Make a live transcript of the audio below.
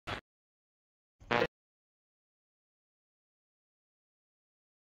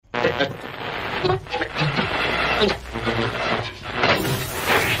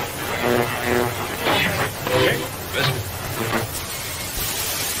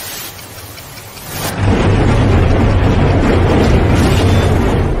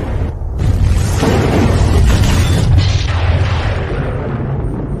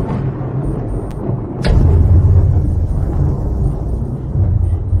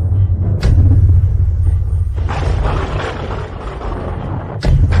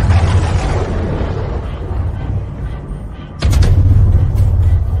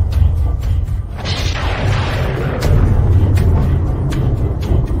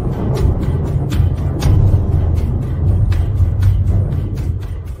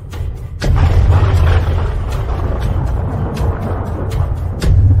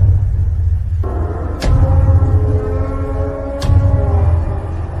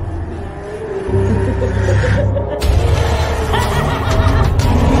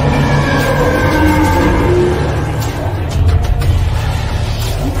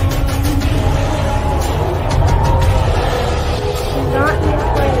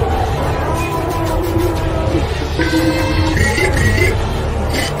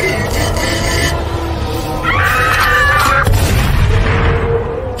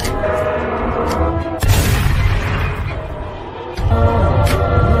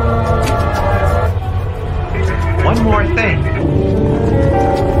One more thing.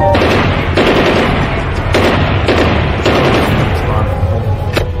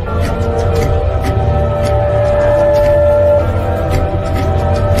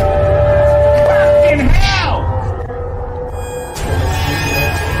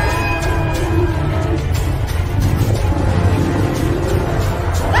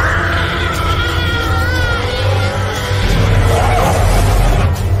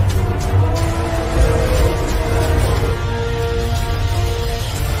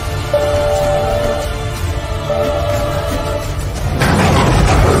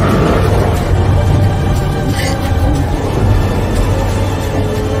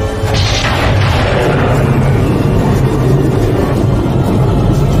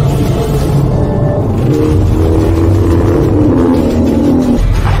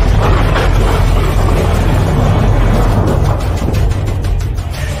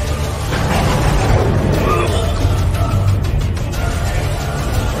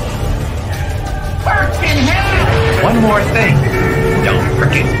 Fucking hell! One more thing. Don't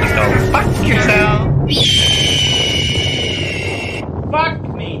forget to go fuck yourself.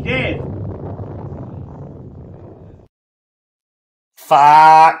 Fuck me dead.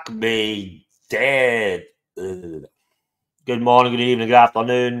 Fuck me dead. Ugh. Good morning, good evening, good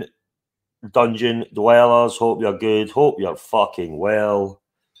afternoon, dungeon dwellers. Hope you're good. Hope you're fucking well.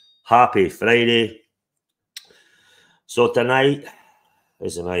 Happy Friday. So tonight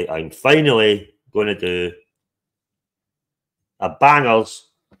is the night I'm finally going to do a bangers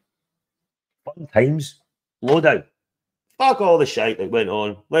fun times lowdown. Fuck all the shite that went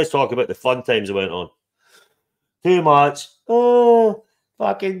on. Let's talk about the fun times that went on. Too much. Oh,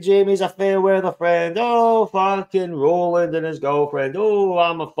 fucking Jamie's a fair weather friend. Oh, fucking Roland and his girlfriend. Oh,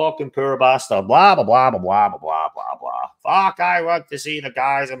 I'm a fucking poor bastard. Blah, blah, blah, blah, blah, blah, blah, blah, blah. Fuck, I want to see the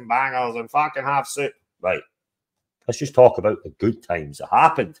guys in bangers and fucking have soup. Right. Let's just talk about the good times that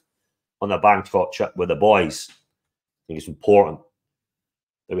happened on the Bangkok trip with the boys. I think it's important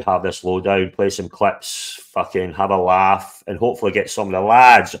that we have this lowdown, play some clips, fucking have a laugh, and hopefully get some of the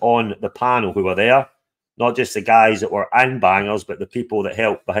lads on the panel who were there. Not just the guys that were in bangers, but the people that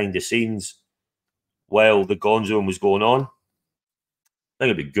helped behind the scenes while the Gonzo was going on. I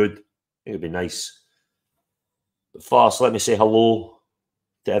think it'd be good. I think it'd be nice. But first, let me say hello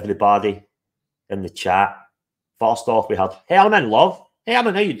to everybody in the chat. First off, we had Herman Love.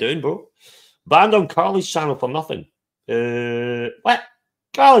 Herman, how you doing, bro? Banned on Carly's channel for nothing. What?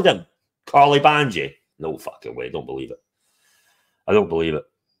 Carly did? Carly banned you? No fucking way. Don't believe it. I don't believe it.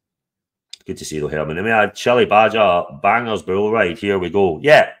 Good to see you, though, Herman. And we had Chili Badger, Bangers Bull Ride. Here we go.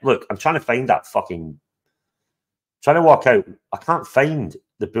 Yeah, look, I'm trying to find that fucking... Trying to work out... I can't find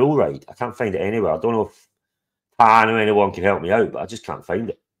the Bull Ride. I can't find it anywhere. I don't know if Tan or anyone can help me out, but I just can't find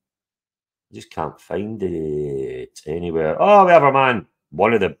it. I just can't find it anywhere. Oh, we have our man.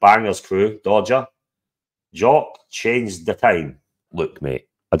 One of the Bangers crew, Dodger. Jock changed the time. Look, mate,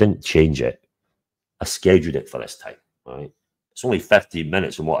 I didn't change it. I scheduled it for this time, right? It's only 15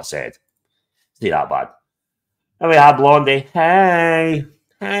 minutes from what I said. It's not that bad. And we have Blondie. Hey.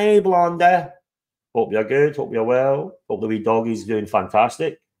 Hey, Blondie. Hope you're good. Hope you're well. Hope the wee doggy's doing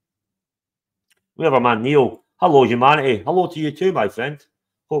fantastic. We have our man, Neil. Hello, humanity. Hello to you too, my friend.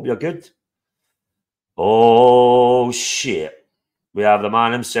 Hope you're good. Oh, shit. We have the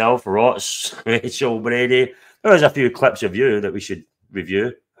man himself, Ross, Rachel Brady. There's a few clips of you that we should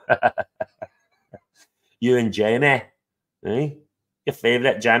review. You and Jamie. Eh? Your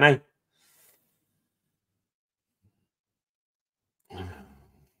favourite, Jamie.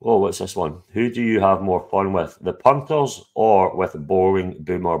 Oh, what's this one? Who do you have more fun with? The punters or with boring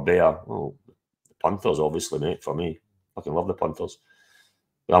Boomer Bear? Oh, the punters, obviously, mate, for me. Fucking love the punters.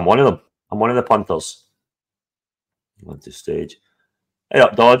 I'm one of them. I'm one of the punters. On to stage. Hey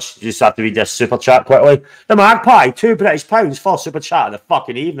up, Dodge. You just have to read this super chat quickly. The Magpie, £2 British for super chat of the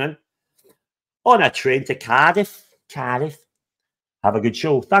fucking evening. On a train to Cardiff. Cardiff. Have a good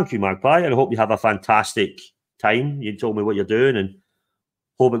show. Thank you, Magpie. And I hope you have a fantastic time. You told me what you're doing and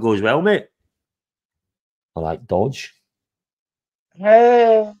hope it goes well, mate. I like Dodge.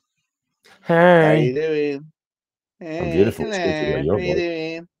 Hey. Hey. How you doing? I'm beautiful. It's good to hear your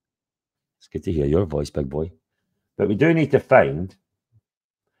voice. It's good to hear your voice, big boy. But we do need to find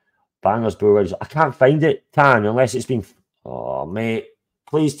Bangers Bull Riders. I can't find it, Tan, unless it's been... Oh, mate.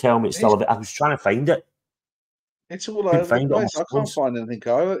 Please tell me it's still a bit... I was trying to find it. It's all over the place. I can't find anything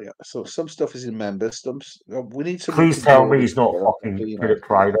either. So some stuff is in members. We need some. Please tell me he's not fucking put it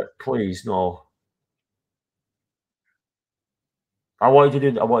private. Please, no. I wanted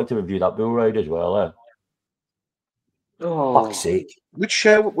to review that Bull Ride as well, eh? Oh, fuck's sake. Which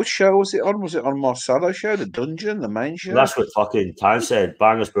show was it on? Was it on Marcelo show, the dungeon, the main show? Well, that's what fucking Tan said.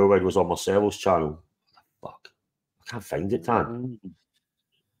 Bangers Bull Ride was on Marcelo's channel. Fuck. I can't find it, Tan.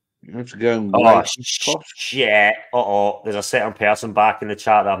 You have to go and shit. There's a certain person back in the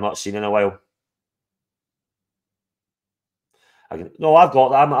chat that I've not seen in a while. No, I've got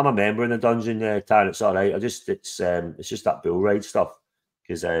that. I'm a member in the dungeon, Tan. It's all right. It's just that Bull Ride stuff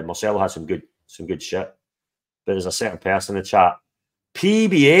because Marcelo has some good shit. But there's a certain person in the chat.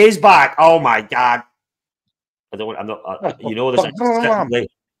 PBA's back. Oh my god. I'm not. You know, there's a stipulation.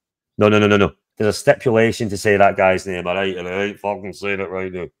 No. There's a stipulation to say that guy's name, all right? And I ain't fucking saying it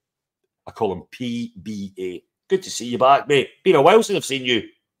right now. I call him PBA. Good to see you back, mate. Been a while since I've seen you.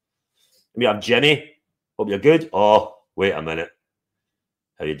 We have Jimmy. Hope you're good. Oh, wait a minute.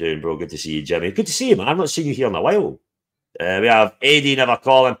 How you doing, bro? Good to see you, Jimmy. Good to see you, man. I've not seen you here in a while. We have Eddie Never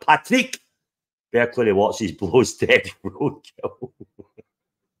Calling. Patrick. Berkeley watches Blows Dead Roadkill.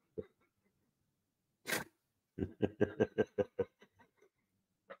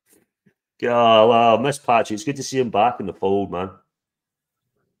 Oh, Miss Patrick. It's good to see him back in the fold, man.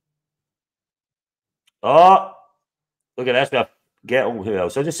 Oh, look at this. We have Get On. Who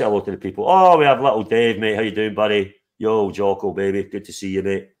else? I'll just say hello to the people. Oh, we have little Dave, mate. How you doing, buddy? Yo, Jocko, baby. Good to see you,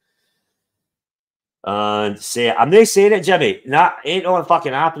 mate. And say, I'm not saying it, Jimmy. Nah, ain't all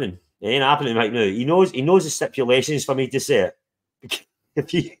fucking happening. It ain't happening right now. He knows the stipulations for me to say it.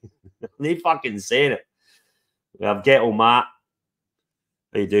 If you ain't fucking saying it. We have Ghetto Matt.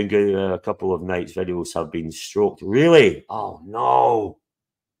 How you doing? Good. A couple of nights videos have been stroked. Really? Oh no.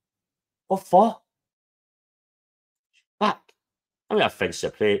 What for? Back. I mean, I think to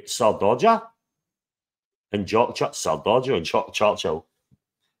play Sir Dodger and Sir Dodger and Churchill.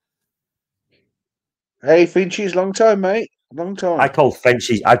 Hey, Finchie's, long time, mate. Long time. I call him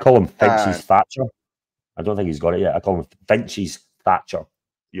Finchie's Thatcher. I don't think he's got it yet. I call him Finchie's Thatcher.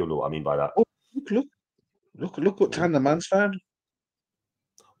 You'll know what I mean by that. Oh, look what Tan the Man's found.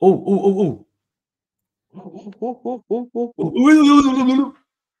 Oh.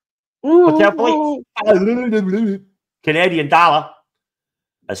 Canadian dollar.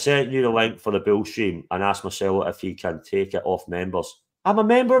 I sent you the link for the Bull stream and asked Marcelo if he can take it off members. I'm a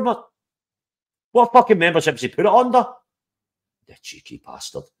member, but what fucking membership does he put it under? The cheeky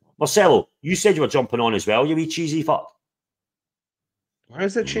bastard. Marcelo, you said you were jumping on as well, you wee cheesy fuck.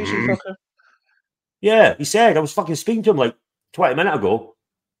 Where's the cheesy fucker? Yeah, he said. I was fucking speaking to him like 20 minutes ago.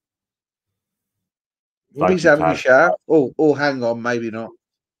 Well, he's having a shower. Oh, hang on, maybe not.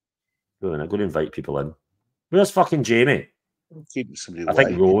 Go on, I'm going to invite people in. Where's fucking Jamie? Keep somebody I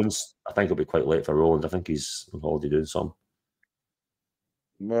think Rowan's. I think it'll be quite late for Rowan. I think he's on holiday doing something.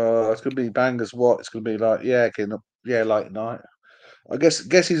 Well, it's going to be Bangers. What? It's going to be like, late night. I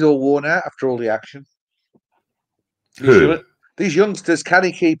guess he's all worn out after all the action. These youngsters, can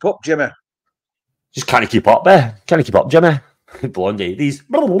he keep up, Jimmy? Just can't keep up, man. Can't keep up, Jimmy. Blondie. These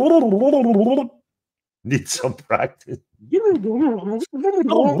need some practice.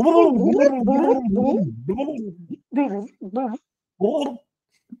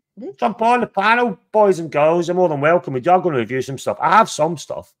 Jump on the panel, boys and girls. You're more than welcome. We are going to review some stuff. I have some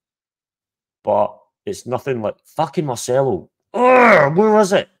stuff, but it's nothing like fucking Marcelo. Where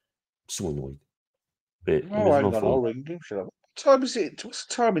is it? I'm so annoyed. But I'll ring him. What time is it? What's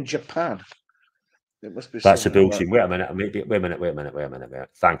the time in Japan? It must be. That's a something bullshit. like Wait a minute.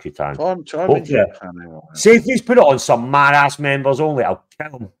 Thank you, Tan. Time Hopefully, in Japan. Hang on. see if he's put it on some mad-ass members only, I'll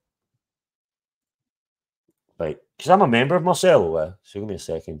kill him. Right, because I'm a member of Marcelo, so give me a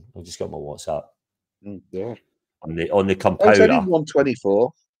second. I'll just got my WhatsApp Yeah. on the I computer. sent him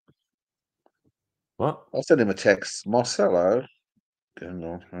 124. What? I'll send him a text. Marcelo. Hang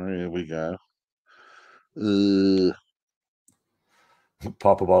on. Here we go.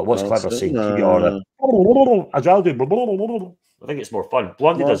 Papa Ball. What's clever saying? Marcelo. I'd rather do. I think it's more fun.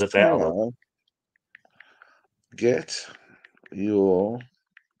 Blondie does it better. Marcelo, get your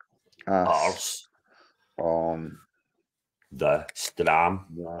ass Arse. on The stram.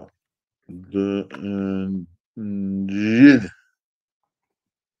 the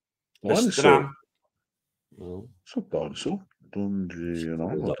Stram. So dinosaur. On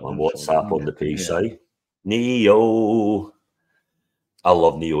WhatsApp on the PC. Neo. I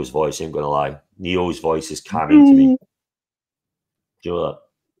love Neo's voice, ain't gonna lie. Neo's voice is calming to me. Do you know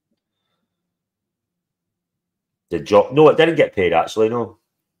that? No, it didn't get paid actually, no.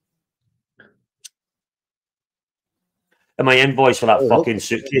 And my invoice for that fucking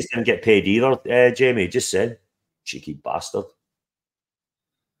suitcase didn't get paid either, Jamie. Just said. Cheeky bastard.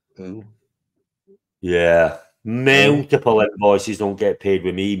 Who? Yeah. Multiple invoices don't get paid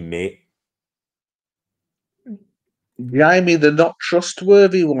with me, mate. Jamie, they're not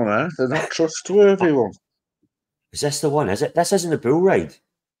trustworthy one, eh? They're not trustworthy one. Is this the one? Is it? This isn't a bull ride.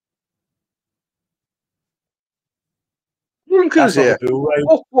 Look who's here. Bull ride.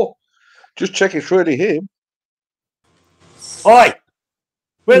 Oh. Just check it's really him. Oi!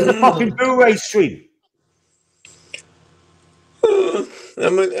 Where's the fucking bull ride stream?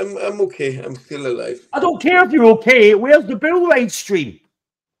 I'm okay. I'm still alive. I don't care if you're okay. Where's the bull ride stream?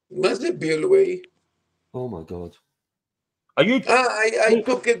 Must it be away? Oh my god. Are you? I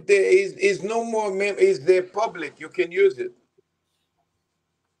took it. Is no more. Is the public? You can use it.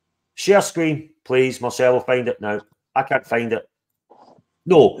 Share screen, please, Marcelo. Find it now. I can't find it.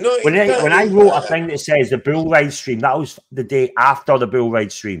 No, when I wrote a thing that says the bull ride stream, that was the day after the bull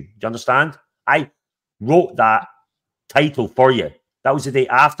ride stream. Do you understand? I wrote that title for you. That was the day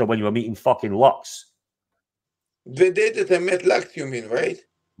after when you were meeting fucking Lux. The day that I met Lux, you mean, right?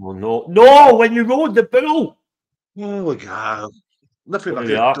 Well, no, when you rode the bull. There we go. Nothing like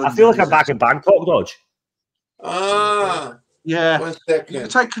I feel like I'm back in Bangkok, Dodge. Yeah. 1 second. You can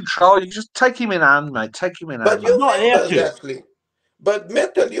take control. You can just take him in hand, mate. Take him in hand. But you're not members, actually. But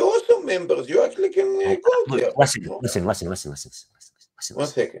Metal, you're also members. You actually can go there. Listen. 1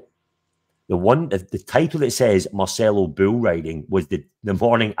 second. The title that says Marcelo bull riding was the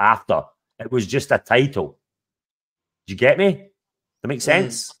morning after. It was just a title. Do you get me? That makes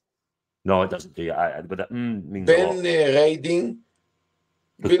sense? No, it doesn't do it. But it means Ben riding.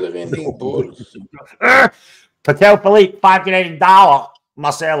 Bill riding bulls. Patel Philippe, $5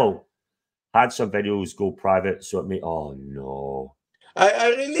 Marcelo. Had some videos go private, so it may. Oh no. I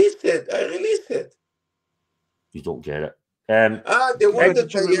released it. You don't get it. The one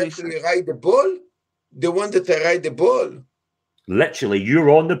that I actually ride the bull? The one that I ride the bull? Literally, you're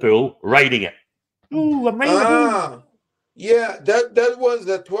on the bull riding it. Ooh, I'm riding the bull. Yeah, that was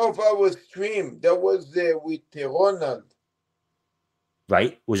a 12-hour stream. That was with Ronald.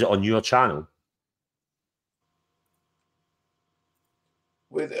 Right? Was it on your channel?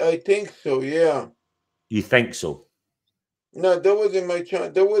 I think so, yeah. You think so? No, that was in my channel.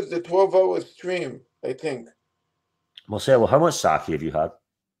 That was the 12-hour stream, I think. Marcelo, how much sake have you had?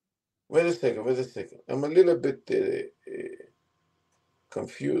 Wait a second. I'm a little bit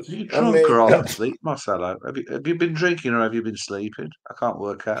confused. Are you drunk or off sleep, Marcelo? Have you been drinking or have you been sleeping? I can't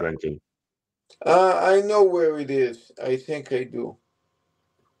work out. Drinking. I know where it is. I think I do.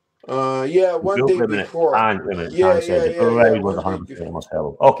 Yeah, one day before.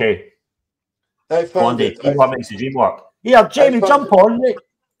 Marcelo. Okay. I found it. What makes the dream work? Yeah, Jamie, jump on it.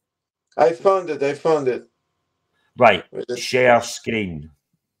 I found it. Right. Share screen.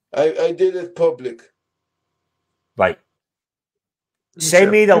 I did it public. Right.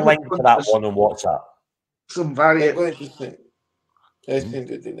 Send me the link to that one on WhatsApp. Some value. I'm going to send. I send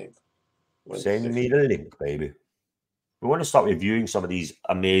you the link. Send me the link, baby. We want to start reviewing some of these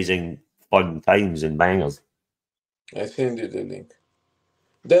amazing, fun times and bangers. I send you the link.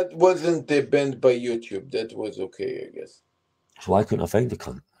 That wasn't banned by YouTube. That was okay, I guess. So why couldn't I find the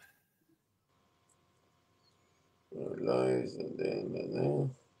cunt? Lies and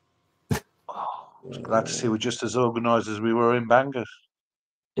then. Glad to see we're just as organised as we were in Bangor.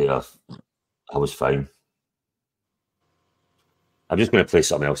 Yeah, I was fine. I'm just going to play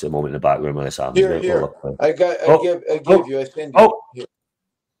something else at the moment in the back room when this happens. Here. I gave you. I send you. Oh. Here.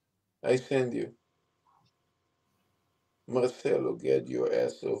 I send you. Marcelo, get your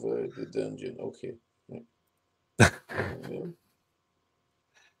ass over the dungeon. Okay.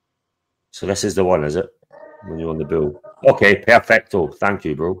 So this is the one, is it? When you're on the bull. Okay, perfecto. Thank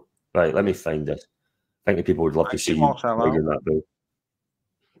you, bro. Right, let me find this. I think the people would love to see you riding that bull.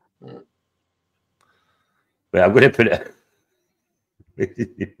 Wait, I'm going to put it. I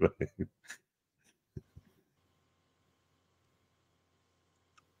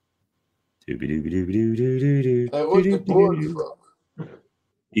wrote the bull.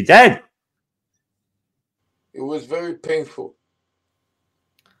 You did? It was very painful.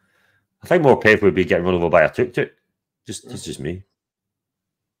 I think more painful would be getting run over by a tuk-tuk. It's just me.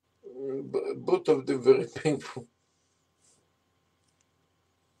 Both of them very painful.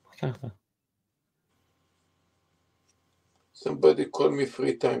 Somebody called me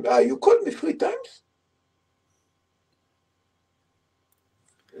 3 times. You called me 3 times?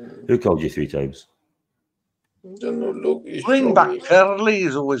 Who called you 3 times? I don't know. Look, Bring back Curly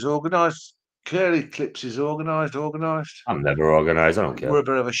is always organised. Curly Clips is organised. I'm never organised. I don't care. We're a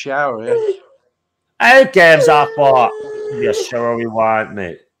bit of a shower here. Who gives a fuck? Be sure we want,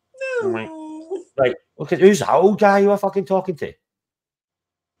 mate. No. Right, look at who's the old guy you were fucking talking to?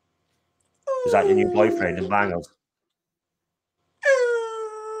 Is that your new boyfriend in Bangles?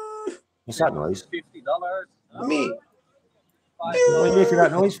 What's that noise? $50. Me. What are you making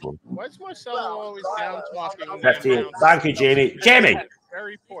that noise for? Why's Marcelo always down talking? 58. Thank you, Jamie. Jamie!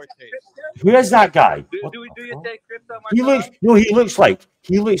 Very poor taste. Who is that guy? Do you take crypto? He looks. No, he looks like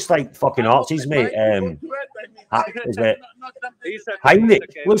fucking Artie's mate. Is it Heinrich?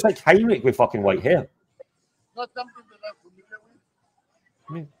 Looks like Heinrich with fucking white hair.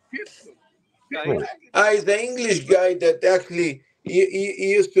 He's the English guy that actually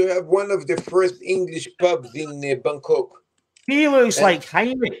he used to have one of the first English pubs in Bangkok. He looks like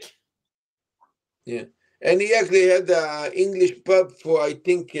Heinrich. Yeah. And he actually had an English pub for, I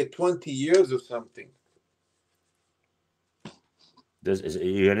think, 20 years or something. Is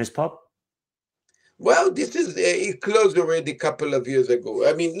he in his pub? Well, this is, it closed already a couple of years ago.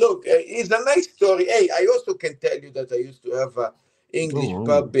 I mean, look, it's a nice story. Hey, I also can tell you that I used to have an English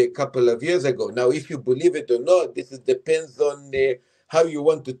pub a couple of years ago. Now, if you believe it or not, depends on how you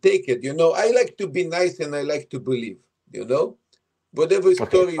want to take it. You know, I like to be nice and I like to believe, you know? Whatever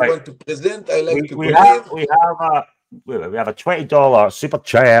story you want to present, I like to believe. We have a $20 super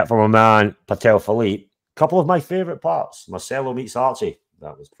chat from a man, Patel Philippe. A couple of my favourite parts. Marcelo meets Archie.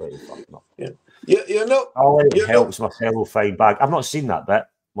 That was pretty fucking up. Yeah. You know. It helps Marcelo find bag. I've not seen that bit.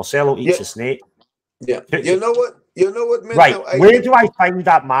 Marcelo eats a snake. Yeah. You know what? Mental, right. Where do I find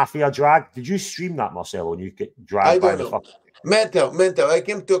that mafia drag? Did you stream that, Marcelo, and you get dragged by the fuck? Mental. I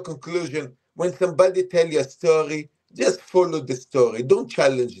came to a conclusion. When somebody tell you a story, just follow the story. Don't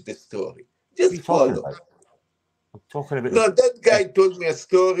challenge the story. Just follow. I'm talking about. No, that guy told me a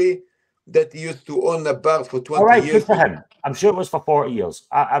story that he used to own a bar for 20 years. All right, good for him. I'm sure it was for 40 years.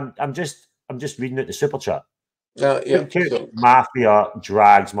 I'm just reading out the super chat. Yeah. Mafia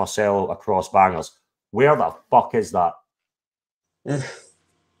drags Marcelo across bangers. Where the fuck is that?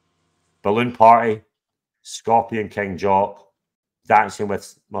 Balloon Party, Scorpion King Jock, dancing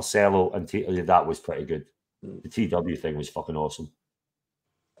with Marcelo and Tito. That was pretty good. The TW thing was fucking awesome.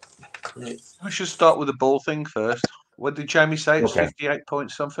 We should start with the ball thing first. What did Jamie say? It's 58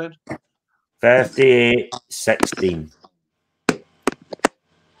 points something? 58-16.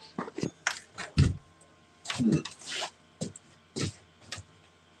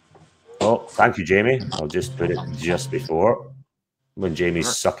 Oh, thank you, Jamie. I'll just put it just before when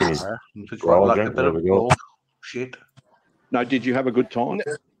Jamie's sucking his draw drink. There we go. Shit. Now, did you have a good time?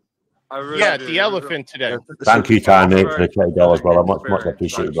 Yeah, the elephant today. Thank you, Tammy, for the $20, brother. Much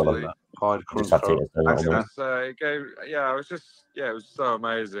appreciated, brother. It was so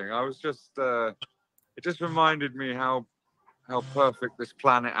amazing. I was just, it just reminded me how perfect this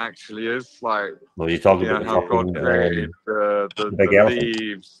planet actually is. Like, well, you're talking about how God created the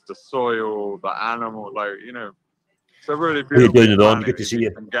leaves, the soil, the animal, like, you know. It's a really beautiful planet. Good to see you.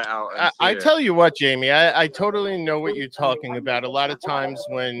 Get out I tell you what, Jamie, I totally know what you're talking about. A lot of times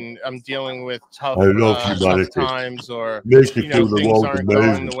when I'm dealing with tough times or things aren't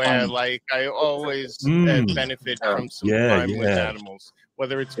going the way I like, I always benefit from some time with animals.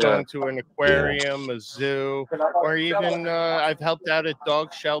 Whether it's going to an aquarium, a zoo, or even I've helped out at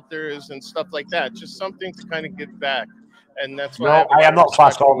dog shelters and stuff like that. Just something to kind of give back. And that's why I am not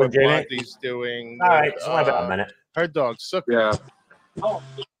fast talking, Jamie. He's doing. All right, it's only about a minute. Her dog, Suki. Yeah.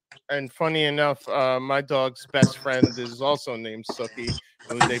 And funny enough, my dog's best friend is also named Suki.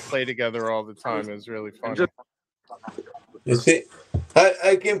 And they play together all the time. It was really funny. You see,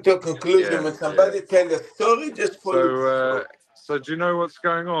 I came to a conclusion when somebody tell a story, just follow. So do you know what's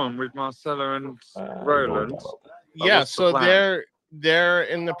going on with Marcelo and Roland? Yeah, so they're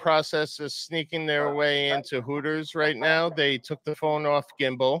in the process of sneaking their way into Hooters right now. They took the phone off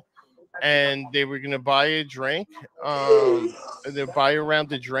gimbal, and they were going to buy a drink. They'll buy a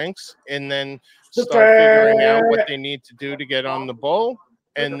round of drinks, and then start figuring out what they need to do to get on the bowl.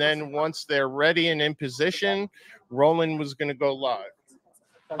 And then once they're ready and in position, Roland was going to go live.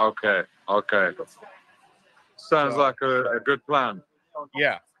 Okay. Sounds like a good plan.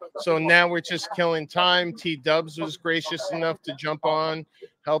 Yeah. So now we're just killing time. T-Dubs was gracious enough to jump on,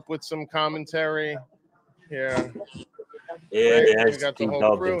 help with some commentary. Yeah. Yeah, we got the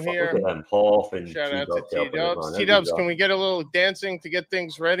whole crew here. Shout out to T-Dubs. T-Dubs, can we get a little dancing to get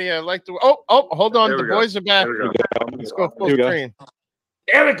things ready? I like to. Oh, hold on. The boys are back. Let's go full screen.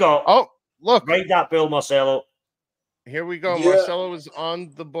 There we go. Oh, look. Right that bill, Marcelo. Here we go. Yeah. Marcelo is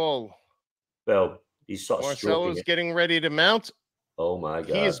on the bull. Bill, he's sort of Marcelo's getting ready to mount. Oh, my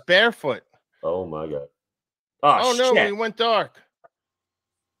God. He is barefoot. Oh, my God. Oh no, we went dark.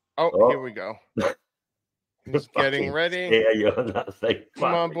 Oh, here we go. He's getting ready. Yeah, you're on that thing.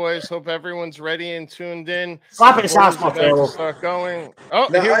 Come on, boys. Hope everyone's ready and tuned in. Slap his ass, Marcelo. Start going. Oh,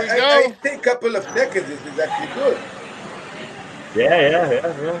 now, here we go. I think a couple of seconds. This is actually good.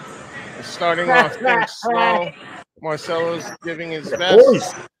 Yeah. Starting off things slow. Marcelo's giving his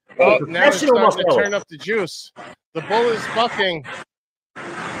best. Oh, now he's starting to turn up the juice. The bull is bucking.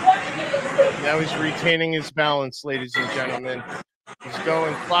 Now he's retaining his balance, ladies and gentlemen. He's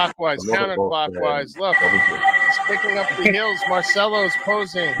going clockwise, counterclockwise. Look, he's picking up the heels. Marcelo's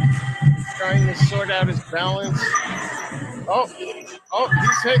posing, trying to sort out his balance. Oh, he's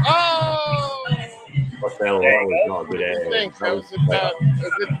hit. Oh! Marcelo, that was not good. I think that was about a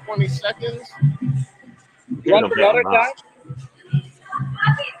good 20 seconds. You want another time?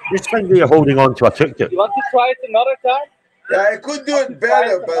 This thing you're holding on to a tuk-tuk. You want to try it another time? Yeah, I could do it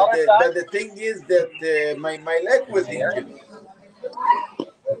better, but the thing is that my leg was injured.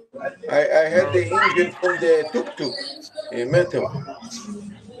 I had the injury from the tuk-tuk in metal.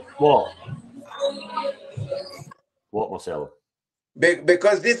 What, Marcelo?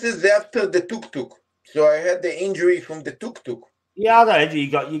 Because this is after the tuk-tuk. So I had the injury from the tuk-tuk. Yeah, I know. You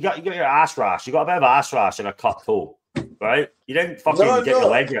got your ass rash. You got a bit of ass rash and a cut toe, right? You didn't fucking get your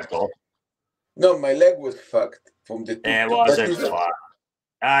leg ripped off. No, my leg was fucked from the tuk-tuk. It wasn't fucked.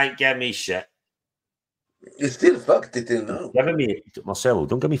 Ain't give me shit. You still fucked it till now. Giving me, Marcelo,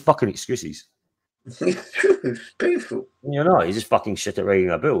 don't give me fucking excuses. It's true. It's painful. You're not. You just fucking shit at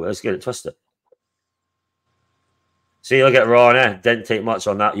riding a bull. Let's get it twisted. See, look at Ron, eh? Didn't take much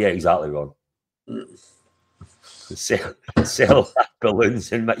on that. Yeah, exactly, Ron. Sell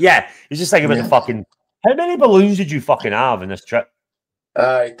balloons in my... Yeah, he's just thinking about the fucking... How many balloons did you fucking have in this trip?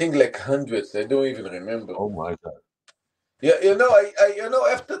 I think like hundreds. I don't even remember. Oh my God. Yeah, I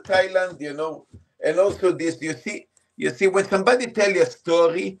after Thailand, and also this, you see, when somebody tell you a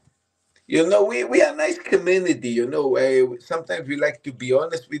story, we are a nice community, sometimes we like to be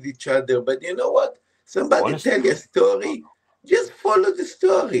honest with each other, but you know what? Somebody tell you a story, just follow the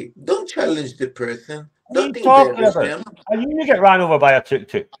story. Don't challenge the person. Don't embarrass them. And you get ran over by a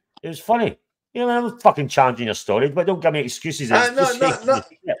tuk-tuk. It was funny. I'm fucking challenging your story, but don't give me excuses. Not that.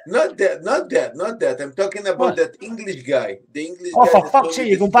 I'm talking about that English guy. The English guy. For fuck's sake,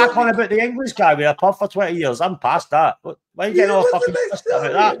 you go back on about the English guy with a pub for 20 years. I'm past that. Why are you getting all fucking pissed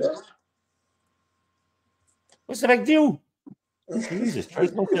about that? What's the big deal? Jesus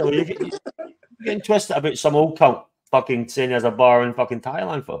Christ, you're getting twisted about some old cunt fucking saying there's a bar in fucking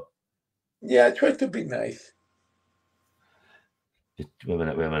Thailand for. Yeah, I try to be nice. Wait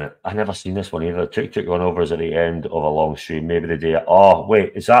a minute. I never seen this one either. Tuk-tuk run overs at the end of a long stream. Maybe the day. Oh,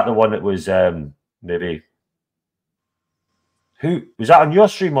 wait. Is that the one that was maybe? Who was that on your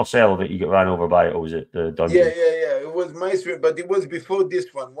stream, Marcelo, that you got ran over by? Or was it the dungeon? Yeah. It was my stream, but it was before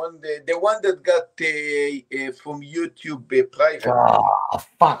this one. The one that got from YouTube private. Oh,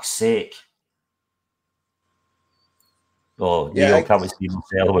 fuck's sake. Oh, yeah, you can't see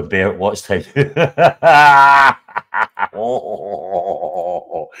Marcelo with Bear watch time. That'll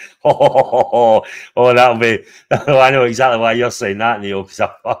be. Oh, I know exactly why you're saying that, Neil, because I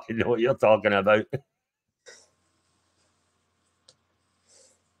fucking know what you're talking about.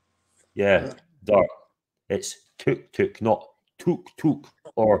 Yeah, Dark. It's tuk-tuk, not tuk-tuk,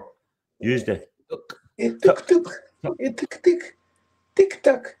 or use the tuk. Tic-tac.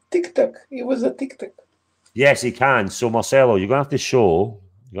 It was a tic-tac. Yes, he can. So, Marcelo, you're going to have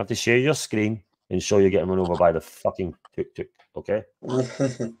to share your screen and show you're getting run over by the fucking tuk-tuk, okay?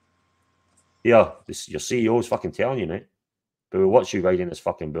 Yeah, your CEO is fucking telling you, mate. Bill, what's you riding this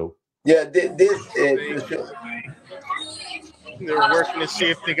fucking Bill? Yeah, this they're working to see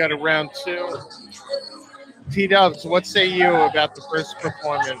if they got a round 2. T-Dubs, what say you about the first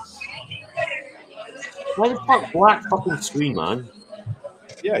performance? Why the fuck black fucking screen, man?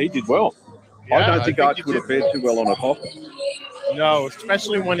 Yeah, he did well. Yeah, I don't think Arch would have fared too well on a pop. No,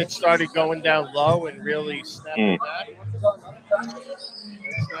 especially when it started going down low and really snapping back.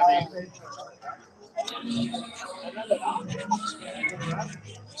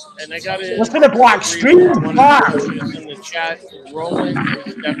 And I got it. What's been a black screen? In the chat, Roland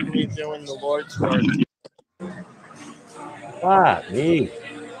is definitely doing the Lord's work. Me.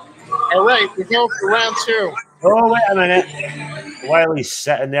 All right, we're going for round 2. Oh, wait a minute. While he's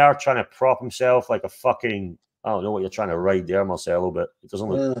sitting there trying to prop himself like a fucking, I don't know what you're trying to ride there, Marcelo, but it doesn't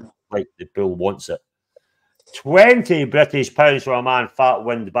look like the bull wants it. 20 British pounds for a man, Fat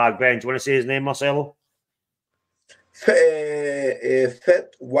Wind Bag Ben. Do you want to say his name, Marcelo?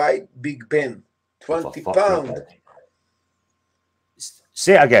 Fat White Big Ben. 20 pounds.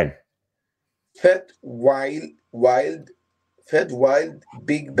 Say it again. Fat Wild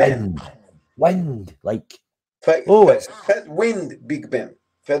Big Ben. Wind, like. Fat Wind Big Ben.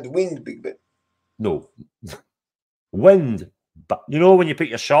 Fat Wind Big Ben. No. Wind. But you know when you put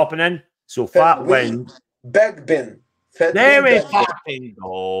your shopping in? So Fat Wind. Bag Ben. There we fucking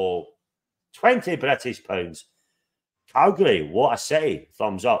go. 20 British pounds. Calgary, what a city.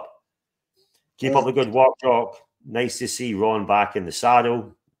 Thumbs up. Keep up the good work, Jock. Nice to see Ron back in the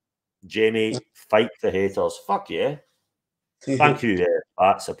saddle. Jamie, fight the haters. Fuck yeah. Thank you,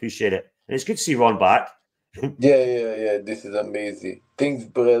 Bats. I appreciate it. And it's good to see Ron back. Yeah. This is amazing. Thanks,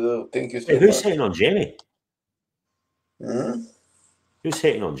 brother. Thank you so much. Who's hating on Jamie? Hmm? Who's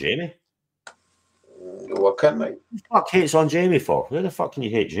hating on Jamie? What can I? Who the fuck hates on Jamie for? Where the fuck can you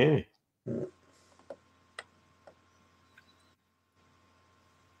hate Jamie?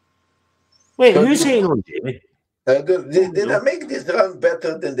 Wait, who's hating on Jamie? Did I make this round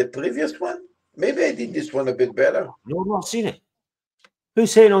better than the previous one? Maybe I did this one a bit better. No, I've not seen it.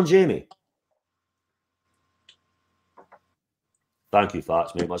 Who's hating on Jamie? Thank you,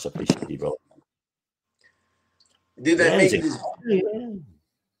 Fats, mate. Much appreciated, bro. Did I make this?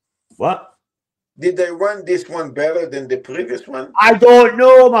 What? Did I run this one better than the previous one? I don't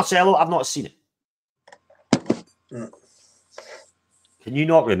know, Marcelo. I've not seen it. Can you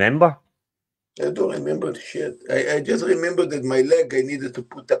not remember? I don't remember the shit. I just remember that my leg, I needed to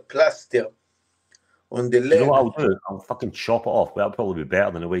put a plaster on the leg. You know what I'll do? I'll fucking chop it off. That'll probably be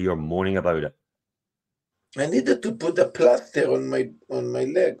better than the way you're moaning about it. I needed to put a plaster on my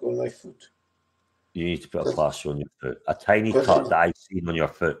leg, on my foot. You need to put a plaster on your foot. A tiny cut that I've seen on your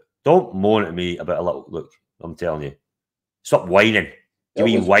foot. Don't moan at me about a little look. I'm telling you. Stop whining. You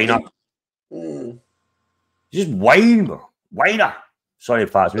mean whiner? Just whine, bro. Whiner. Sorry,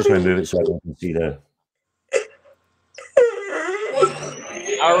 Fats. I'm just going to move it so I can see the.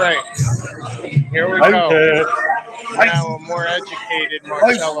 All right. Here we go. Now a more educated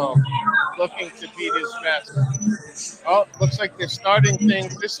Marcelo looking to beat his best. Oh, looks like they're starting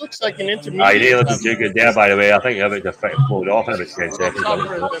things. This looks like an intermediate. I did looking too good there, by the way. I think I'm about to float off in about 10 seconds.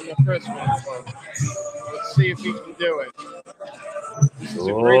 Tougher than the first one. Let's see if he can do it. This is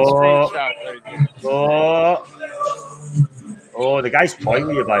a great screenshot right here. Oh, the guy's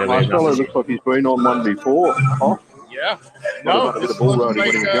pointing you, by the way. Marcelo looks like he's been on one before. Huh? Yeah. No, this ball looks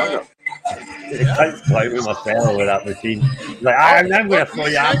when he was younger. It can't play with my fellow with that machine. Like, I'm going to throw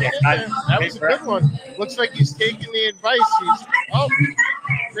you out there. That was a good one. Looks like he's taking the advice.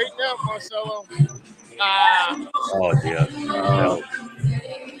 Great now, Marcelo. Oh, dear. No.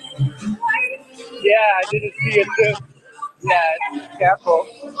 Yeah, I didn't see it too. Yeah, careful.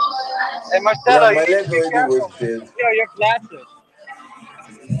 And Marcelo, my you leg be already careful. was dead. Your glasses.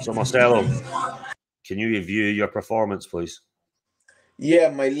 So, Marcelo, can you review your performance, please? Yeah,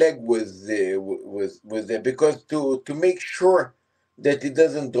 my leg was there because to make sure that it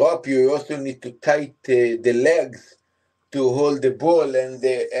doesn't drop you also need to tighten the legs to hold the ball, and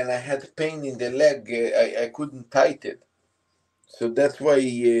I had pain in the leg. I couldn't tighten it, so that's why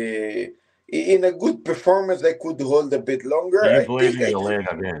in a good performance I could hold a bit longer. Are you blaming your leg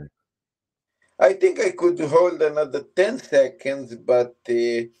again? I think I could hold another 10 seconds, but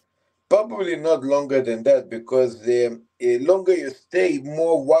probably not longer than that, because the longer you stay,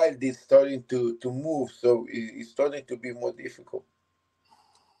 more wild is starting to move, so it's starting to be more difficult.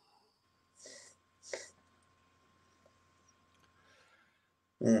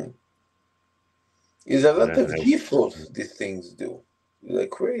 It's a lot of G-force these things do. They're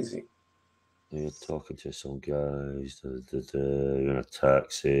crazy. You're talking to some guys. You're in a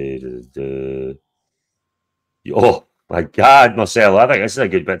taxi. Oh, My God, Marcelo, I think this is a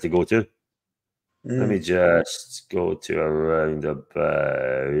good bit to go to. Let me just go to around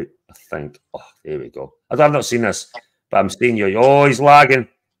about, I think. Oh, there we go. I've not seen this, but I'm seeing you. Oh, he's lagging.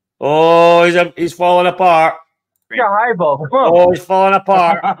 Oh, he's falling apart. You're a high ball. Oh, he's falling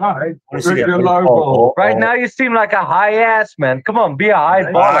apart. Right now, you seem like a high ass, man. Come on, be a high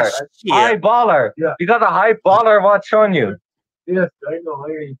baller. High baller. Yeah. You got a high baller watch on you. Yes, I know.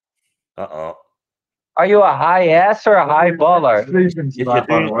 Uh-oh. Are you a high ass or a high baller?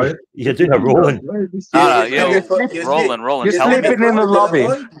 You're doing a rolling. Rolling. You're sleeping in the lobby.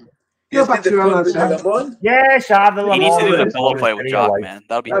 Yes, I have the. He needs to do the pillow play with Jock, man.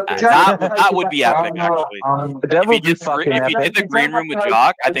 That would be that would be epic, actually. That would be fucking epic. If he did the green room with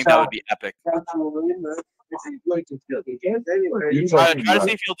Jock, I think that would be epic. Try to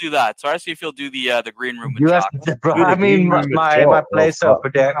see if he'll do that. Try to see if he'll do the green room with Jock. I mean, my place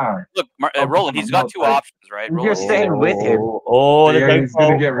over there. Look, Roland, he's got two options, right? You're staying with him. Oh, the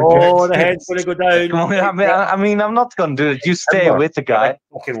head's gonna go down. I mean, I'm not gonna do it. You stay with the guy.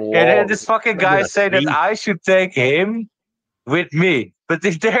 And then this fucking guy say that I should take him with me. But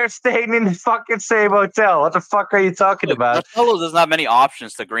if they're staying in the fucking same hotel, what the fuck are you talking about? Marcelo doesn't have many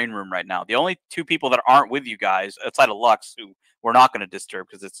options to green room right now. The only two people that aren't with you guys, outside of Lux, who we're not going to disturb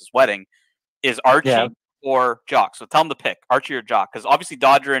because it's his wedding, is Archie or Jock. So tell him to pick Archie or Jock, because obviously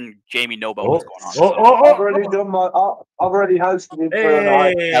Dodger and Jamie know about what's going on. I've already hosted him for a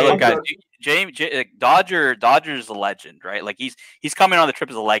night. Look, guys, Dodger's a legend, right? Like he's coming on the trip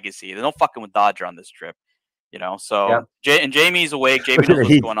as a legacy. There's no fucking with Dodger on this trip. You know, so and Jamie's awake. Jamie knows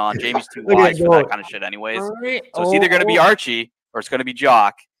what's going on. Jamie's too wise for that kind of shit, anyways. So it's either going to be Archie or it's going to be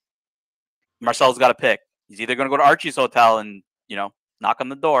Jock. Marcel's got to pick. He's either going to go to Archie's hotel and knock on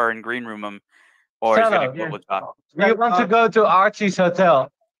the door and green room him, or he's going to go with Jock. You want to go to Archie's hotel?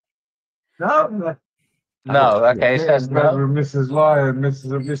 No. Okay, says no. Mrs. Lyon,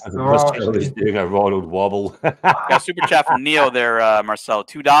 Mr. Marcel is doing a Ronald wobble. Got super chat from Neo there, Marcel.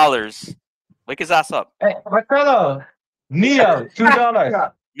 $2. Wake his ass up. Hey, Marcelo, Neo,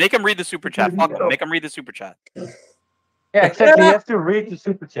 $2. Make him read the super chat. Fuck him. Make him read the super chat. Yeah, exactly. You have to read the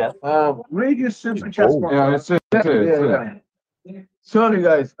super chat. Read your super chat. Yeah, it's it. Sorry,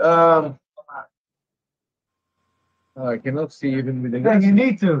 guys. I cannot see even with the. Yeah, you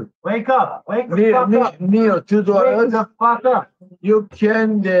need to wake up. Wake the fuck up. Neo, $2. Wake the fuck up. You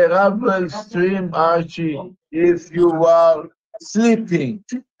can double stream Archie if you are sleeping.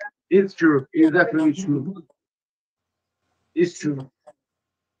 It's true. It's definitely true. It's true.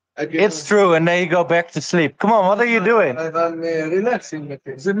 It's true, and then you go back to sleep. Come on, what are you doing? I'm relaxing.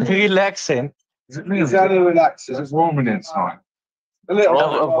 Relaxing. Is it relax? Is it warming inside? A little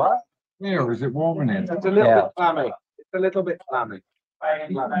bit. What? Yeah, is it warming in? It's a little bit clammy. It's a little bit clammy.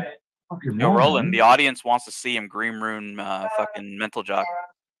 Roland, the audience wants to see him green room fucking mental Jock.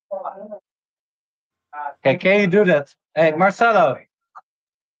 Okay, can you do that? Hey, Marcelo.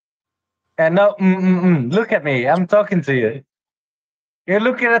 And no, look at me. I'm talking to you. You're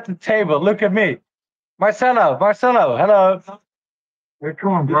looking at the table. Look at me. Marcelo, hello. Hey,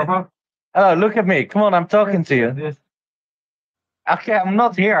 come on, brother. Hello, look at me. Come on, I'm talking to you. Okay, I'm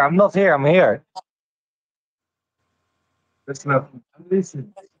not here. I'm here.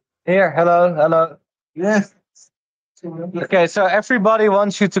 Listen. Here, hello. Yes. Okay, so everybody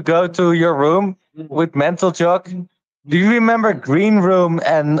wants you to go to your room with mental Jock. Do you remember Green Room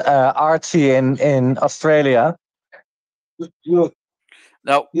and Archie in Australia?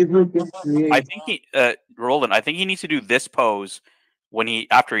 No, I think Roland. I think he needs to do this pose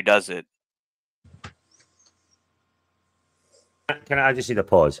after he does it. Can I just see the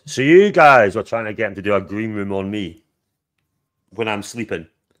pause? So you guys were trying to get him to do a green room on me when I'm sleeping.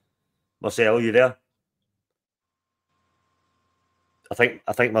 Marcelo, you there? I think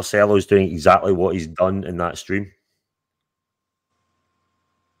Marcelo's doing exactly what he's done in that stream.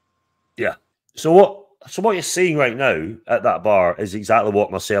 Yeah. So what you're seeing right now at that bar is exactly what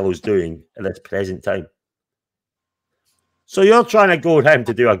Marcelo's doing at this present time. So you're trying to goad him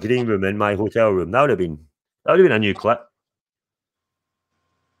to do a green room in my hotel room. That would have been a new clip.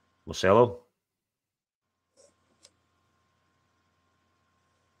 Marcelo?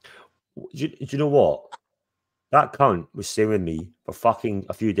 Do you know what? That cunt was staying with me for fucking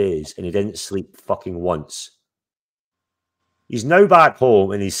a few days and he didn't sleep fucking once. He's now back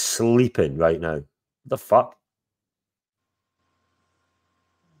home and he's sleeping right now. What the fuck?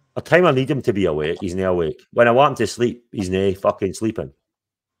 At the time I need him to be awake, he's not awake. When I want him to sleep, he's not fucking sleeping.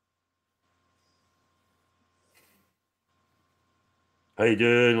 How you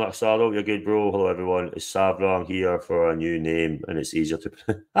doing, Laxado? You're good, bro. Hello, everyone. It's Savra. I'm here for a new name, and it's easier to...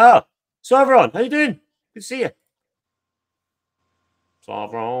 So, everyone, how you doing? Good to see you.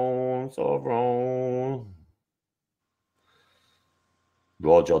 Sovereign.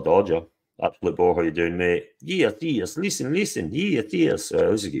 Roger Dodger. Absolute bore, how you doing, mate? Yes. Listen. Yes.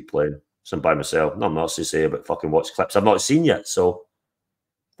 Let's just keep playing. Some by myself. Not much to say about fucking watch clips I've not seen yet, so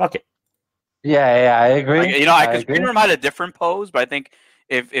fuck it. Yeah, I agree. Because Green Room had a different pose, but I think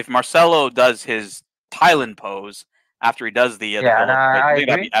if Marcelo does his Thailand pose after he does the I think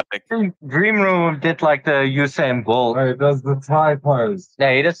that'd be epic. Green Room did like the Usain Bolt. He does the Thai pose.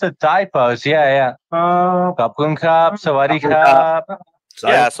 Yeah, he does the Thai pose. Yeah. Kapun Cup, Sawadee Cup.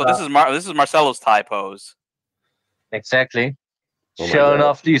 Yeah, so this is Marcelo's Thai pose. Exactly. Showing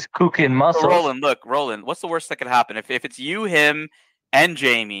off these cooking muscles. So Roland, what's the worst that could happen? If it's you, him, and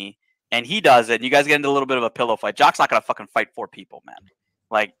Jamie, and he does it, and you guys get into a little bit of a pillow fight, Jock's not gonna fucking fight 4 people, man.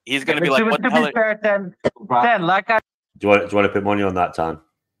 Like he's gonna be like, what the hell? Do you want to put money on that, Tan?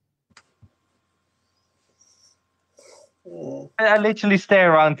 I literally stay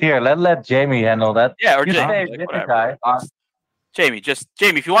around here. Let Jamie handle that. Yeah, or Jamie. Jamie,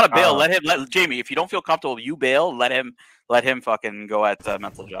 if you want to bail, let Jamie. If you don't feel comfortable, you bail. Let him fucking go at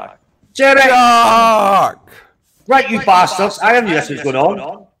Mental Jock. Jamie! Right, you bastards! I haven't this what's going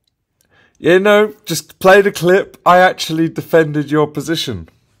on. Yeah, no, just play the clip. I actually defended your position.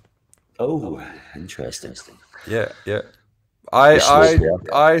 Oh, interesting. Yeah.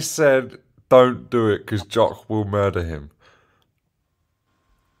 I said don't do it because Jock will murder him.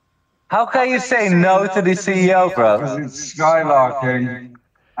 How can you say no to the CEO, bro? Because it's skylarking,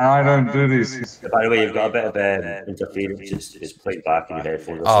 and I don't do this. By the way, you've got a bit of interference. It's played back in your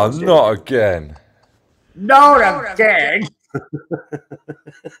headphones. Oh, not again. Not again.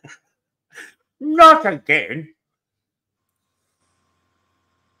 Not again.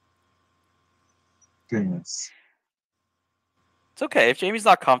 It's okay. If Jamie's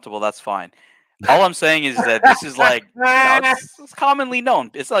not comfortable, that's fine. All I'm saying is that this is like it's commonly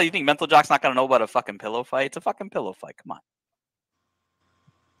known. It's not you think Mental Jock's not gonna know about a fucking pillow fight. It's a fucking pillow fight. Come on.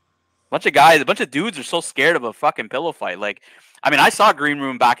 A bunch of dudes are so scared of a fucking pillow fight. Like, I mean, I saw Green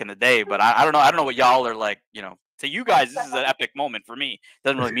Room back in the day, but I don't know. I don't know what y'all are like. You know, to you guys, this is an epic moment. For me, it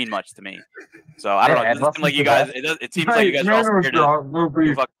doesn't really mean much to me. So I don't know. It doesn't seem like you guys. It seems like you guys are all scared of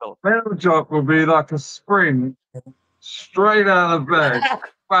fucking pillow. Mental Jock will be like a spring, straight out of bed,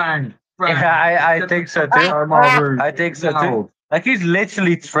 bang. Yeah, I think so too. I think so too. Like he's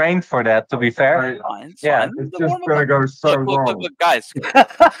literally trained for that. To be fair, it's just gonna go so wrong. Look, guys.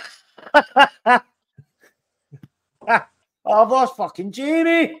 Oh, I've lost fucking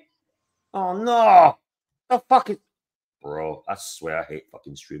Jamie. Oh no, the fucking bro. I swear I hate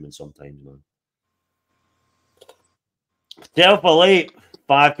fucking streaming sometimes, man. Self-elite,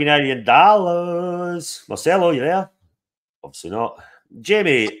 $5 Marcelo, you there? Obviously not.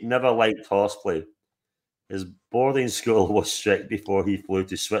 Jamie never liked horseplay. His boarding school was strict before he flew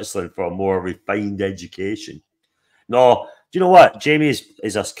to Switzerland for a more refined education. No, do you know what? Jamie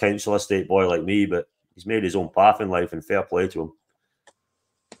is a council estate boy like me, but he's made his own path in life, and fair play to him.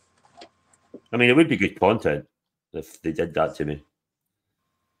 I mean, it would be good content if they did that to me.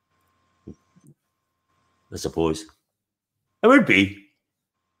 I suppose. It would be.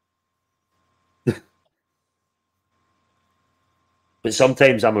 But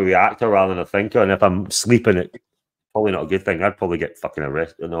sometimes I'm a reactor rather than a thinker, and if I'm sleeping, it's probably not a good thing. I'd probably get fucking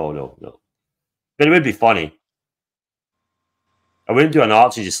arrested. No. But it would be funny. I wouldn't do an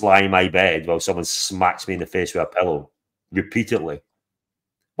Archie just lie in my bed while someone smacks me in the face with a pillow repeatedly.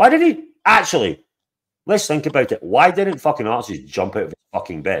 Why did he? Actually, let's think about it. Why didn't fucking Archie jump out of his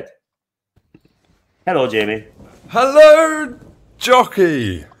fucking bed? Hello, Jamie. Hello,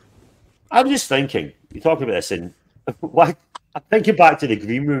 Jockey. I'm just thinking. You're talking about this, and why? I'm thinking back to the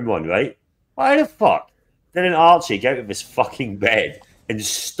Green Room one, right? Why the fuck didn't Archie get out of his fucking bed and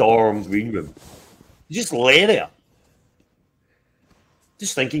storm Green Room? He just lay there.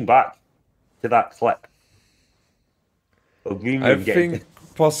 Just thinking back to that clip. Of Green Room I think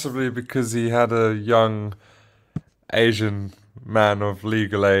possibly because he had a young Asian man of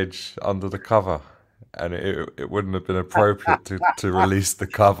legal age under the cover, and it wouldn't have been appropriate to release the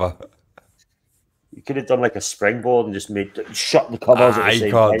cover. You could have done like a springboard and just shut the covers at the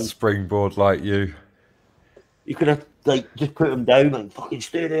same time. I can't springboard like you. You could have like just put him down and fucking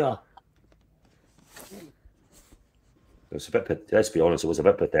stay there. It's a bit. Let's be honest, it was a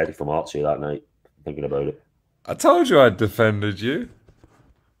bit pathetic from Archie that night. Thinking about it, I told you I defended you.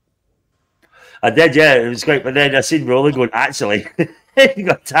 I did, yeah. It was great, but then I seen Roland going. Actually, he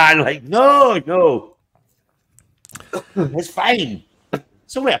got Tan like, no, it's fine.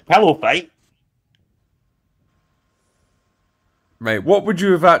 It's only a pillow fight. Mate, what would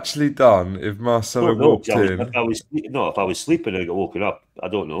you have actually done if Marcelo walked in? If I was sleeping and I got woken up, I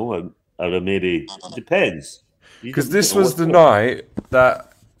don't know. I would have maybe. It depends. Because this was the night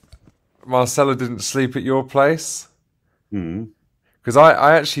that Marcelo didn't sleep at your place. Because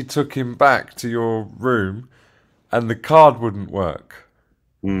I actually took him back to your room, and the card wouldn't work.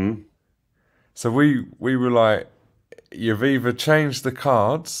 So we were like, you've either changed the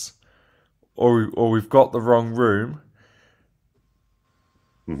cards, or we've got the wrong room.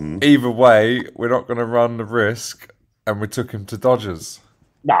 Either way, we're not going to run the risk, and we took him to Dodgers.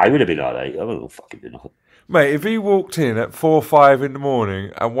 Nah, I would have been all right. I wouldn't fucking do nothing. Mate, if he walked in at 4 or 5 in the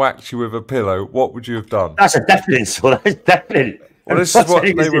morning and whacked you with a pillow, what would you have done? That's a difference. So that's different. Well, this is what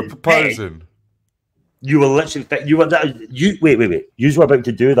they were proposing. You were literally. Wait. You were about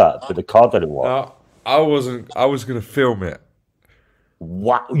to do that, but the card didn't work. No, I wasn't. I was going to film it.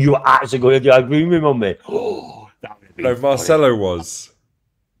 What? You were actually going to do a room on me? Oh, that would have been. No, Marcelo was.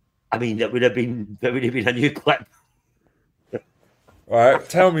 I mean, that would have been a new clip. All right,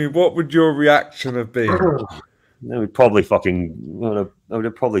 tell me, what would your reaction have been? I would probably fucking. I would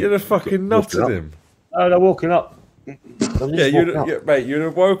have probably. You'd have fucking knotted him. I would have woken up. Yeah, mate, you'd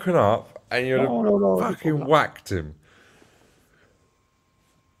have woken up and you'd have fucking whacked him.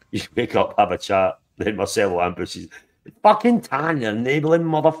 You wake up, have a chat, then Marcelo ambushes. Fucking Tanya, enabling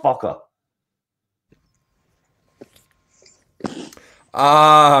motherfucker.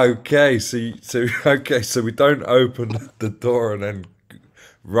 Okay. So we don't open the door and then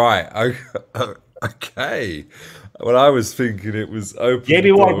right. Okay. Well, I was thinking it was open. Maybe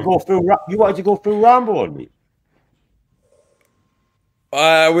you wanted to go through Rambo on me.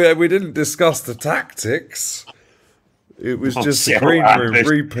 We didn't discuss the tactics. It was just a green room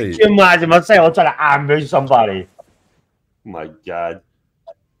repeat. Can you imagine myself trying to ambush somebody? Oh my God.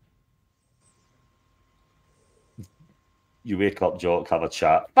 You wake up, joke, have a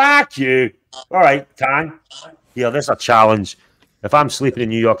chat. Fuck you. All right, Tan. Yeah, this is a challenge. If I'm sleeping in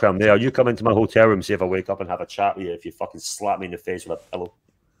New York, I'm there. You come into my hotel room, see if I wake up and have a chat with you. If you fucking slap me in the face with a pillow.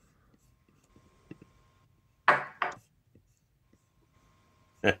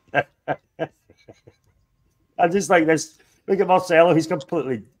 I just like this. Look at Marcelo. He's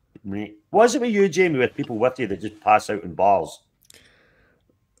completely. What is it with you, Jamie, with people with you that just pass out in bars?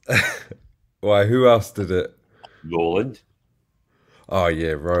 Why? Who else did it? Roland. Oh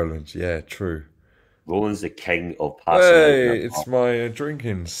yeah, Roland. Yeah, true. Roland's the king of passing out. Hey, it's my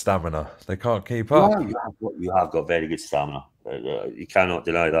drinking stamina. They can't keep up. You have got very good stamina. You cannot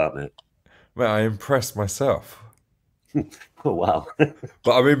deny that, mate. Mate, I impressed myself. Oh, wow. But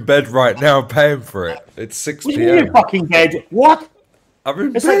I'm in bed right now paying for it. It's 6 p.m. You're in fucking bed. What? I'm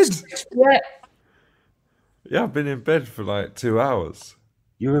in it's bed. Like 6 p.m. Yeah, I've been in bed for like 2 hours.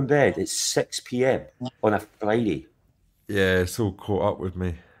 You're in bed. It's 6 p.m. on a Friday. Yeah, it's all caught up with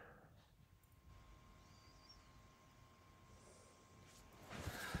me.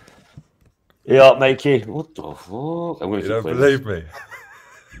 Yeah, Mikey. What the fuck? You don't believe me?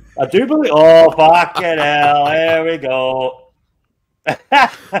 I do believe. Oh, fucking hell. Here we go.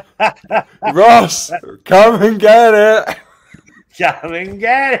 Ross, come and get it. Come and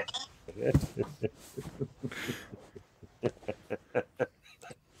get it.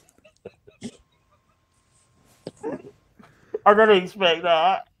 I didn't expect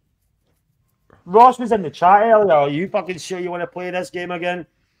that. Ross was in the chat earlier. Are you fucking sure you want to play this game again?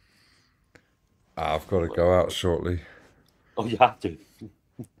 I've got to go out shortly. Oh, you have to.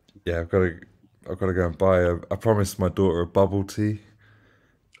 Yeah, I've got to go and buy I promised my daughter a bubble tea.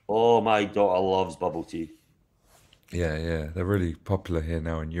 Oh, my daughter loves bubble tea. Yeah, they're really popular here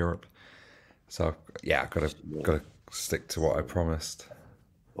now in Europe. So yeah, I've got to stick to what I promised.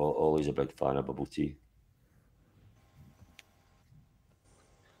 Always a big fan of bubble tea.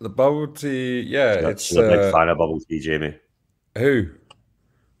 The bubble tea, yeah, it's a big fan of bubble tea, Jamie. Who?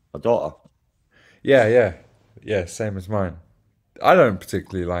 My daughter. Yeah, same as mine. I don't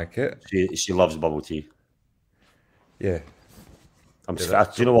particularly like it. She loves bubble tea. Yeah. Do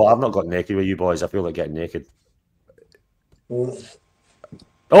you know what? I've not got naked with you boys. I feel like getting naked.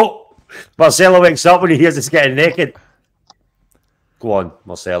 Oh, Marcelo wakes up when he hears us getting naked. Go on,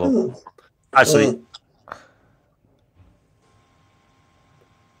 Marcelo. Actually,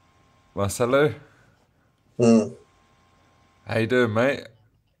 Marcelo. How you doing, mate?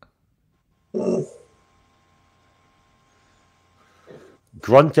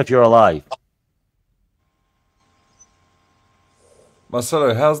 Grunt if you're alive.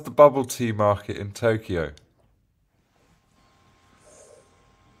 Marcelo, how's the bubble tea market in Tokyo?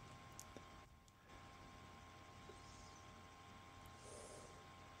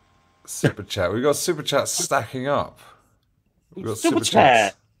 Super chat. We got super chats stacking up. We've got Super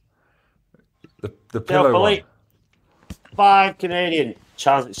chat. The pillow one. 5 Canadian.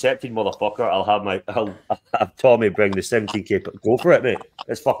 Chance accepted, motherfucker. I'll have Tommy bring the 17k. Go for it, mate.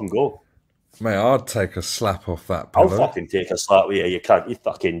 Let's fucking go. Mate, I'd take a slap off that pillow. I'll fucking take a slap with you. You can't, you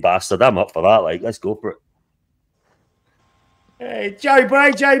fucking bastard. I'm up for that. Like, let's go for it. Hey,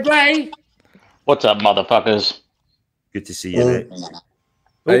 JB. What's up, motherfuckers? Good to see you, mate.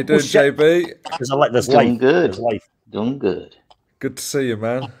 How you doing, JB? There's Doing life. good. There's life. Doing good. Good to see you,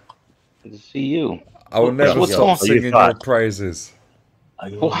 man. Good to see you. I will never stop singing your praises.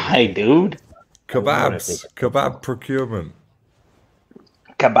 Why, dude? Kebabs. Kebab procurement.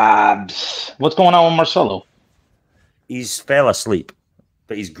 Kebabs. What's going on with Marcelo? He's fell asleep,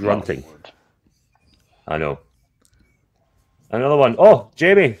 but he's grunting. I know. Another one. Oh,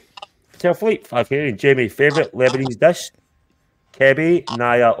 Jamie. Tell Fleet. 5 Canadian. Jamie, favourite Lebanese dish? Kebi,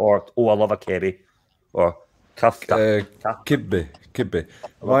 Naya, or I love a kebi. Or kafta. Kibbe.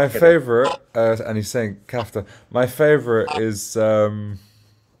 My favourite, and he's saying kafta. My favourite is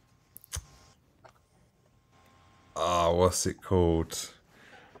what's it called?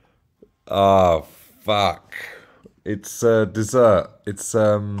 Oh, fuck. It's dessert. It's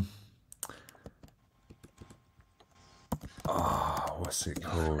what's it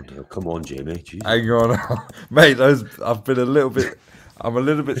called? Oh, come on, Jamie. Jesus. Hang on. Mate, I'm a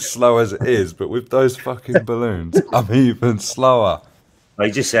little bit slow as it is, but with those fucking balloons, I'm even slower. I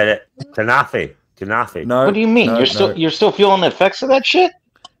just said it. Kanafi. No. What do you mean? You're still feeling the effects of that shit?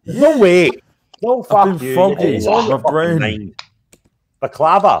 No way. No, fuck you. Foggy. My brain.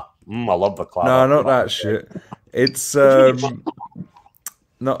 Baklava. I love baklava. No, not that shit. It's not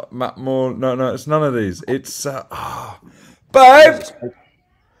more. No, it's none of these. It's babe.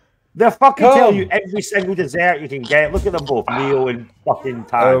 They'll fucking tell you every single dessert you can get. Look at them both, Neo and fucking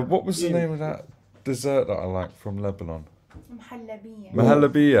Tan. What was the name of that dessert that I like from Lebanon?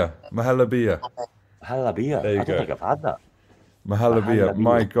 Mahalabiya. There you I don't think I've had that. Mahalabiya.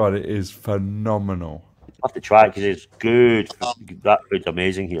 My God, it is phenomenal. I have to try it because it's good. That food's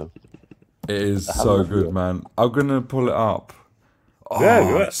amazing here. It is so good, man. I'm gonna pull it up.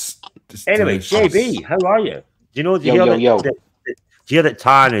 Yeah. It's anyway, delicious. JB, how are you? Do you know? Yo. Do you hear that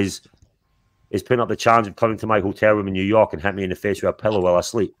Tan is putting up the challenge of coming to my hotel room in New York and hit me in the face with a pillow while I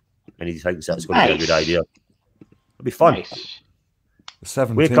sleep? And he thinks that's going to be a good idea. It'll be fun. Nice.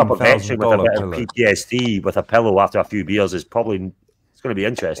 Wake up eventually with a bit pillow. of PTSD with a pillow after a few beers is probably it's going to be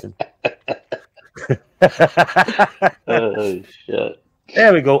interesting. Oh shit!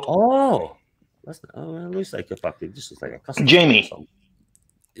 There we go. Oh, it looks like a fucking just looks like a custom. Jamie.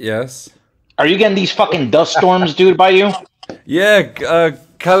 Yes. Are you getting these fucking dust storms, dude, by you? Yeah, Kalima.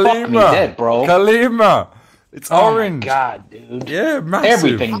 Fuck me dead, bro. Kalima. It's orange. My God, dude. Yeah, massive.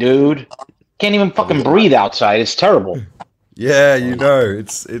 Everything, dude. Can't even fucking breathe outside. It's terrible. Yeah, you know,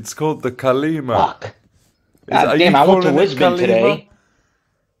 it's called the Kalima. Fuck. God damn, I went to Lisbon today.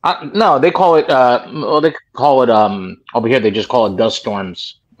 No, they call it over here they just call it dust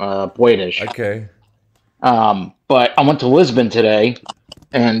storms. Boydish. Okay. But I went to Lisbon today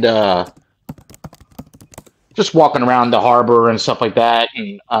and just walking around the harbor and stuff like that,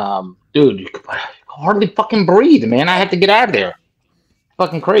 and dude, you could hardly fucking breathe, man. I had to get out of there.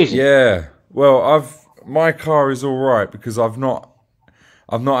 Fucking crazy. Yeah. Well, my car is all right because I've not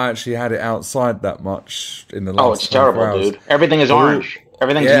actually had it outside that much in the last. Oh, it's terrible, hours. dude. Everything is orange.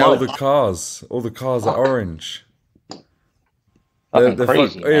 Everything's mud. all the cars are orange. Fucking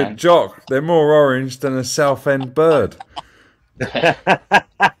crazy, man. Jock, they're more orange than a Southend bird.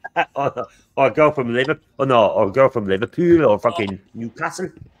 or a girl from Liverpool, or a girl from Liverpool, or fucking Newcastle.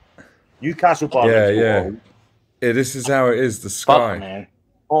 Yeah. This is how it is. The sky. Fuck, man.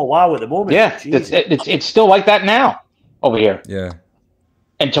 Oh wow! At the moment, yeah, it's still like that now over here. Yeah.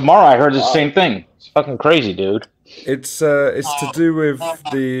 And tomorrow I heard the same thing. It's fucking crazy, dude. It's to do with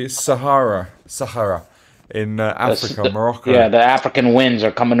the Sahara in Africa, Morocco. Yeah, the African winds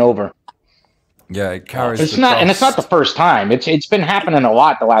are coming over. Yeah, it carries. It's not the first time. It's been happening a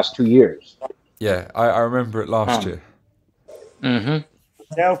lot the last 2 years. Yeah, I remember it last year. Mm-hmm.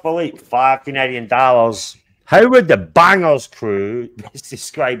 Self-Philippe, $5 Canadian. How would the Bangers crew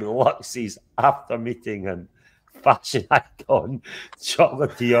describe Luxie's after meeting and fashion icon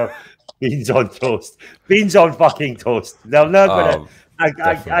chocolatier beans on toast? Beans on fucking toast. They're not gonna.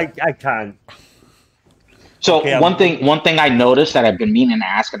 I can't. So okay, one thing I noticed that I've been meaning to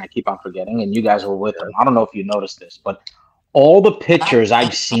ask and I keep on forgetting, and you guys were with him. I don't know if you noticed this, but all the pictures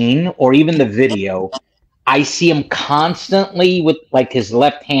I've seen, or even the video, I see him constantly with like his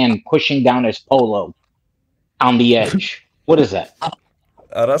left hand pushing down his polo on the edge. What is that?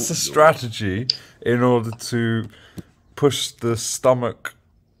 That's a strategy in order to push the stomach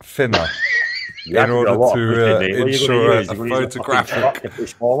thinner Yeah, in order to ensure a photographic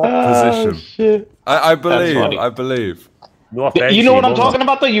position. Shit. I believe. No offense, You know what I'm talking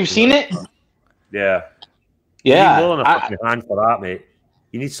about, though? You've seen it? Yeah. Yeah. You need more than a fucking hand for that, mate.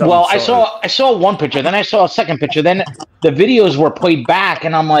 You need something. Well, I saw one picture, then I saw a second picture, then the videos were played back,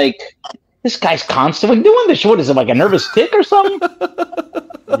 and I'm like, this guy's constantly doing this. What is it, like a nervous tick or something?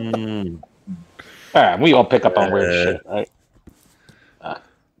 All right, we all pick up on weird shit, right?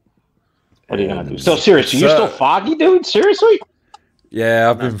 What are you gonna do? So seriously, you're still foggy, dude? Seriously? Yeah,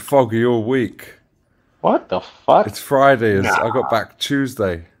 I've been foggy all week. What the fuck? It's Friday. I got back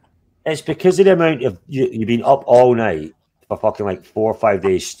Tuesday. It's because of the amount of you've been up all night for fucking like 4 or 5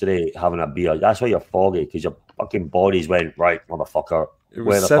 days straight having a beer. That's why you're foggy, because your fucking bodies went, right, motherfucker. It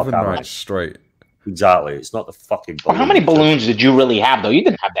was 7 nights straight. Exactly. It's not the fucking Well, how many balloons did you really have, though? You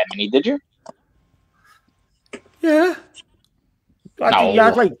didn't have that many, did you? Yeah. No. You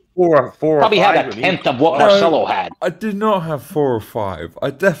had like four Probably or five. had a tenth of what Marcelo had. I did not have 4 or 5.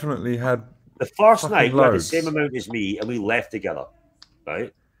 I definitely had the first night. You had the loads. same amount as me, and we left together,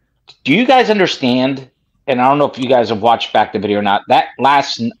 right? Do you guys understand? And I don't know if you guys have watched back the video or not. The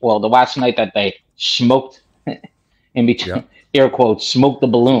last night that they smoked, in between air quotes, smoked the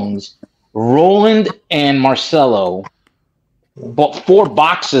balloons. Roland and Marcelo bought 4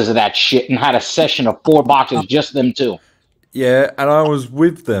 boxes of that shit and had a session of 4 boxes, just them two. Yeah, and I was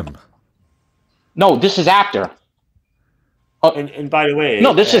with them. No, this is after. And by the way,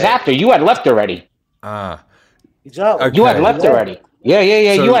 no, this is after. You had left already. Exactly. You had left already. Yeah.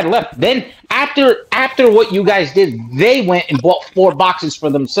 So, you had left. Then after what you guys did, they went and bought 4 boxes for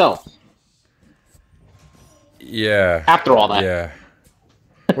themselves. Yeah. After all that. Yeah.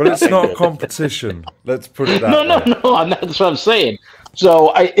 Well, it's not a competition. Let's put it that way. No. That's what I'm saying.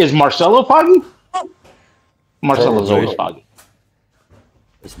 So is Marcelo foggy? Marcelo's always foggy.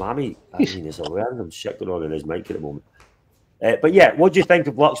 It's mommy. I mean, there's a random shit going on in his mic at the moment. But yeah, what do you think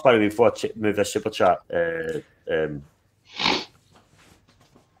of Lux, by the way, before I move this super chat? I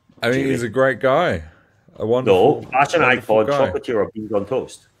mean, he's a great guy. A wonderful. No, fashion icon, chocolatier or beans on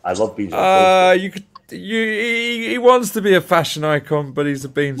toast. I love beans on toast. He wants to be a fashion icon, but he's a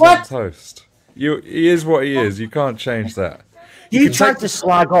beans on toast. He is what he is. You can't change that. You tried to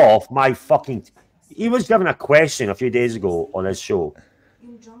slag off my fucking. He was given a question a few days ago on his show.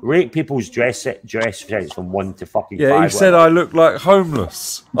 Rate people's dress sense from 1 to fucking 5. Yeah, he said I look like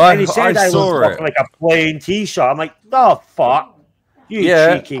homeless. And he said I saw look like a plain t-shirt. I'm like, the fuck. You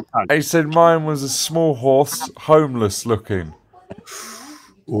cheeky cunt. He said mine was a small horse, homeless looking.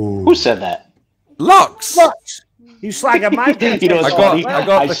 Ooh. Who said that? Lux. You slagging my you know, I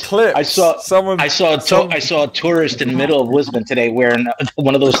got the clip. I saw a tourist in the middle of Lisbon today wearing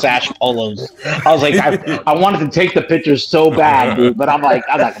one of those sash polos. I was like, I wanted to take the picture so bad, dude, but I'm like,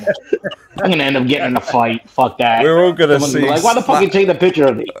 I'm gonna end up getting in a fight. Fuck that. We're all gonna see. Like, why the fuck you take the picture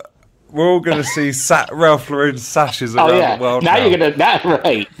of me? We're all gonna see Ralph Lauren sashes around the world. Now you're gonna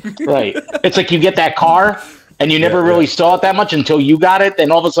right. It's like you get that car and you never really saw it that much until you got it. Then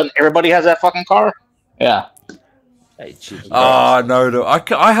all of a sudden, everybody has that fucking car. Yeah. No,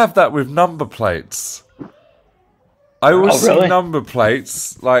 I have that with number plates. I always see number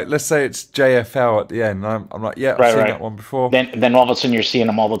plates, like let's say it's JFL at the end. I'm like, yeah, I've seen that one before. Then all of a sudden you're seeing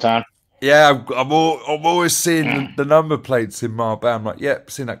them all the time. Yeah, I'm always seeing the number plates in Marbella. I'm like,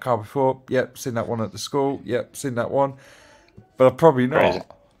 yep, seen that car before. Yep, seen that one at the school. Yep, seen that one. But I've probably not.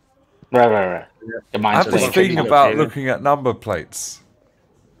 Right. I have this thing about looking at number plates.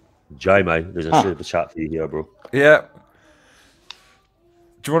 Jamie, there's a super chat for you here, bro. Yeah.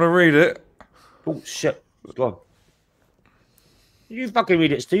 Do you want to read it? Oh, shit. Go on. You fucking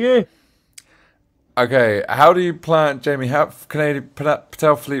read it. It's to you. Okay. How do you plan, Jamie?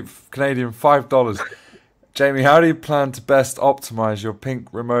 Patel Fleet Canadian $5. Jamie, how do you plan to best optimize your pink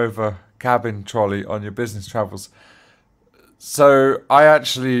Rimowa cabin trolley on your business travels? So I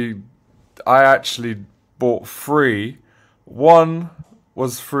actually bought 3. One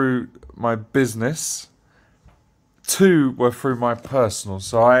was through my business. 2 were through my personal.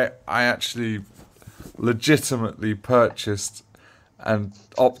 So I actually legitimately purchased and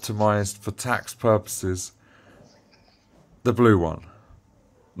optimized for tax purposes the blue one,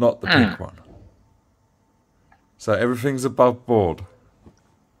 not the pink one. So everything's above board.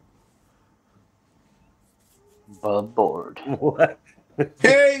 Above board. What?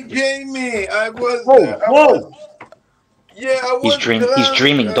 Hey, Jamie, I was. He's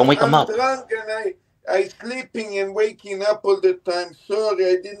dreaming. Don't wake him up. Drunk and I sleeping and waking up all the time. Sorry,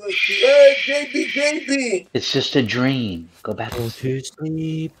 I didn't see. Hey, JB. It's just a dream. Go back to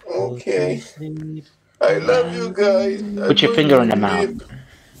sleep. Okay. I love you guys. Put your finger in the mouth.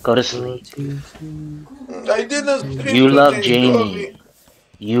 Go to sleep. I didn't stream You love today, Jamie. sorry.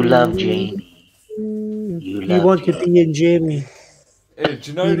 You love Jamie. You love want to be in Jamie. Hey,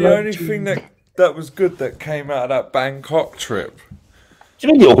 do you know the only thing that was good that came out of that Bangkok trip? Do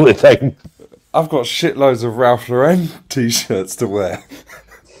you mean the only thing? I've got shitloads of Ralph Lauren t-shirts to wear.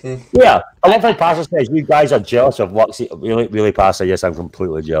 Yeah, I love how Pastor says you guys are jealous of Luxie. Really, Pastor, yes, I'm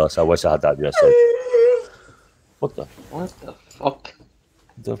completely jealous. I wish I had that yesterday. What the fuck?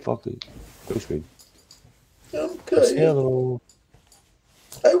 The fuck is go screen? I'm tired. Hello.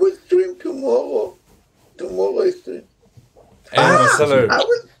 I will stream tomorrow. Tomorrow I stream. Hey, Marcelo, I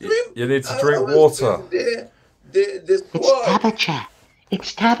will stream. you need to drink water. The squad.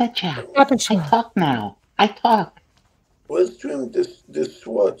 It's Tabitha. I talk now. I talk. We'll stream the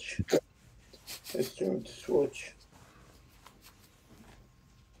Swatch. I stream the Swatch.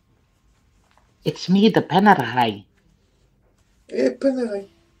 It's me, the Panerai. Yeah, Panerai.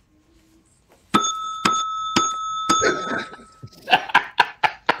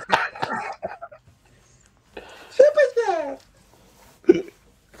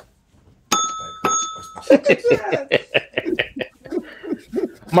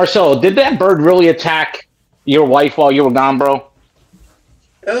 Marcelo, did that bird really attack your wife while you were gone, bro?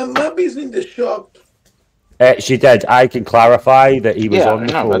 Mabby's in the shop. She did. I can clarify that he was on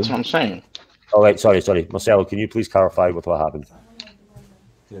the phone. That's what I'm saying. Oh, wait, sorry. Marcelo, can you please clarify with what happened?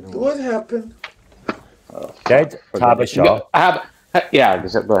 What happened? Dead Tabitha. Yeah,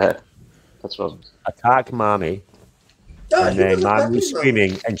 go ahead. That's what attack Mammy. And then Mammy was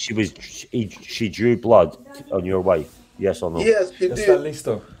screaming, and she drew blood on your wife. Yes or no? Yes, she did.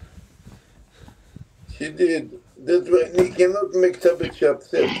 She did. That's right. You cannot make Tabitha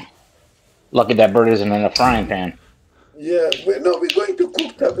upset. Lucky that bird isn't in a frying pan. Yeah, we're going to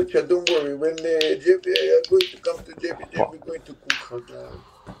cook Tabitha. Don't worry. When JB are going to come to JB, we're going to cook her.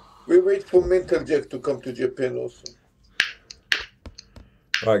 We wait for Mental Jack to come to Japan also.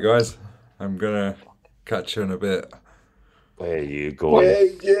 Right, guys. I'm gonna catch you in a bit. Where you going?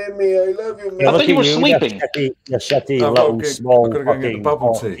 Hey, Jamie, I love you, man. I thought you were sleeping. You're shitty little small I've got to go and get the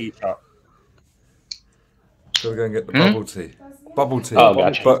bubble tea. Got to go and get the bubble tea. Bubble tea. Oh,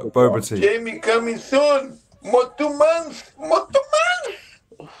 gotcha. Boba tea. Jamie coming soon. More 2 months.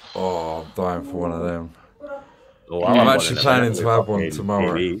 Oh, I'm dying for one of them. Oh, I'm actually planning to have one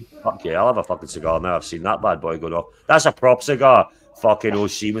tomorrow. Fuck yeah, I'll have a fucking cigar now. I've seen that bad boy going off. That's a prop cigar. Fucking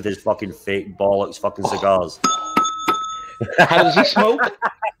OC with his fucking fake bollocks fucking cigars. How does he smoke?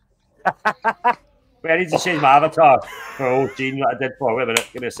 Wait, I need to change my avatar for old Gene that I did for. Wait a minute,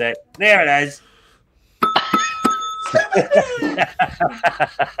 give me a sec. There it is.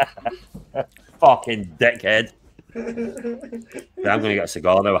 Fucking dickhead. Yeah, I'm going to get a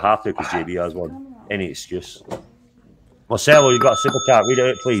cigar now. I have to because JB has one. Any excuse. Marcelo, you got a super chat. Read it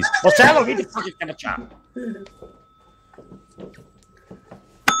out, please. Marcelo, read the fucking super chat.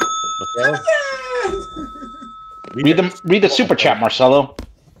 Marcelo? Read the super chat, Marcelo.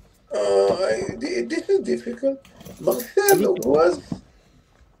 This is difficult. Marcelo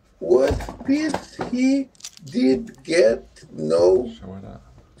was pissed he did get no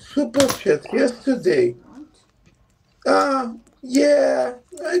super chat yesterday. Yeah,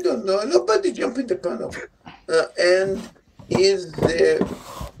 I don't know. Nobody jump in the panel. And is the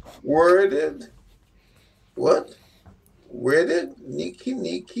worded what? Worded Nikki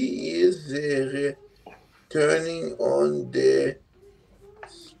is turning on the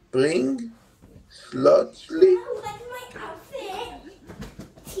spring slotly.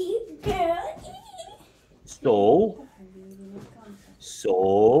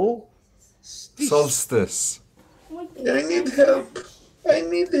 Solstice. I need help.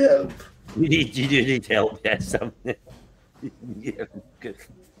 You need help, yes.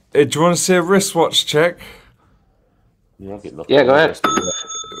 Hey, do you want to see a wristwatch check? Yeah, go ahead.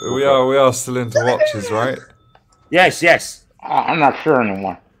 We are still into watches, right? Yes. I'm not sure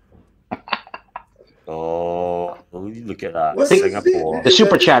anymore. Oh, look at that. Singapore. The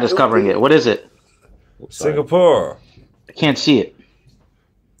super chat is covering it. What is it? Singapore. I can't see it.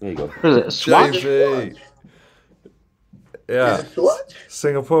 There you go. What is it? Swatch? JV. Yeah.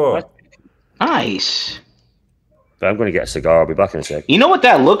 Singapore. What? Nice. But I'm going to get a cigar. I'll be back in a sec. You know what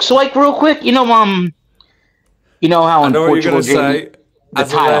that looks like, real quick? You know how in Portugal, say. The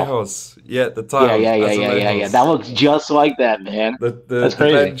tile. Yeah, the tile. Yeah. That looks just like that, man. That's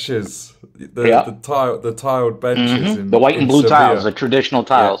crazy. The benches, the tiled benches, the white and blue tiles, the traditional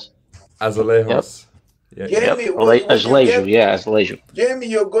tiles. Yeah. Azulejos. Yep. Jamie, Azulejo. Jamie,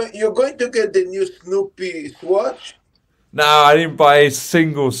 you're going to get the new Snoopy Swatch. No, I didn't buy a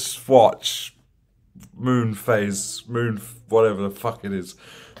single Swatch moon phase, whatever the fuck it is,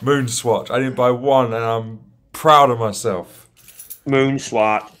 moon swatch. I didn't buy one, and I'm proud of myself. Moon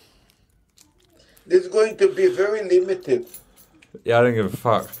swatch. This is going to be very limited. Yeah, I don't give a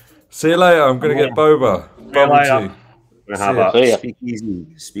fuck. See you later. I'm gonna get boba. Bubble tea. We're gonna have a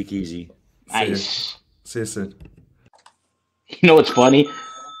speakeasy. Nice. See you soon. You know what's funny?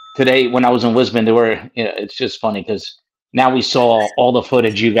 Today, when I was in Lisbon, it's just funny because now we saw all the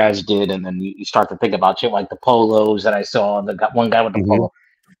footage you guys did, and then you start to think about shit like the polos that I saw, one guy with the polo.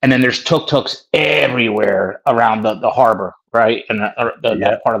 And then there's tuk-tuks everywhere around the harbor, right? And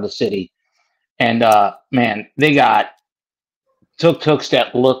that part of the city. And, man, they got tuk-tuks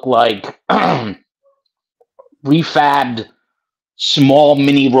that look like refabbed small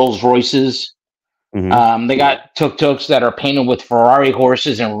mini Rolls Royces. They got tuk-tuks that are painted with Ferrari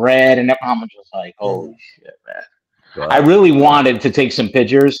horses in red, and I'm just like, holy shit, man! Wow. I really wanted to take some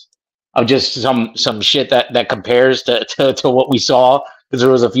pictures of just some shit that compares to what we saw, because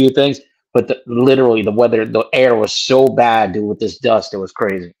there was a few things, but literally the weather, the air was so bad, dude, with this dust, it was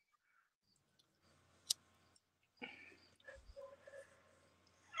crazy.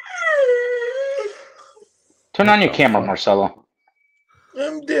 Turn on your camera, Marcelo.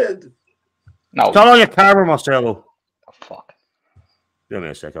 I'm dead. No. Turn on your camera, Marcelo. Oh, fuck. Give me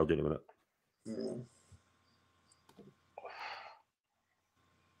a sec. I'll do it in a minute.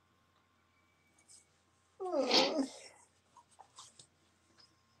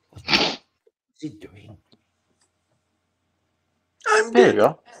 What's he doing? I'm there. You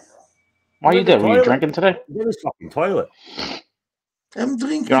go. Why are you there? Were you drinking today? You're in this fucking toilet. I'm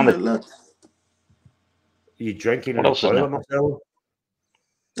drinking a lot. Are you drinking what in the else toilet, Marcelo?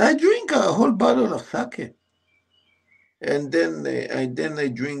 I drink a whole bottle of sake, and then I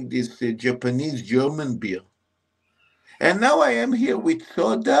drink this Japanese German beer, and now I am here with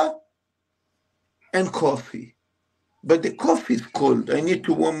soda and coffee, but the coffee is cold. I need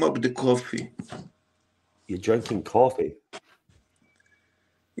to warm up the coffee. You're drinking coffee?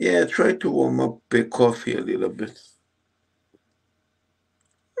 Yeah, try to warm up the coffee a little bit.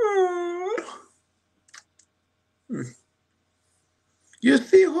 You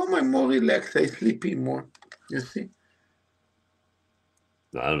see, home I'm more relaxed. I sleep in more. You see?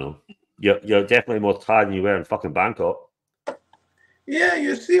 I don't know. You're definitely more tired than you were in fucking Bangkok. Yeah,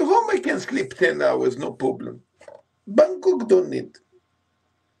 you see, home I can sleep 10 hours, no problem. Bangkok don't need.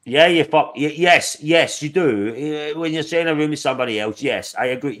 Yeah, yes, you do. When you're sharing a room with somebody else, yes, I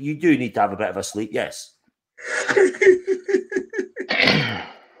agree. You do need to have a bit of a sleep, yes.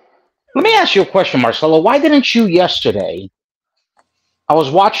 Let me ask you a question, Marcelo. Why didn't you yesterday? I was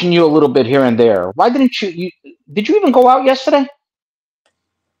watching you a little bit here and there. Why didn't you did you even go out yesterday?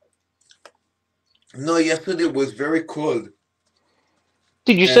 No, yesterday was very cold.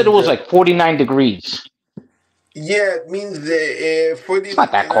 Dude, you said it was like 49 degrees. Yeah, it means 49. It's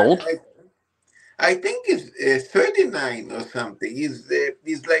not that cold. I think it's 39 or something.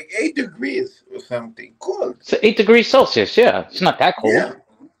 It's like 8 degrees or something. Cold. It's 8 degrees Celsius, yeah. It's not that cold. Yeah.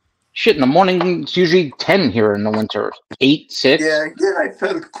 Shit, in the morning, it's usually 10 here in the winter. 8, 6. Yeah, I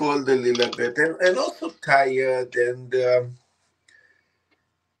felt cold a little bit. And also tired and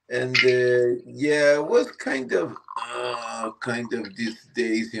yeah, it was kind of these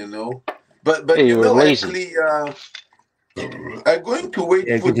days, you know. But hey, you know, lazy. actually, I'm going to wait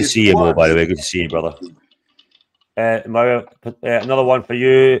for good to this see you, Mo, one. by the way. Good to see you, brother. Mario, another one for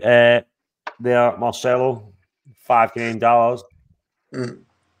you there, Marcelo. $5 Canadian.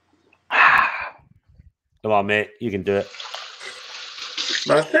 Come on, mate. You can do it.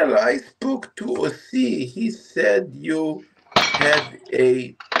 Marcelo, I spoke to Ossie. He said you had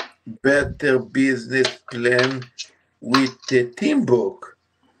a better business plan with the Timbuk.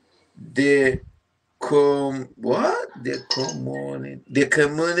 The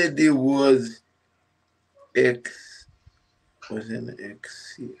community was excited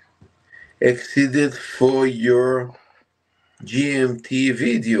for your GMT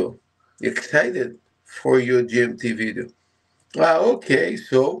video. Excited for your GMT video. Okay,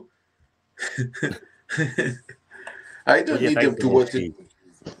 so I don't need them to watch it.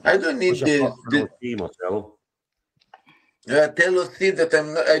 I don't need the tell Ossie that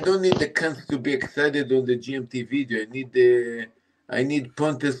I don't need the cunts to be excited on the GMT video. I need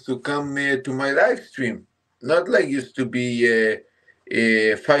punters to come to my live stream. Not like used to be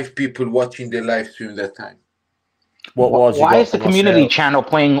 5 people watching the live stream that time. Why is the community channel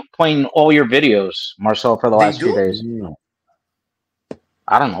playing all your videos, Marcel, for the last few days?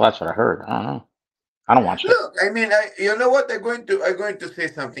 I don't know. That's what I heard. I don't know. I don't watch it. Look, I mean, you know what? I'm going to say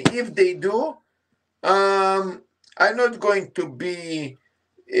something. If they do, I'm not going to be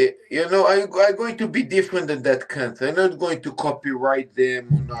you know, I'm going to be different than that country. I'm not going to copyright them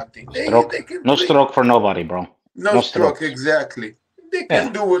or nothing. They can No play. stroke for nobody, bro. No stroke, exactly. They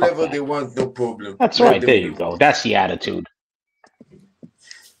can do whatever they want, no problem. That's right. There you go. That's the attitude.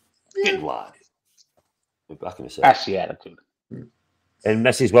 Good lad. We're back in a second. That's the attitude. And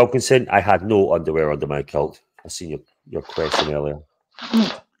Mrs. Wilkinson, I had no underwear under my kilt. I seen your question earlier.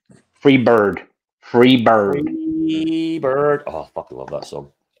 Free bird. Free bird. Free bird. Oh, I fucking love that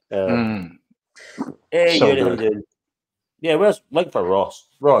song. Hey, So how you good. doing? Yeah, where's link for Ross?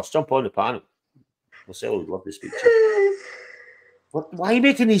 Ross, jump on the panel. Marcelo would love to speak to you. What? Why are you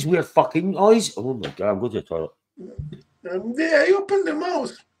making these weird fucking noise? Oh my god, I'm going to the toilet. Yeah, I opened the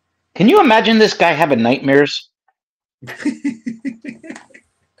mouse. Can you imagine this guy having nightmares?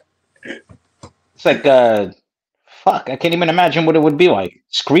 It's like, fuck, I can't even imagine what it would be like.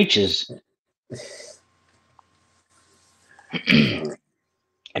 Screeches.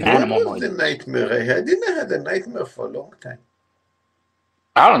 An animal What was the nightmare I had? I didn't have a nightmare for a long time.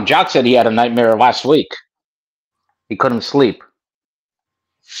 I don't know. Jock said he had a nightmare last week. He couldn't sleep.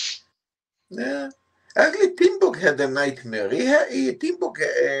 Yeah. Actually, Timbuk had a nightmare. Timbuk,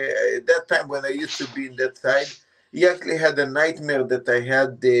 at that time when I used to be in that side, he actually had a nightmare that I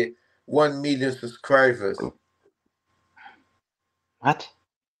had the 1 million subscribers. What?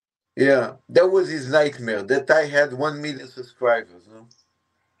 Yeah, that was his nightmare, that I had 1 million subscribers. No?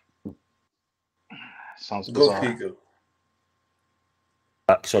 Sounds Go bizarre. figure.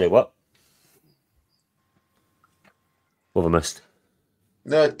 Sorry, what? What have I missed?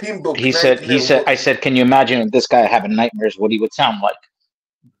 No, Timbuk. He said, I said, can you imagine if this guy having nightmares, what he would sound like?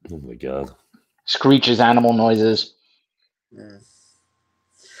 Oh my god. Screeches, animal noises.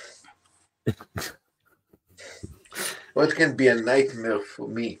 What can be a nightmare for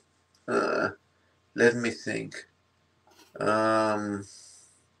me? Let me think. Getting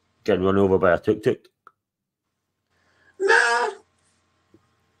run over by a tuk-tuk?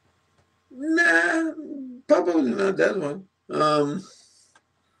 Nah, probably not that one.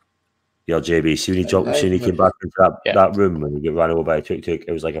 Yeah, JB, soon he came back into that room when he get ran over by a tuk-tuk,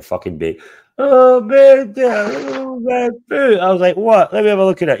 it was like a fucking bait. Oh, man, I was like, what? Let me have a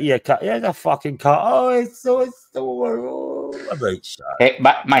look at it. Yeah, cat. Yeah, a fucking cat. Oh, it's so I'm like, shut up. Hey,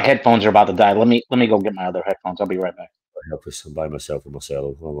 my headphones are about to die. Let me go get my other headphones. I'll be right back. I'll help us by myself and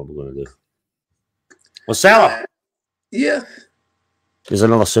Marcelo. What am I going to do? Marcelo! Yeah. There's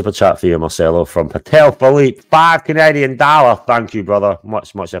another super chat for you, Marcelo, from Patel Philippe. $5 Canadian. Thank you, brother.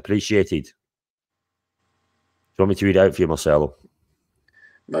 Much, much appreciated. Do you want me to read it out for you, Marcelo?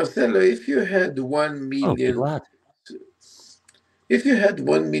 Marcelo, if you had 1 million, if you had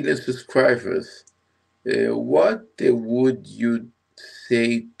 1 million subscribers, what would you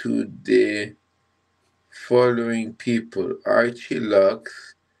say to the following people: Archie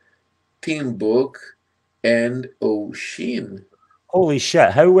Lux, Timbuk, and O'Sheen? Holy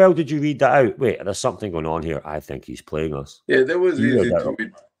shit, how well did you read that out? Wait, there's something going on here. I think he's playing us. Yeah, that was easy to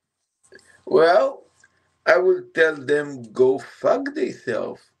read. Well, I would tell them go fuck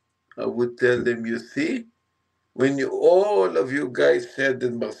themselves. I would tell them, you see, when all of you guys said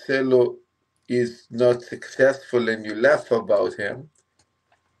that Marcelo is not successful and you laugh about him,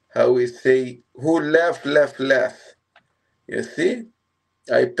 how we say, who laugh. You see?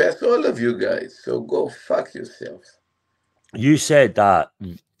 I pass all of you guys, so go fuck yourselves. You said that.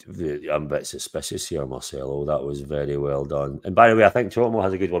 I'm a bit suspicious here, Marcelo. That was very well done. And by the way, I think Toronto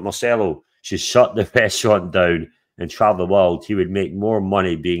has a good one. Marcelo should shut the restaurant down and travel the world. He would make more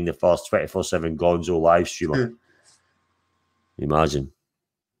money being the first 24/7 Gonzo live streamer. Imagine.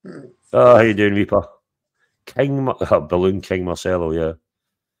 Oh, how you doing, Reaper? Balloon King Marcelo, yeah.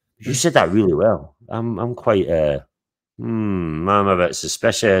 You said that really well. I'm quite I'm a bit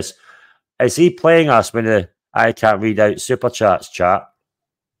suspicious. Is he playing us when I can't read out super chats, chat?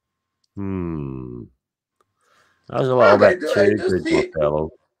 That was a little bit too good, Marcelo.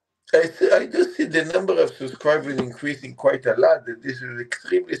 I do see the number of subscribers increasing quite a lot. This is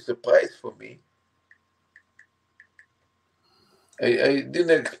extremely surprise for me. I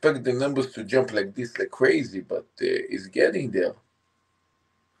didn't expect the numbers to jump like this, like crazy, but it's getting there.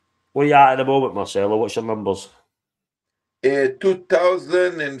 Where you at the moment, Marcelo? What's your numbers?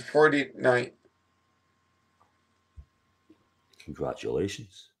 2,049.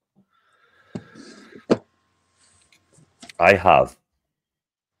 Congratulations. I have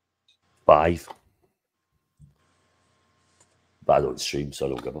 5. But I don't stream, so I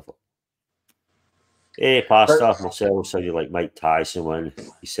don't give a fuck. Hey, Pastor. Marcelo said you like Mike Tyson when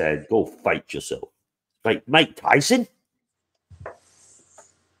he said, go fight yourself. Right, Mike Tyson?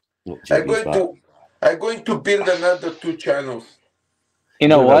 I'm going to build another 2 channels. You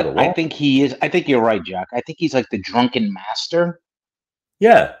know what? I think he is. I think you're right, Jack. I think he's like the drunken master.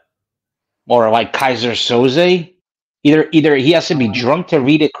 Yeah. Or like Kaiser Soze. Either he has to be drunk to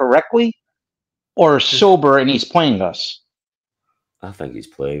read it correctly, or sober and he's playing us. I think he's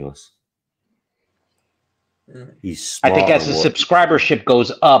playing us. He's I think as the subscribership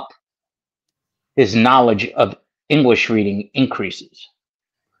goes up, his knowledge of English reading increases.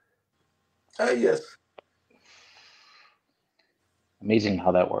 Yes. Amazing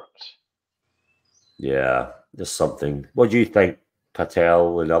how that works. Yeah, there's something. What do you think,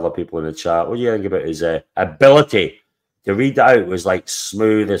 Patel and other people in the chat? What do you think about his ability to read that out? Was like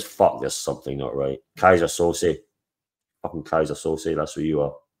smooth as fuck. There's something not right. Kaiser Soze. Fucking Kaiser Soze, that's who you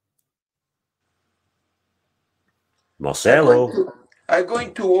are. Marcelo. I'm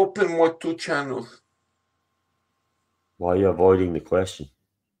going to open more 2 channels. Why are you avoiding the question?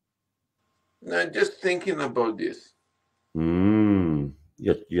 No, just thinking about this.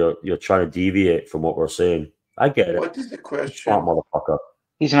 You're trying to deviate from what we're saying. I get it. What is the question? Smart motherfucker.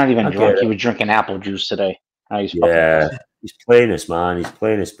 He's not even drunk. He was drinking apple juice today. He's playing us, man. He's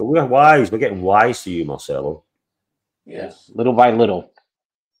playing us. But we're wise. We're getting wise to you, Marcelo. Yes. Little by little.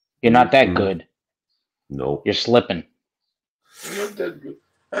 You're not that good. No. You're slipping. Not that good.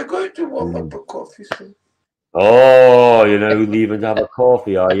 I'm going to warm up a coffee soon. Oh, you're now leaving to have a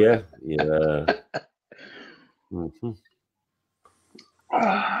coffee, are you? Yeah.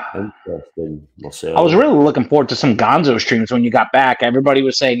 Interesting. Marcelo. I was really looking forward to some Gonzo streams when you got back. Everybody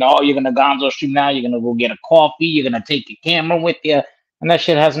was saying, "Oh, you're gonna Gonzo stream now. You're gonna go get a coffee. You're gonna take your camera with you," and that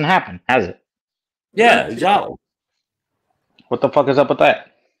shit hasn't happened, has it? Yeah, exactly. What the fuck is up with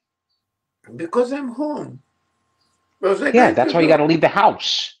that? Because I'm home. Yeah, that's why you got to leave the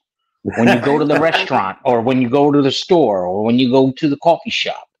house when you go to the restaurant, or when you go to the store, or when you go to the coffee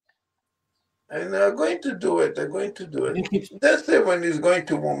shop. And I'm going to do it. I'm going to do it. That's it when he's going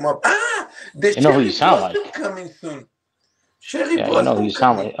to warm up. The you know who you Cherry sound Blossom like. coming soon. Cherry Yeah, you Blossom know who you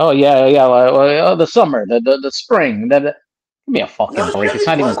sound coming. like. Oh yeah. The summer, the spring. Give me a fucking break. It's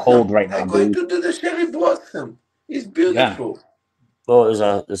not even cold right now, I'm going dude. to do the Cherry Blossom. It's beautiful.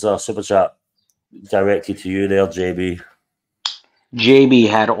 Oh, there's a super chat directed to you there, JB. JB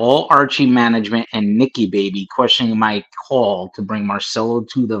had all Archie management and Nikki Baby questioning my call to bring Marcelo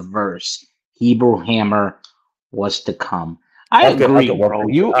to the verse. Hebrew Hammer was to come. I agree, bro.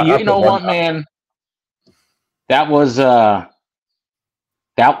 You know what, man? That was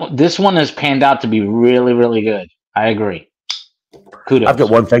this one has panned out to be really, really good. I agree. Kudos. I've got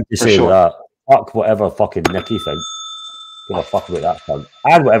one thing to say sure. to that. Fuck whatever fucking Nicky thinks. Give a fuck about that cunt.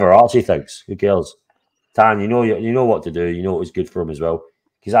 And whatever Archie thinks. Who cares? Tan, you know what to do. You know it was good for him as well.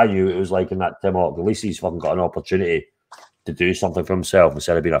 Because I knew it was like in that Tim Hawk. At least he's fucking got an opportunity to do something for himself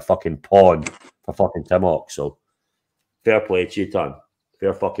instead of being a fucking pawn for fucking Tim Hawk. So fair play to you, Tan.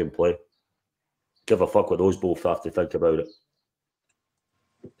 Fair fucking play. Give a fuck what those both have to think about it.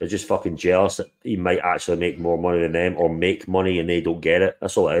 They're just fucking jealous that he might actually make more money than them, or make money and they don't get it.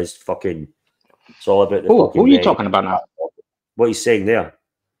 That's all it is. Fucking, it's all about the Who are you talking about now? What he's saying there.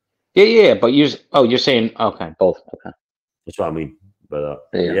 Yeah, but you're saying okay, both. Okay. That's what I mean by that.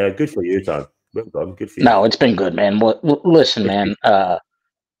 Yeah, good for you, Tan. Well done. Good for you. No, it's been good, man. Listen, man.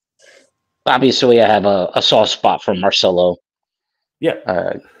 Obviously, I have a soft spot for Marcelo.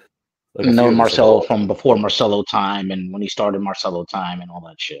 Yeah. Known Marcelo from before Marcelo time, and when he started Marcelo time, and all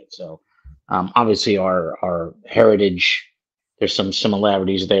that shit. So, obviously, our heritage, there's some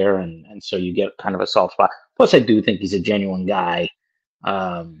similarities there, and so you get kind of a soft spot. Plus, I do think he's a genuine guy.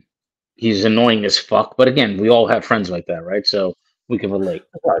 He's annoying as fuck, but again, we all have friends like that, right? So we can relate.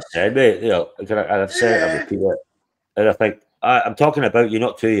 That's what I said, mate. You know, I've said it, I repeat it, and I think I'm talking about you,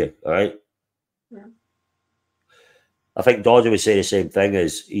 not to you. All right. I think Dodger would say the same thing.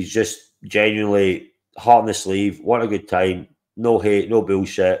 Is he's just genuinely heart on the sleeve, want a good time, no hate, no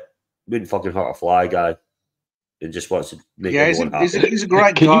bullshit, wouldn't fucking hurt a fly guy, and just wants to make everyone happy. He's a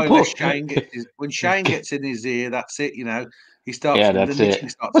great guy. When Shane gets in his ear, that's it. You know, he starts. Yeah, that's it. He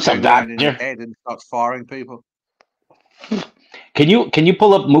starts What's up, going in Doctor? his head and starts firing people. Can you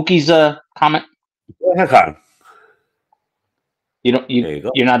pull up Mookie's comment? I can.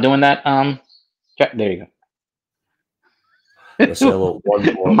 You're not doing that. Jack, there you go. Marcelo,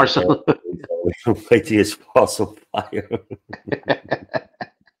 one more. Marcelo. Mighty as fossil fire.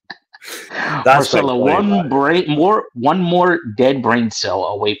 Marcelo, one more dead brain cell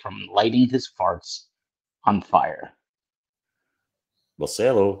away from lighting his farts on fire.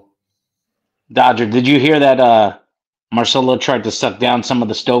 Marcelo. Dodger, did you hear that Marcelo tried to suck down some of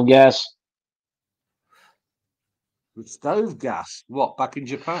the stove gas? With stove gas? What, back in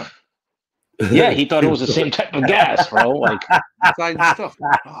Japan? Yeah, he thought it was the same type of gas, bro. Like same stuff.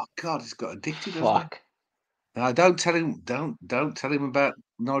 Oh God, he's got addicted. Fuck. No, don't tell him. Don't tell him about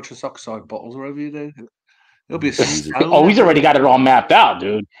nitrous oxide bottles, whatever you do. He'll be a oh, he's already got it all mapped out,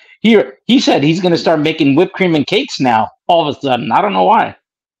 dude. He said he's going to start making whipped cream and cakes now. All of a sudden, I don't know why.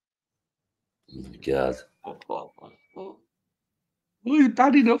 God. Well, he's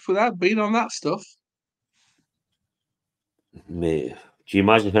bad enough without being on that stuff. Mate, do you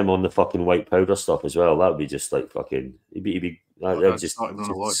imagine him on the fucking white powder stuff as well? That would be just like fucking. That would just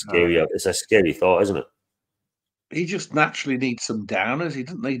scary. It's a scary thought, isn't it? He just naturally needs some downers. He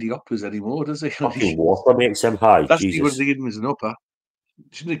doesn't need the uppers anymore, does he? Fucking water makes him high. That's Jesus. what he was giving him as an upper.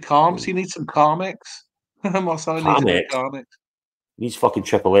 Shouldn't he calms? He needs some Carmex. Marcelo needs some Carmex. Needs fucking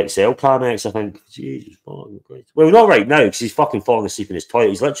triple XL Carmex, I think. Jesus, well, not right now because he's fucking falling asleep in his toilet.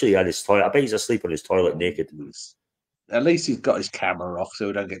 He's literally at his toilet. I bet he's asleep on his toilet naked. At least he's got his camera off, so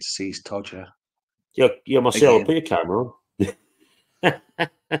we don't get to see his todger. Yeah, Marcelo, put your camera on.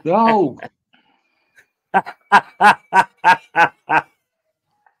 No.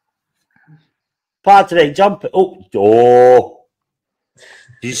 Patrick, jump. Oh.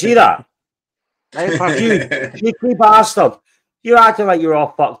 Did you see that? you bastard. You're acting like you're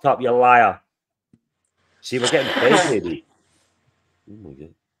all fucked up, you liar. See, we're getting paid, maybe. Oh, my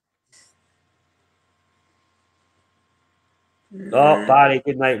God. Oh, Barry,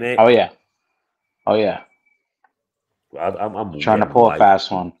 good night, mate. Oh, yeah. Oh, yeah. I'm trying to pull a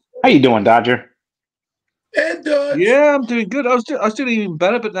fast one. How you doing, Dodger? Hey, Dodge. Yeah, I'm doing good. I was doing even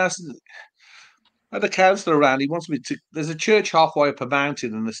better, but now I had a counsellor around. He wants me to. There's a church halfway up a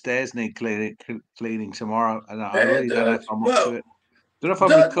mountain, and the stairs need cleaning tomorrow. And I really don't know if I'm up to it. Don't know if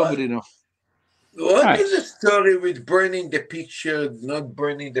I've recovered enough. What is the story with burning the picture, not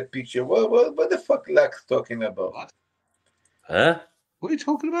burning the picture? What the fuck Lux talking about? Huh? What are you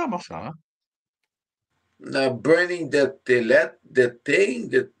talking about, Marcelo? Now burning the thing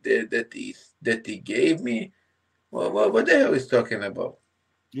that he gave me. What the hell is talking about?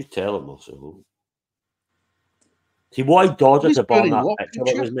 You tell him, Marcelo. See, why Dodger to burn that picture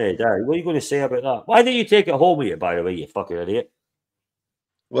that was made? What are you going to say about that? Why didn't you take it home with you, by the way, you fucking idiot?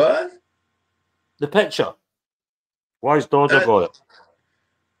 What? The picture. Why is Dodger got it?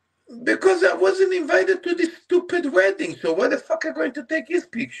 Because I wasn't invited to this stupid wedding, so why the fuck am I going to take his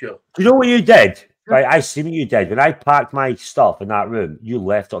picture? Do you know what you did? Right, I see what you did. When I packed my stuff in that room, you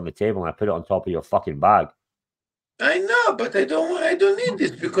left it on the table and I put it on top of your fucking bag. I know, but I don't need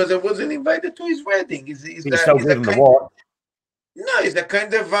this because I wasn't invited to his wedding. You still give him the watch. No, it's a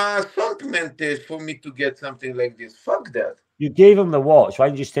kind of assaultment for me to get something like this. Fuck that. You gave him the watch. Why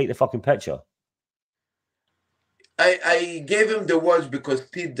didn't you just take the fucking picture? I gave him the watch because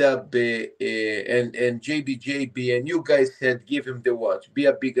T-Dub and JBJB and you guys said give him the watch. Be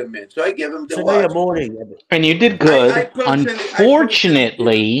a bigger man. So I gave him the watch. And you did good.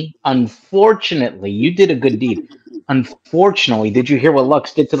 Unfortunately, you did a good deed. Unfortunately, did you hear what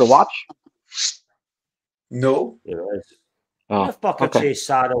Lux did to the watch? No. Oh, fucking say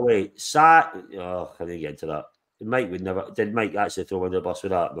sad away. Sad. Oh, I didn't get into that. Mike would never. Did Mike actually throw under the bus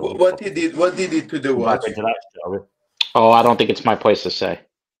with that? No, what he did to the watch? Oh, I don't think it's my place to say.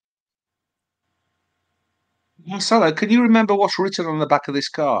 Marcelo, can you remember what's written on the back of this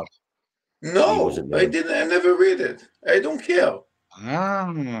card? No, I didn't. I never read it. I don't care.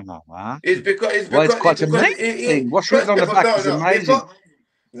 It's because it's quite amazing. What's written on the back is amazing.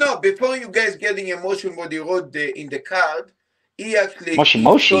 Before you guys getting emotional what he wrote in the card, he actually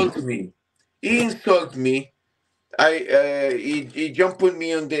insulted me. He insulted me. He jumped on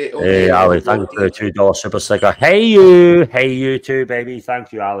me on the. Hey, Ali, thank you for the $2 super sticker. Hey, you too, baby.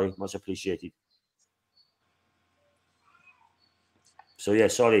 Thank you, Ali. Much appreciated. So yeah,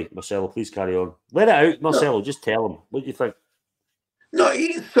 sorry, Marcelo. Please carry on. Let it out, Marcelo. No. Just tell him. What do you think? No,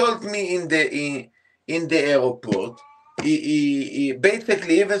 he insulted me in the airport. He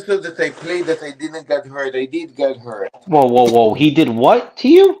basically, even so that I played that I didn't get hurt, I did get hurt. Whoa! He did what to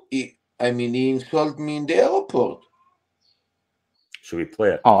you? He insulted me in the airport. Should we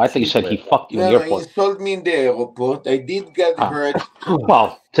play it? Oh, I think you said he fucked you in the airport. He insulted me in the airport. I did get hurt.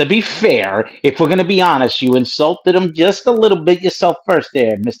 Well, to be fair, if we're going to be honest, you insulted him just a little bit yourself first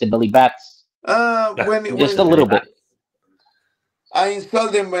there, Mr. Billy Bats. Just a little bit. I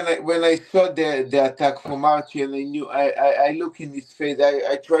insulted him when I saw the attack from Archie, and I knew I look in his face.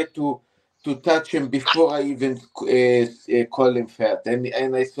 I tried to touch him before I even call him fat,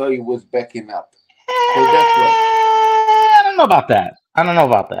 and I saw he was backing up. So that's what. I don't know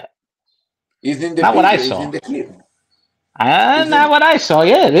about that. He's in the Not video. what I He's saw. in the clip. Not what I saw.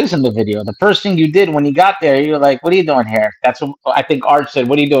 Yeah, it is in the video. The first thing you did when you got there, you were like, "What are you doing here?" That's what I think Art said.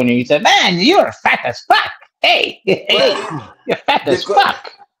 "What are you doing here?" You said, "Man, you're fat as fuck. Hey, you're fat as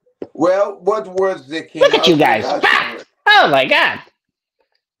fuck." Well, what words they came Look at you guys. Fat. Oh my god.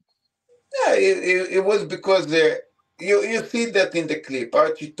 Yeah, it was because you see that in the clip.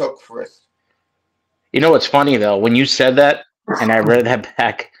 Archie talk first. You know what's funny though? When you said that, and I read that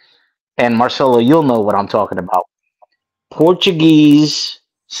back, and Marcelo, you'll know what I'm talking about. Portuguese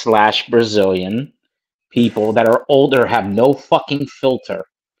 / Brazilian people that are older have no fucking filter.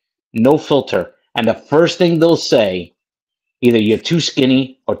 No filter. And the first thing they'll say, either you're too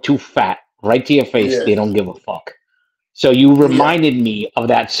skinny or too fat, right to your face. Yes. They don't give a fuck. So you reminded me of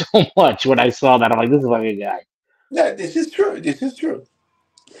that so much when I saw that. I'm like, this is like a guy. Yeah, this is true. This is true.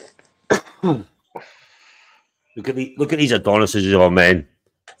 Look at these Adonises of our men.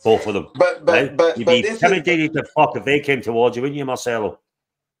 Both of them. But you'd be intimidated to fuck if they came towards you, wouldn't you, Marcelo?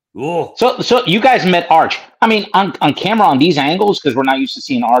 Oh. So you guys met Arch. I mean, on camera on these angles, because we're not used to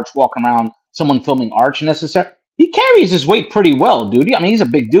seeing Arch walking around, someone filming Arch necessarily. He carries his weight pretty well, dude. I mean, he's a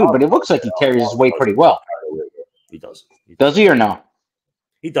big dude, but it looks like he carries his weight pretty well. He does. Does he or no?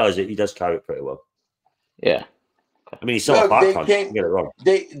 He does it. He does carry it pretty well. Yeah. I mean, he's still a back punch. Don't get it wrong.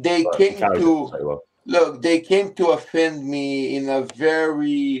 They came to look. They came to offend me in a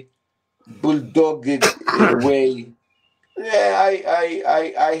very bulldogged way. Yeah,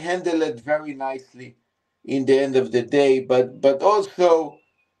 I handle it very nicely in the end of the day. But also,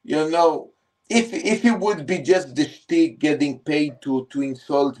 you know, if it would be just the shtick getting paid to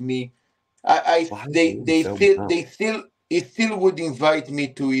insult me, he still would invite me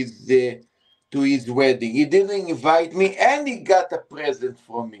to his wedding. He didn't invite me, and he got a present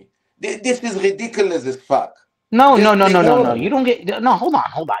from me. This is ridiculous as fuck. No. You don't get. No, hold on.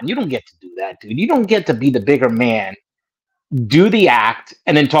 You don't get to do that, dude. You don't get to be the bigger man, do the act,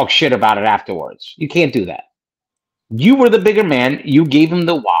 and then talk shit about it afterwards. You can't do that. You were the bigger man. You gave him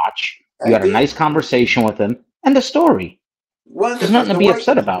the watch. You had a nice conversation with him, and the story. There's nothing to be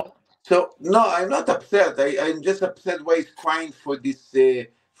upset about. So no, I'm not upset. I'm just upset why he's crying for this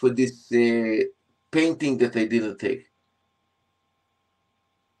painting that I didn't take.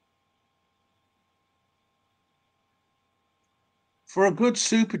 For a good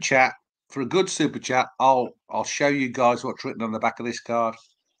super chat, I'll show you guys what's written on the back of this card.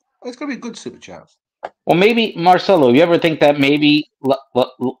 It's going to be a good super chat. Well, maybe Marcelo, you ever think that maybe look,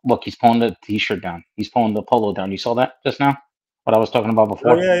 he's pulling the t-shirt down. He's pulling the polo down. You saw that just now? What I was talking about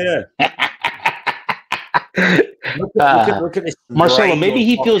before? Oh, yeah. look at this Marcelo, maybe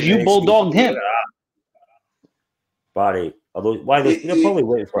he feels you bulldogged him. Barry, why they're probably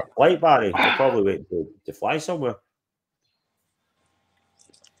waiting for a flight, Barry. They're probably waiting to fly somewhere.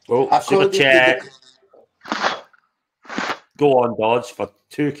 Oh, super chat. Go on, Dodge, for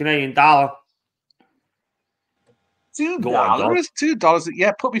 $2 Canadian. $2? $2?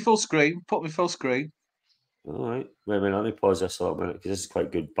 Yeah, put me full screen. All right. Wait a minute. Let me pause this a little minute because this is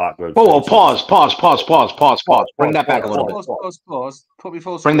quite good background. Oh, pause. Bring that back a little bit. Pause. Put me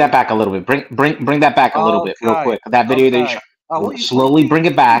full screen. Bring that back a little bit. Bring that back a little bit, real quick. That video that you slowly bring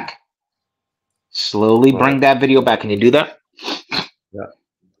it back. Slowly bring that video back. Can you do that? Yeah.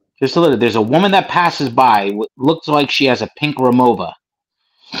 Just a little. There's a woman that passes by. Looks like she has a pink Remova.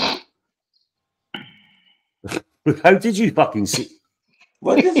 How did you fucking see?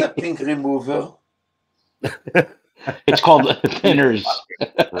 What is a pink remover? It's called thinners.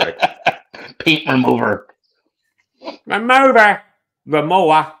 Paint remover.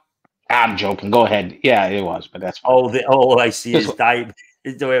 Remover. I'm joking. Go ahead. Yeah, it was, but that's fine. All I see is diabetes.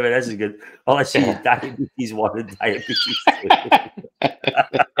 This is good. All I see is diabetes 1 and diabetes 2.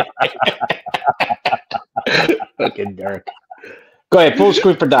 Fucking Dirk. Go ahead, full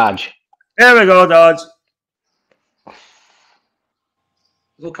screen for Dodge. There we go, Dodge.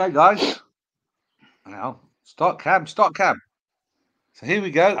 Okay, guys. Now, start cam. So here we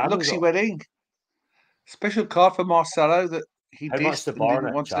go. Luxy wedding. Special card for Marcelo that he How did. much the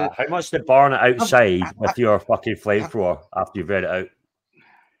How much the barn outside with your fucking flamethrower after you've read it out?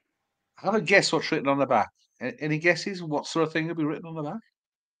 Have a guess what's written on the back. Any guesses? What sort of thing will be written on the back?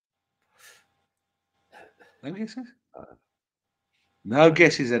 No guesses? No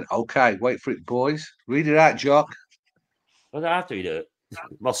guesses then. Okay, wait for it, boys. Read it out, Jock. Well, I have to read it.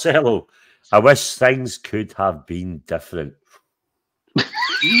 Marcelo, I wish things could have been different.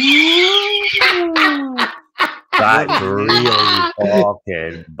 That's really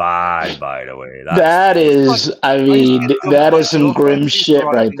fucking bad, by the way. That is some grim shit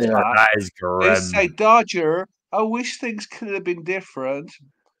right there. That is grim. They say, Dodger, I wish things could have been different.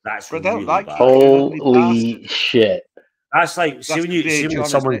 That's but I don't really like bad. Holy shit. That's like see when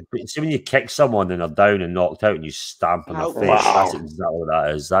you kick someone and they're down and knocked out and you stamp on their face. Wow. That's exactly what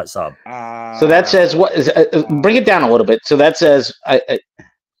that is. That's a. So that says what is? Bring it down a little bit. So that says,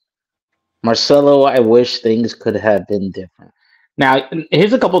 Marcelo, I wish things could have been different. Now,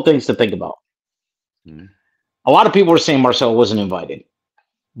 here's a couple of things to think about. A lot of people were saying Marcelo wasn't invited,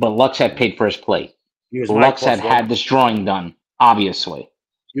 but Lux had paid for his plate. Lux had this drawing done, obviously.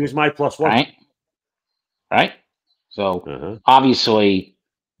 He was my +1. Right? So, obviously,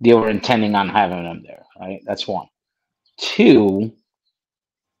 they were intending on having him there, right? That's one. Two,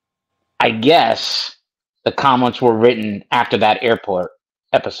 I guess the comments were written after that airport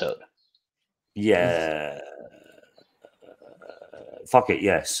episode. Yeah. Fuck it,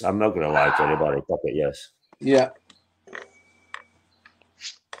 yes. I'm not going to lie to anybody. Fuck it, yes. Yeah.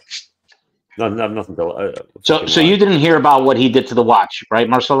 No, nothing to. So you didn't hear about what he did to the watch, right,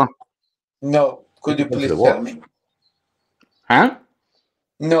 Marcelo? No. Could you please tell me? Huh?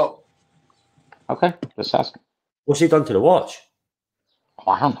 No. Okay, just asking. What's he done to the watch?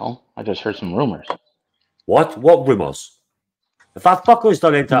 Oh, I don't know. I just heard some rumors. What? What rumors? If that fucker's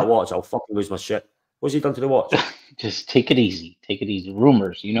done into that watch, I'll fucking lose my shit. What's he done to the watch? Just take it easy. Take it easy.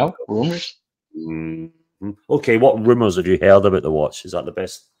 Rumors, you know? Rumors? Okay, what rumors have you heard about the watch? Is that the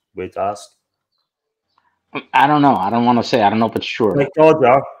best way to ask? I don't know. I don't want to say. I don't know if it's true. Like,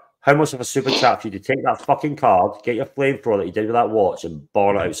 Dodger, how much of a super chat for you to take that fucking card, get your flamethrower that you did with that watch, and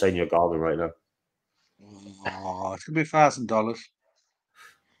burn it outside your garden right now? Oh, it's going to be $1,000.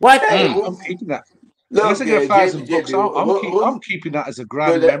 What? I'm keeping that. Unless I get $1,000, I'm keeping that as a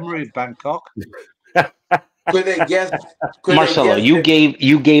grand memory of Bangkok. Marcelo, you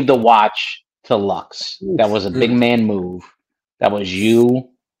gave the watch to Lux. That was a big man move. That was you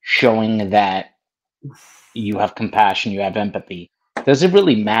showing that you have compassion, you have empathy. Does it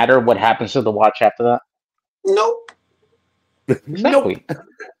really matter what happens to the watch after that? No. Exactly.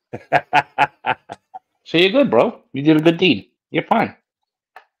 So you're good, bro. You did a good deed. You're fine.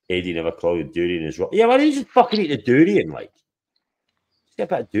 Eddie never called you durian as well. Yeah, why don't you just fucking eat the durian, like? Just get a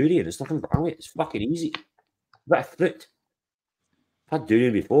bit of durian. There's nothing wrong with it. It's fucking easy. A bit of fruit. I've had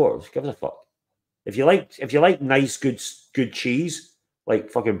durian before. Just give us a fuck. If you like nice, good cheese, like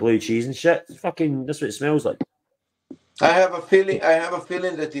fucking blue cheese and shit, it's fucking that's what it smells like. I have a feeling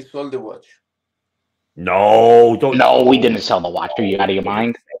that he sold the watch. No, don't. No, we didn't sell the watch. Are you out of your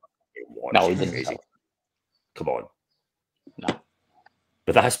mind? No, we didn't sell it. Come on. No.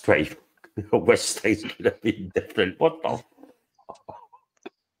 But that's pretty. I wish things could have been different. What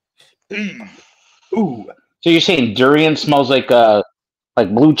the? Ooh. So you're saying durian smells like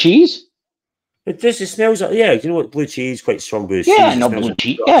blue cheese? It does. It smells like, yeah. You know what? Blue cheese, quite strong blue cheese. Yeah, no blue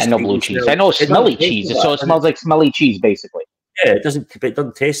cheese. Yeah, no blue cheese. I know smelly cheese, so it smells like smelly cheese, basically. Yeah, it doesn't. But it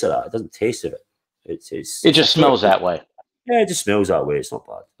doesn't taste of that. It doesn't taste of it. It just smells that way. Yeah, it just smells that way. It's not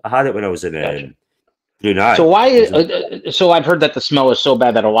bad. I had it when I was in Brunei. So why? So I've heard that the smell is so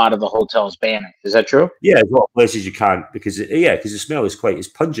bad that a lot of the hotels ban it. Is that true? Yeah, there's a lot of places you can't because the smell is it's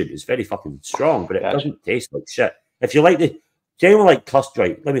pungent. It's very fucking strong, but it doesn't taste like shit. If you like do you anyone like custard?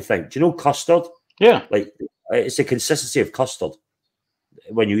 Right, let me think. Do you know custard? Yeah, like it's the consistency of custard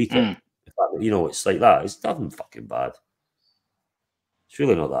when you eat it. You know, it's like that. It's nothing fucking bad. It's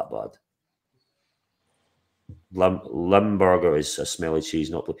really not that bad. Limburger is a smelly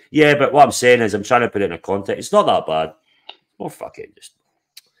cheese, not blue. Yeah, but what I'm saying is I'm trying to put it in a context. It's not that bad. It's more fucking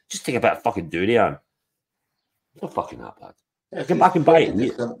just take a bit of fucking durian. It's not fucking that bad. I can buy it and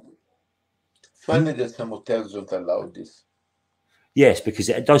eat it. Funny that some hotels don't allow this. Yes, because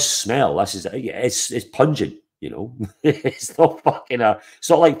it does smell. It's pungent, you know. It's not fucking it's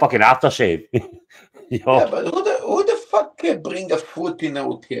not like fucking aftershave. You know? Yeah, but who the fuck can bring a food in a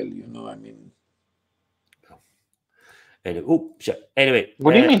hotel, you know? I mean, Anyway,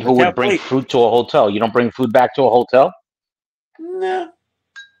 what do you mean? Who would bring food to a hotel? You don't bring food back to a hotel? No.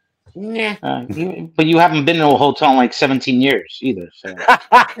 Nah. But you haven't been to a hotel in like 17 years either. So.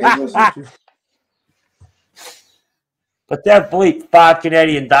 But that bleep $5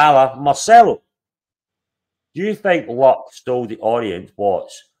 Canadian, Marcelo. Do you think Lux told the audience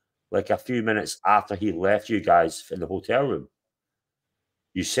watch like a few minutes after he left you guys in the hotel room?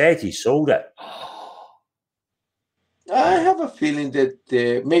 You said he sold it. I have a feeling that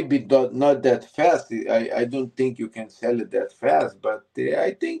maybe not that fast. I don't think you can sell it that fast, but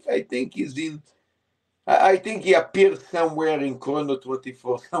I think he's in. I think he appeared somewhere in Chrono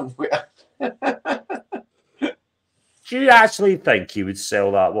 24 somewhere. Do you actually think he would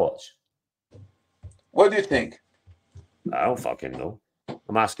sell that watch? What do you think? I don't fucking know.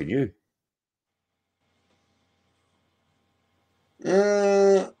 I'm asking you.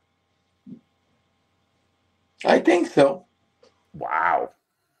 I think so. Wow.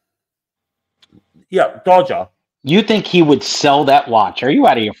 Yeah, Dodger. You think he would sell that watch? Are you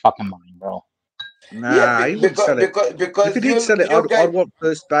out of your fucking mind, bro? Nah, Yeah, he wouldn't sell it. because If he did sell it, I'd want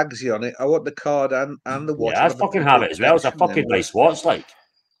first Bagsy on it. I want the card and the watch. Yeah, I'd fucking have it as well. It's a fucking nice watch, like.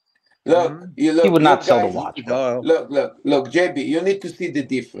 Look, you look. He would not you sell the guys, watch. Look, JB. You need to see the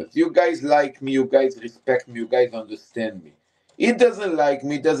difference. You guys like me. You guys respect me. You guys understand me. He doesn't like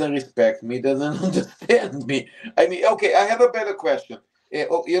me. Doesn't respect me. Doesn't understand me. I mean, okay. I have a better question.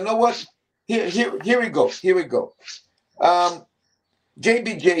 You know what? Here we go. Here we go.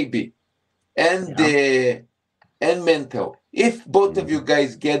 JB, and Mental. If both of you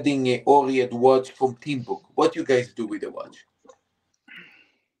guys getting a Orient watch from Timbuk, what you guys do with the watch?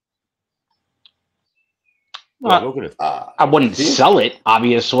 I wouldn't sell it,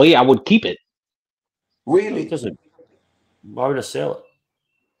 obviously. I would keep it. Really? It doesn't. Why would I sell it?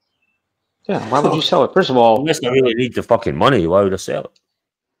 Yeah, why would you sell it? First of all, unless I really need the fucking money, why would I sell it?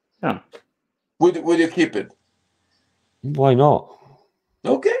 Yeah. Would you keep it? Why not?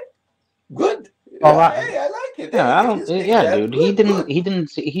 Okay, good. Well, hey, I like it. Yeah, Hey, I don't. it's Yeah, that dude. good,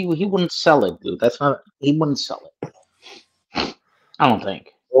 He wouldn't sell it, dude. That's not. He wouldn't sell it. I don't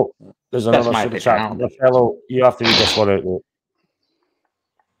think. Oh, there's That's another my super opinion. I chat. don't The think. fellow, you have to read this one out. Though.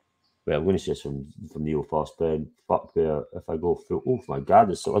 Well, I'm going to say this from Neil first. Ben, fuck Bear. If I go full, oh my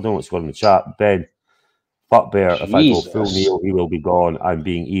God, I don't know what's going on in the chat. Ben, fuck Bear. If I go full Jesus. Neil, he will be gone. I'm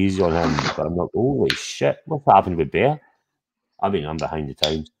being easy on him, but I'm not. Holy shit, what's happened with Bear? I mean, I'm behind the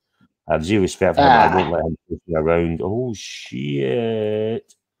times. I have zero respect for him. I won't let him push me around. Oh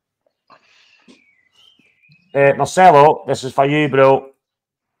shit. Marcelo, this is for you, bro.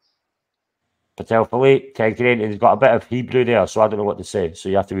 Patel Philippe, Ken Crane, and he's got a bit of Hebrew there, so I don't know what to say. So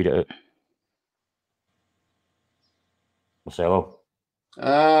you have to read it out. Marcelo.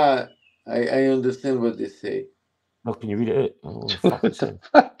 I understand what they say. No, can you read it out? Oh, fuck What the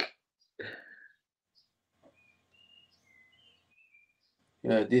fuck?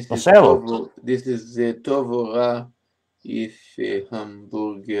 Yeah, this Marcelo. is Tovo. This is the Tovora if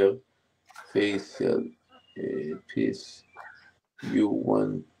hamburger facial piece you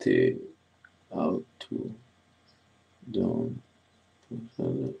want out to down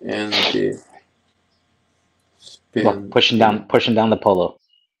and spend. Look, pushing down the polo.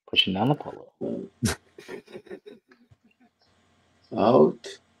 Pushing down the polo.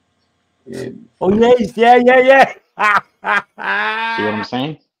 Out. Oh yes, yeah. See what I'm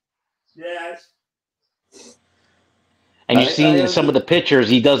saying? Yes. And you see in some of the pictures,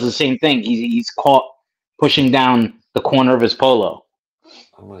 he does the same thing. He's caught pushing down the corner of his polo.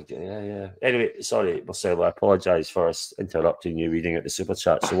 Oh my God, yeah. Anyway, sorry, Marcelo, I apologise for interrupting you reading out the super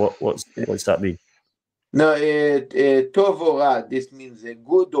chat. So what's that mean? No, Tovora. This means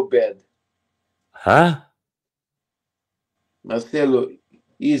good or bad. Huh? Marcelo,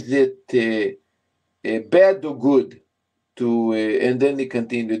 is it bad or good? And then he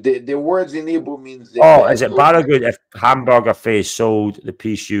continued. The words in Hebrew means. Oh, is it bad or good if Hamburger Face sold the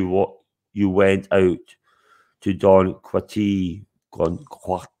piece you went out to Don Quixote?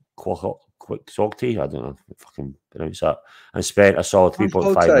 I don't know if I can pronounce that, and spent a solid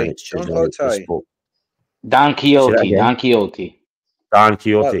 3.5 minutes choosing it bespoke. Don Quixote. Don Quixote. Don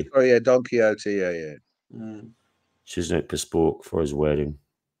Quixote. Oh yeah, Don Quixote. Yeah. Choosing it bespoke for his wedding.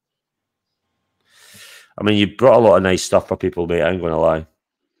 I mean, you brought a lot of nice stuff for people, mate. I ain't going to lie.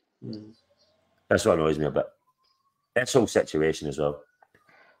 That's what annoys me a bit. That's whole situation as well.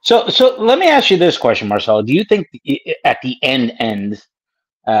 So let me ask you this question, Marcelo. Do you think at the end,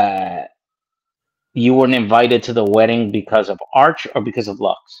 you weren't invited to the wedding because of Arch or because of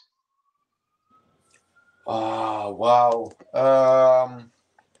Lux? Oh, wow.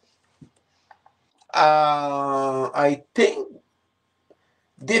 I think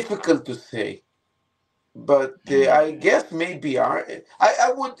difficult to say. But I guess maybe I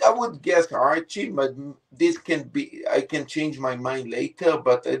would guess Archie, but this can be, I can change my mind later,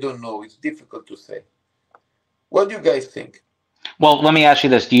 but I don't know. It's difficult to say. What do you guys think? Well, let me ask you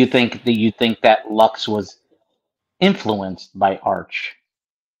this: do you think that Lux was influenced by Arch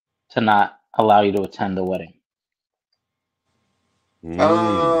to not allow you to attend the wedding?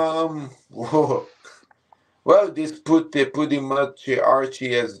 Well, this put pretty much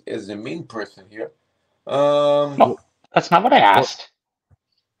Archie as the main person here. No, that's not what I asked.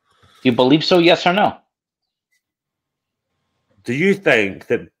 Do you believe so? Yes or no? Do you think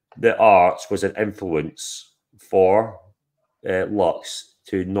that the Arch was an influence for Lux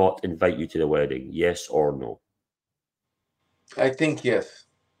to not invite you to the wedding? Yes or no? I think yes.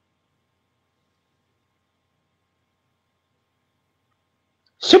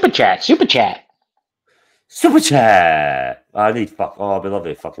 Super chat. Super chat. I need fuck. Oh, I'd be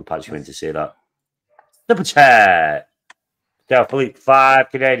lovely if fucking Patrick went to say that. Super chat. Tell Philippe $5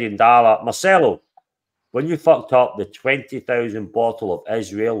 Canadian. Marcelo, when you fucked up the 20,000 bottle of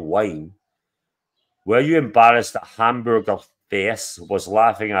Israel wine, were you embarrassed that Hamburger Face was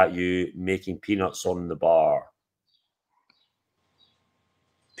laughing at you making peanuts on the bar?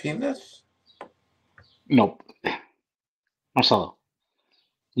 Peanuts? Nope. Marcelo,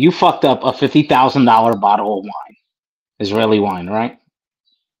 you fucked up a $50,000 bottle of wine, Israeli wine, right?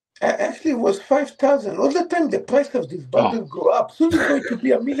 Actually, it was 5,000. All the time, the price of this bottle go up. Soon it's going to be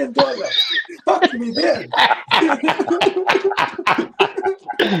 $1 million. Fuck me then.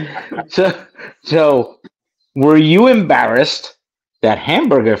 So, were you embarrassed that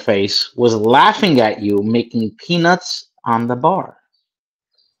Hamburger Face was laughing at you making peanuts on the bar?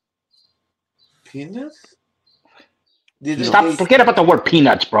 Peanuts? Forget about the word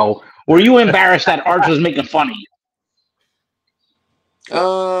peanuts, bro. Were you embarrassed that Arch was making fun of you?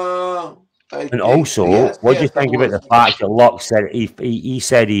 And also, what do you think about the fact that Lux said he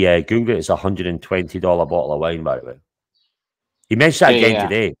said he googled it? It's $120 bottle of wine, by the way. He mentioned that again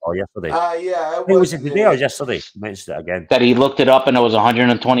today or yesterday. Yeah, was it today or yesterday? He mentioned it again. That he looked it up and it was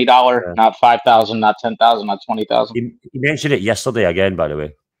 $120, not $5,000, not $10,000, not $20,000. He mentioned it yesterday again, by the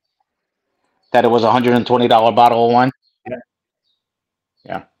way. That it was a $120 bottle of wine. Yeah.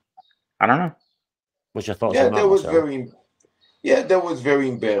 Yeah. I don't know. What's your thoughts Yeah, on that? That was very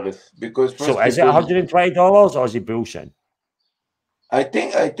embarrassed because. So is it $120 or is it bullshit? I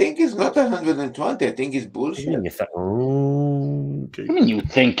think it's not 120. I think it's bullshit. I mean, you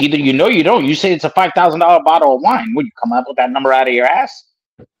think either you know you don't. You say it's a $5,000 bottle of wine. Would you come up with that number out of your ass?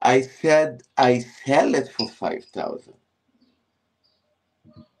 I said I sell it for 5,000.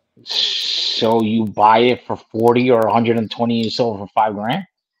 So you buy it for 40 or 120, you sell it for $5,000?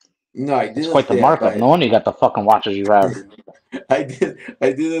 No, I didn't. It's quite the markup. No wonder you got the fucking watches you have. I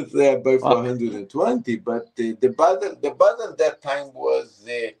didn't say I buy for 120, but the bottle that time was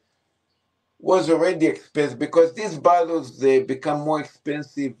already expensive because these bottles they become more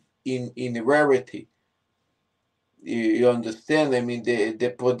expensive in rarity. You understand? I mean,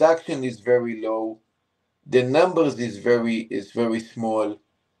 the production is very low, the numbers is very small,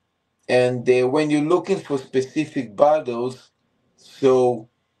 and when you're looking for specific bottles, so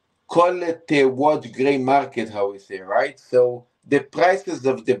call it a watch gray market, how we say, right? So the prices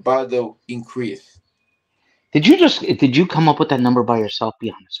of the bottle increase. Did you come up with that number by yourself?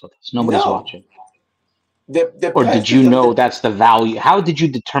 Be honest with us. Nobody's watching. Or did you know that's the value? How did you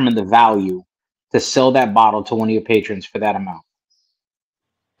determine the value to sell that bottle to one of your patrons for that amount?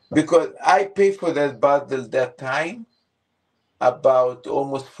 Because I paid for that bottle that time about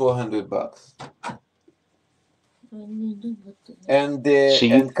almost $400. And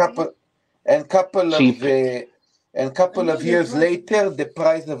couple of years later, the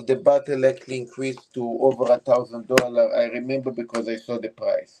price of the bottle actually increased to over $1,000. I remember because I saw the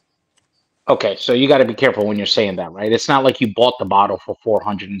price. Okay, so you got to be careful when you're saying that, right? It's not like you bought the bottle for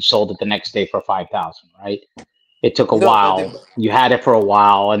 $400 and sold it the next day for $5,000, right? It took a while. You had it for a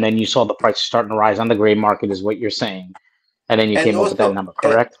while, and then you saw the price starting to rise on the gray market, is what you're saying, and then you came up with that number,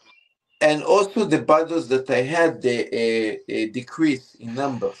 correct? And also the bottles that I had, they decrease in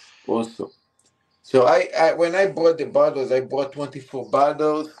numbers also. So I when I bought the bottles, I bought 24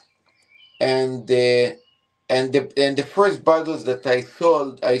 bottles, and the first bottles that I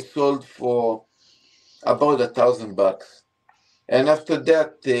sold for about $1,000, and after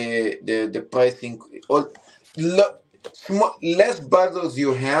that the pricing less bottles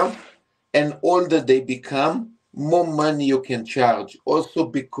you have, and older they become, more money you can charge. Also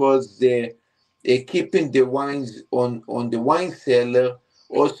because keeping the wines on the wine cellar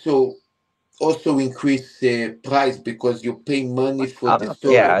also increase price because you pay money for the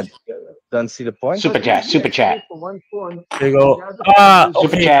storage. Yeah, don't see the point. Super chat. There you go.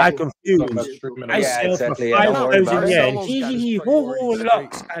 Okay, I'm confused. I sell for 5,000 yen.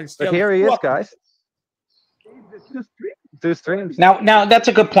 But here he is, guys. Two streams. Now that's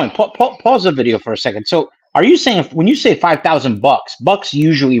a good point. Pause the video for a second. So, are you saying when you say $5,000, bucks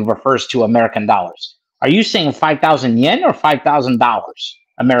usually refers to American dollars? Are you saying 5,000 yen or $5,000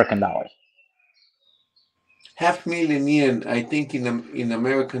 American dollars? 500,000 yen, I think in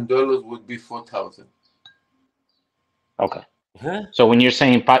American dollars would be 4,000. Okay. So when you're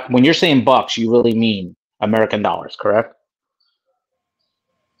saying bucks, you really mean American dollars, correct?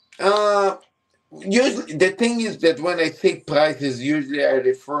 Usually the thing is that when I say prices, usually I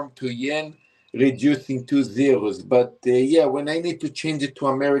refer to yen reducing 2 zeros. But yeah, when I need to change it to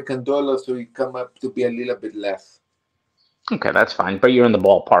American dollars, so it come up to be a little bit less. Okay, that's fine, but you're in the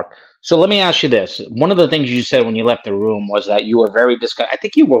ballpark. So let me ask you this. One of the things you said when you left the room was that you were very I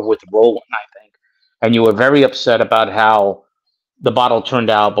think you were with Roland, I think, and you were very upset about how the bottle turned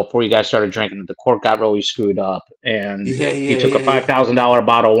out before you guys started drinking. The cork got really screwed up, and you took a $5,000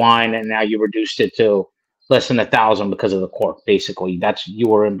 bottle of wine, and now you reduced it to less than $1,000 because of the cork. Basically, you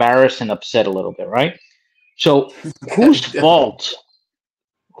were embarrassed and upset a little bit, right? So, whose fault?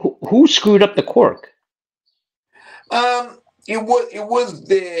 Who screwed up the cork? It was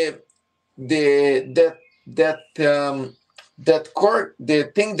that cork,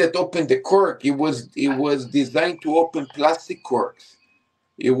 the thing that opened the cork. It was designed to open plastic corks.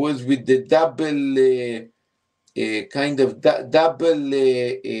 It was with the double double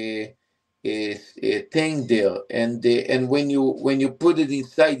thing there, and when you put it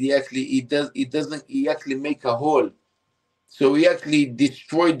inside, he actually make a hole. So he actually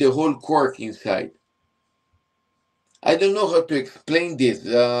destroyed the whole cork inside. I don't know how to explain this.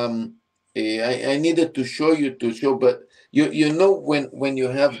 I needed to show you but you know when you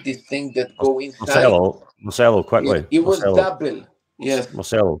have this thing that go inside. Marcelo, quickly. It was double. Yes.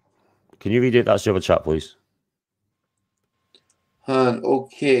 Marcelo, can you read it? That's the other chat, please.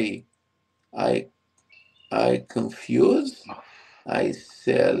 Okay. I confused. I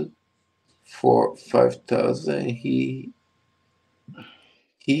sell for 5,000. He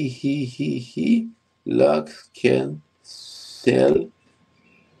Lux can sell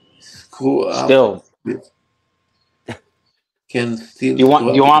screw up. Still. Can still. You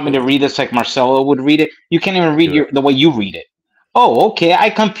want me to read this like Marcelo would read it? You can't even read the way you read it. Oh, okay. I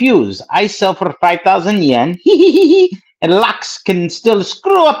confused. I sell for 5,000 yen. And Lux can still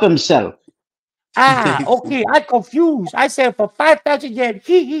screw up himself. Okay. I confused. I sell for 5,000 yen.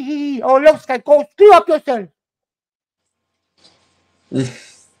 Oh, Lux can go screw up yourself.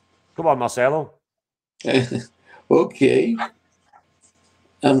 Come on, Marcelo. Okay.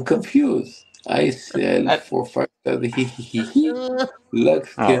 I'm confused. I sell for 5,000.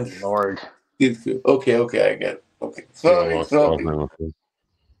 Lux can. Oh, Lord. Okay, I get it. Okay. Sorry.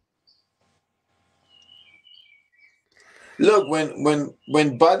 Look,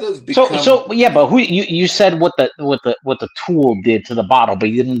 when bottles become so yeah, but who you said what the tool did to the bottle, but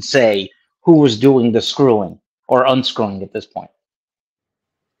you didn't say who was doing the screwing or unscrewing at this point.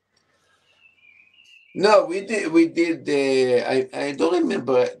 No, we did. I don't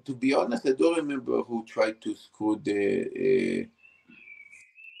remember. To be honest, I don't remember who tried to screw the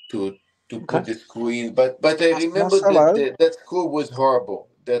to put the screw in. But I remember that screw was horrible.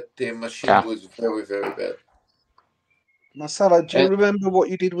 That machine was very, very bad. Marcelo, do you remember what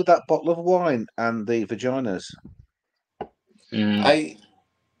you did with that bottle of wine and the vaginas?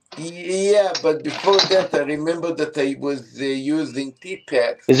 Yeah, but before that, I remember that I was using tea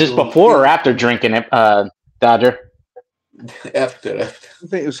packs. Is this before or after drinking it, Dodger? After. I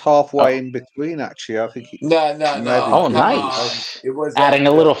think it was halfway in between, actually. I think. No. Oh, nice. It was adding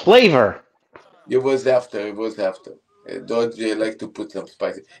a little flavor. It was after. Dodger like to put some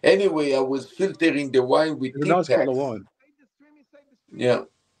spices. Anyway, I was filtering the wine with tea packs. Bottle of wine. Yeah.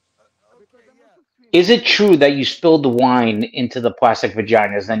 Is it true that you spilled the wine into the plastic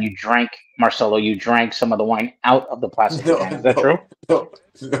vaginas, then you drank, Marcelo, you drank some of the wine out of the plastic vagina? Is that true? No.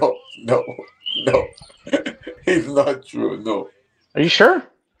 It's not true, no. Are you sure?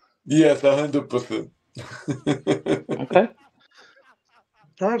 Yes, 100%. Okay.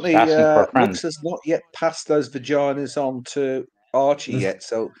 Apparently, Lux has not yet passed those vaginas on to Archie yet,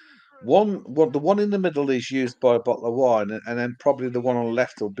 so the one in the middle is used by a bottle of wine, and then probably the one on the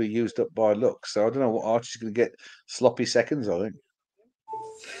left will be used up by Lux. So I don't know what Archie's going to get sloppy seconds, I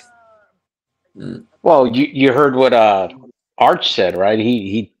think. Well, you heard what Arch said, right?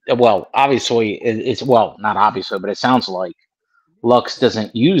 He obviously it's not obviously, but it sounds like Lux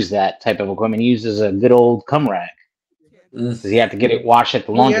doesn't use that type of equipment. He uses a good old cum rag. Does he have to get it washed at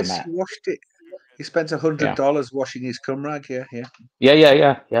the laundromat? Yes, he washed it. He spent $100 washing his cum rag. Yeah.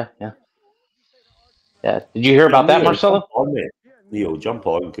 Did you hear about that, Marcelo? Leo, jump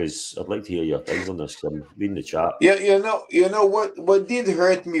on because I'd like to hear your things on this. I'm reading the chat. Yeah, you know what did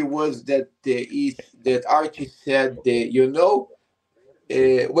hurt me was that that Archie said when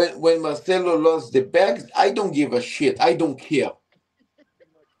Marcelo lost the bags, I don't give a shit. I don't care.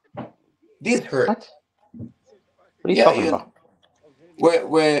 This hurt. What are you talking about?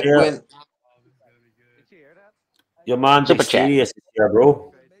 When your man's serious here, bro.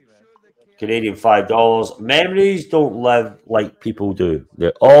 Canadian $5. Memories don't live like people do.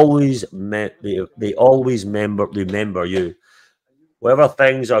 They always remember you. Whether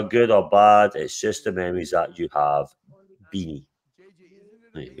things are good or bad, it's just the memories that you have. Beanie.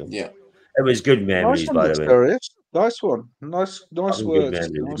 There you go. Yeah. It was good memories, by the way. Nice one. Nice Good words.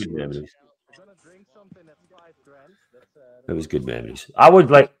 memories. Nice Good words. memories. It was good memories. I would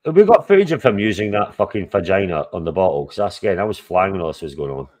like. We got footage of him using that fucking vagina on the bottle because that's again. I was flying when all this was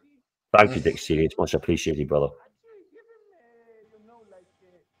going on. Thank you, Dick Sirius. Much appreciated, brother.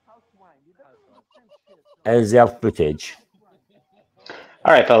 Is there footage?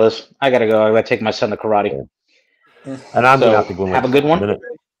 All right, fellas. I gotta go. I gotta take my son to karate. And I'm gonna have to go. Have a good one.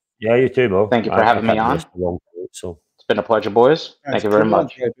 Yeah, you too, bro. Thank you for having me on. So it's been a pleasure, boys. Thank you very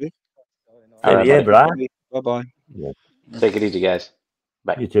much. All right, yeah, bro. Bye-bye. Yeah. Take it easy, guys.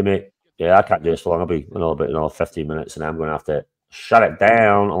 Bye. You too, mate. Yeah, I can't do this for long. I'll be another 15 minutes, and I'm going to have to shut it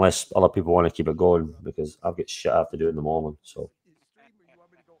down unless other people want to keep it going because I've got shit I have to do in the morning. So.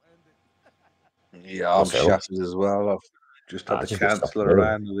 Yeah, I'm shattered as well. I've just had to cancel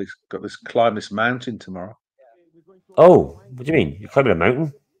around. We've got this climb this mountain tomorrow. Oh, what do you mean? You're climbing a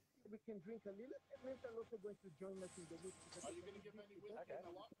mountain?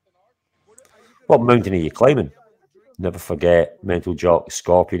 What mountain are you climbing? Never forget, mental jock,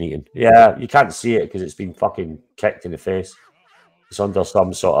 scorpion eating. Yeah, you can't see it because it's been fucking kicked in the face. It's under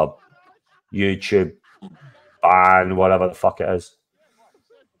some sort of YouTube ban, whatever the fuck it is.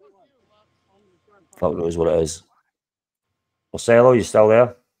 Fuck knows what it is. Marcelo, you still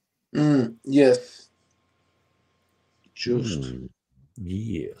there? Yes. Just.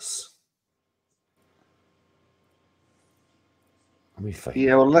 Yes.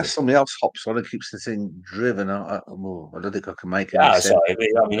 Yeah, well, unless somebody else hops on and keeps the thing driven, I don't think I can make it. Yeah, sorry,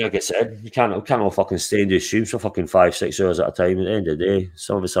 I mean, like I said, you can't all fucking stay in the streams for fucking 5-6 hours at a time. At the end of the day,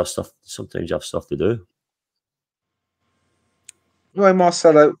 some of us have stuff. Sometimes you have stuff to do. Right,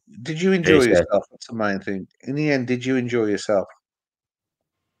 Marcelo, did you enjoy yourself? That's the main thing. In the end, did you enjoy yourself?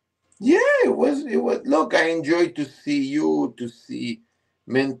 Yeah, it was. Look, I enjoyed to see you, to see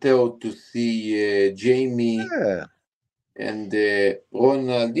Mental, to see Jamie. Yeah. And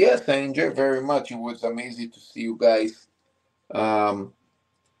Ronald, yes, I enjoyed very much. It was amazing to see you guys.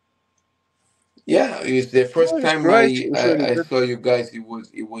 Yeah, it's the first time I saw you guys. It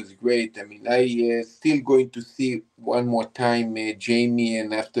was great. I mean, I still going to see one more time Jamie,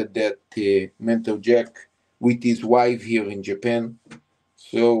 and after that Mental Jack with his wife here in Japan.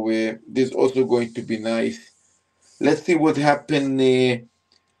 So this is also going to be nice. Let's see what happens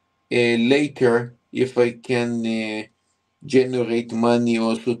later if I can. Generate money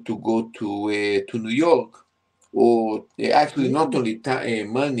also to go to New York, or actually not only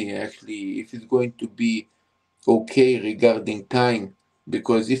money. Actually, if it's going to be okay regarding time,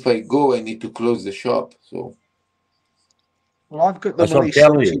 because if I go, I need to close the shop. So, well, I've got the money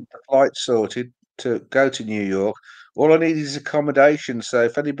sorted, the flight sorted to go to New York. All I need is accommodation. So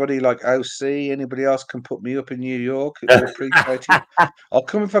if anybody like OC, anybody else can put me up in New York, it would be appreciated. I'll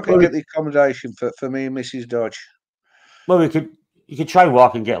come if I can get the accommodation for me and Mrs. Dodge. Well, you could try and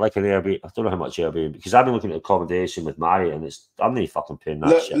walk and get like an Airbnb. I don't know how much Airbnb because I've been looking at accommodation with Marriott and I'm not fucking paying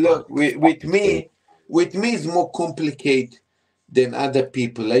that shit. Look, with me, it's more complicated than other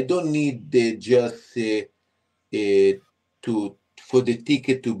people. I don't need just for the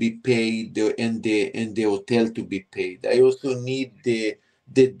ticket to be paid and the hotel to be paid. I also need the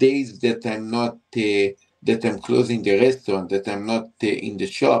days that I'm not that I'm closing the restaurant, that I'm not in the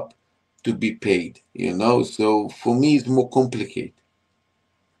shop, to be paid, so for me it's more complicated.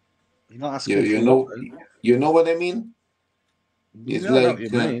 You're not asking you know what I mean? It's like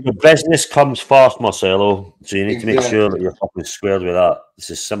the business comes first, Marcelo, so you need to make sure that you're fucking squared with that. It's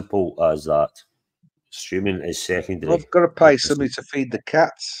as simple as that. Streaming is secondary. I've got to pay somebody to feed the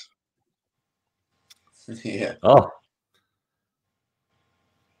cats. Yeah. Oh,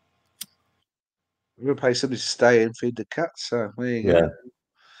 I'm going to pay somebody to stay and feed the cats. So there you go.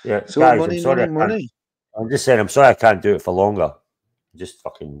 Yeah, so guys, money. I'm just saying, I'm sorry I can't do it for longer. Just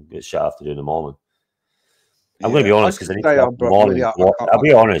fucking get shit I have to do in the morning. I'm going to be honest because I need to get up in the morning. I'll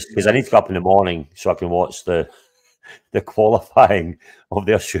be honest because I need to get up in the morning so I can watch the qualifying of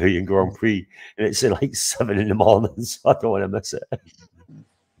the Australian Grand Prix, and it's at like 7 in the morning, so I don't want to miss it.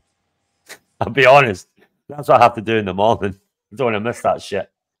 I'll be honest, that's what I have to do in the morning. I don't want to miss that shit.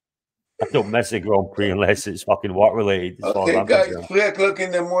 I don't miss a Grand Prix unless it's fucking work related. Okay, guys, 3 o'clock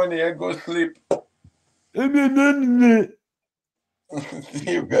in the morning, I go sleep.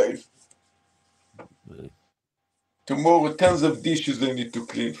 See you guys. Tomorrow, tons of dishes I need to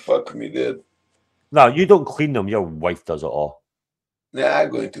clean. Fuck me, Dad. No, you don't clean them. Your wife does it all. Yeah, I'm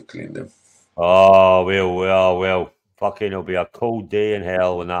going to clean them. Oh, well. Fucking, it'll be a cold day in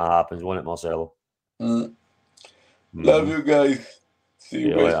hell when that happens, won't it, Marcelo? Love you guys. See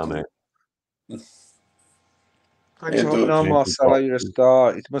you guys later, mate. No, Marcelo, you're a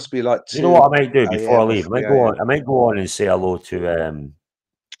star. It must be like 2 You know what I might do before I leave? I might go on and say hello to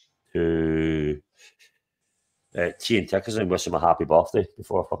T and Tickers and wish him a happy birthday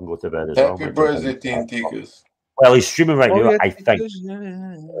before I fucking go to bed as well. Happy birthday, T and Tickers. Well, he's streaming right now, yeah, I think.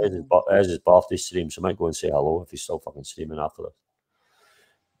 yeah. It's his birthday stream, so I might go and say hello if he's still fucking streaming after this.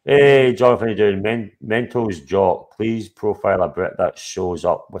 Hey, Jonathan, how you doing? Mentos Jock, please profile a Brit that shows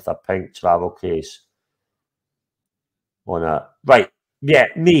up with a pink travel case on a... Right, yeah,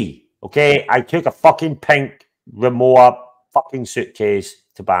 me, okay? I took a fucking pink Rimowa fucking suitcase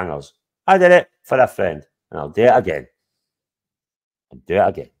to Bangers. I did it for a friend, and I'll do it again.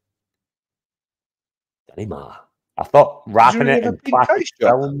 Anymore. I thought wrapping it in plastic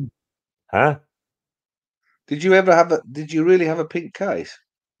film. Huh? Did you ever have did you really have a pink case?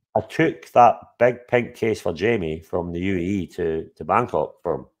 I took that big pink case for Jamie from the UAE to Bangkok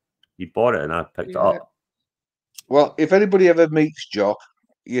for him. He bought it and I picked it up. Well, if anybody ever meets Jock,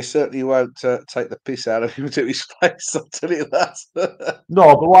 you certainly won't take the piss out of him to his face. I'll tell you that.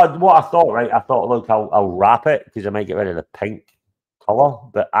 No, but what I thought, right? I thought, look, I'll wrap it because I might get rid of the pink colour,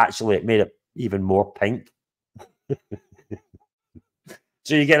 but actually it made it even more pink.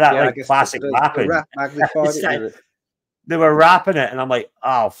 So you get that classic wrapping. The wrap magnified it. They were wrapping it, and I'm like,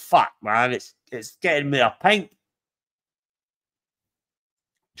 oh fuck, man, it's getting me a pink.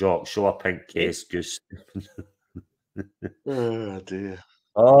 Jock, show a pink case, Goose. Oh dear.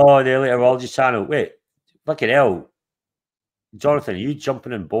 Oh, the Eliteology channel. Wait, fucking hell, Jonathan, are you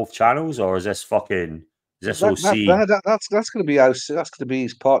jumping in both channels, or is this fucking? Is this OC? That's going to be OC. That's going to be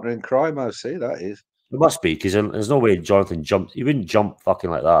his partner in crime. OC. That is. It must be because there's no way Jonathan jumped. He wouldn't jump fucking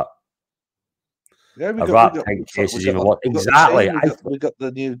like that. Yeah, we got exactly. We got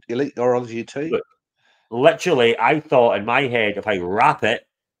the new Eliteology too. Literally, I thought in my head if I wrap it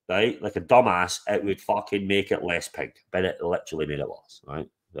right like a dumbass, it would fucking make it less pink, but it literally made it worse. Right?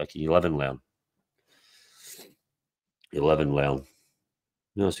 Like you live and learn. You live and learn.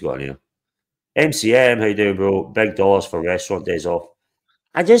 What else you got in here? MCM, how you doing, bro? Big dollars for restaurant days off.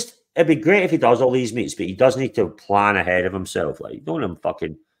 It'd be great if he does all these meets, but he does need to plan ahead of himself. Like, don't him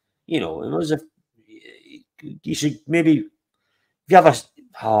fucking, you should maybe, if you have it's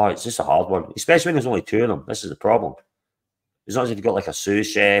just a hard one, especially when there's only 2 of them. This is the problem. It's not as if you've got like a sous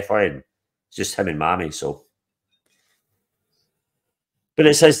chef or anything. It's just him and Mammy, so. But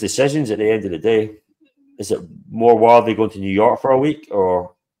it's his decisions at the end of the day. Is it more worthy going to New York for a week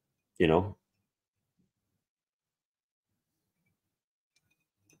or,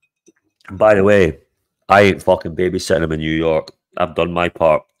 By the way, I ain't fucking babysitting him in New York. I've done my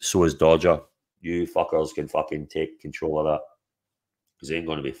part. So is Dodger. You fuckers can fucking take control of that. Because they ain't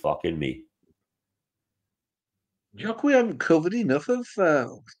going to be fucking me. Jock, we haven't covered enough of...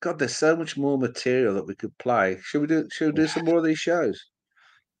 God, there's so much more material that we could play. Should we do some more of these shows?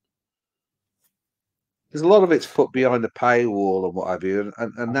 There's a lot of it's put behind the paywall and what have you.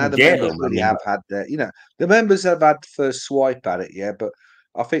 And now the members really have had their... the members have had first swipe at it, yeah, but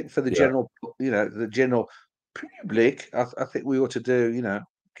I think for the general, the general public, I think we ought to do,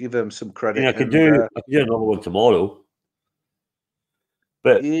 give them some credit. I could do another one tomorrow.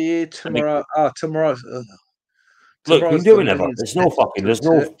 But yeah, tomorrow. Tomorrow. Look, we can do whenever. There's no fucking. There's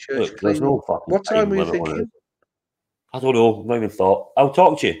no fucking. What time were you thinking? I don't know. Not even thought. I'll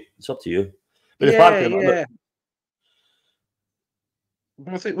talk to you. It's up to you. But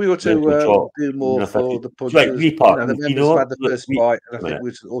I think we ought to do more for the punter. Right, Repart. The members had the first bite, and I think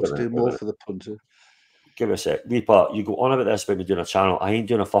we ought to do more for the punter. Give it a sec. Repart, you go on about this about me doing a channel. I ain't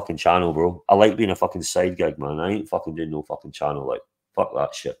doing a fucking channel, bro. I like being a fucking side gig, man. I ain't fucking doing no fucking channel. Like, fuck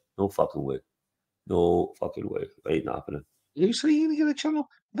that shit. No fucking way. No fucking way. It ain't happening. You say you're going to get a channel?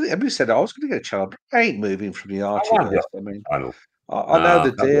 Everybody said I was going to get a channel, but I ain't moving from the Archie. I know. I know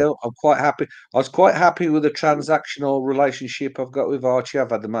the deal. I'm quite happy. I was quite happy with the transactional relationship I've got with Archie.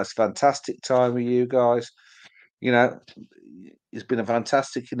 I've had the most fantastic time with you guys. It's been a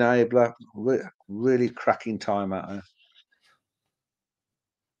fantastic enabler. Really cracking time out there.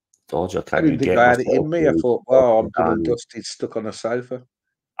 Dodger, I didn't think I had it in me. I thought, well, I'm good and dusty, stuck on a sofa.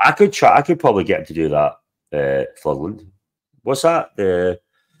 I could try. I could probably get him to do that. Floodland. What's that? The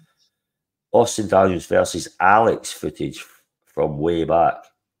Austin Daniels versus Alex footage from way back.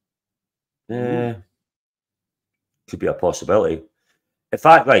 Could be a possibility. In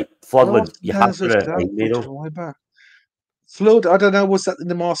fact, right, Floodland, you have to. Flood, I don't know. Was that in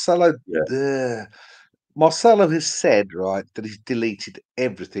the Marcelo? Yeah. Marcelo has said, right, that he's deleted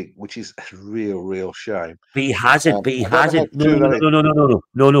everything, which is a real shame. But he hasn't.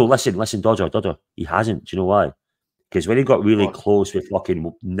 No. Listen, Dodger. He hasn't. Do you know why? Because when he got really close with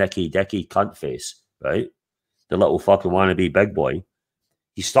fucking Nicky Dicky Cuntface, right? the little fucking wannabe big boy,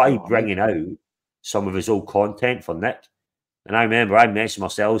 he started bringing out some of his old content for Nick. And I remember I messaged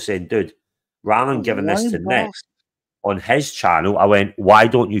myself saying, dude, rather than giving this to Nick on his channel, I went, why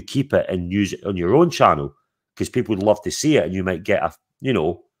don't you keep it and use it on your own channel? Because people would love to see it, and you might get a, you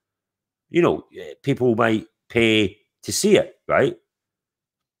know, people might pay to see it, right?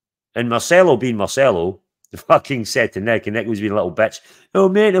 And Marcelo being Marcelo, fucking said to Nick, and Nick was being a little bitch, oh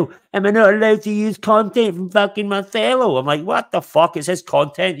man, am I not allowed to use content from fucking Marcelo? I'm like, what the fuck? It's his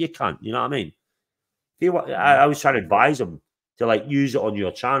content, you can't, you know what I mean? I was trying to advise him to like use it on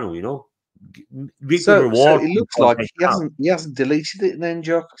your channel, you know? Reap the reward. So it looks like he hasn't deleted it then,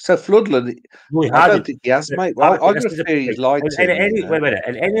 Jock. So Floodland, I don't think he has, mate. Well, I got a fear he's lied to me. Wait a minute.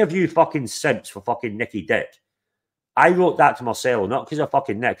 And any of you fucking simps for fucking Nicky Dick, I wrote that to Marcelo, not because of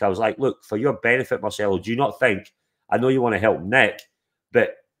fucking Nick. I was like, look, for your benefit, Marcelo, do you not think, I know you want to help Nick,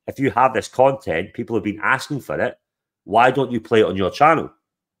 but if you have this content, people have been asking for it, why don't you play it on your channel?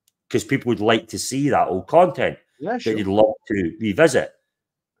 Because people would like to see that old content that you'd love to revisit.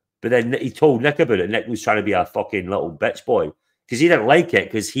 But then he told Nick about it. Nick was trying to be a fucking little bitch boy because he didn't like it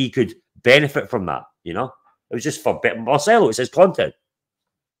because he could benefit from that, you know? It was just for Marcelo. It's his content.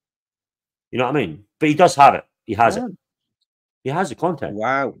 You know what I mean? But he does have it. He has it. He has the content.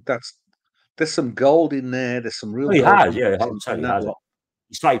 Wow. There's some gold in there. There's some real he gold. Has, yeah. He has it.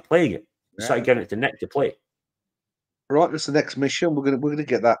 He started playing it. He started getting it to Nick to play. Right, that's the next mission. We're gonna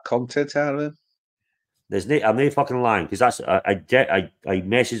get that content out of him. I'm not fucking lying because that's I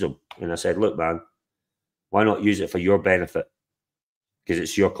messaged him and I said, look, man, why not use it for your benefit? Because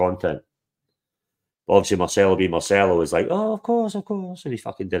it's your content. But obviously Marcelo being Marcelo was like, oh, of course, and he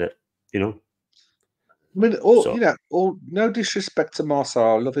fucking did it, you know. I mean, no disrespect to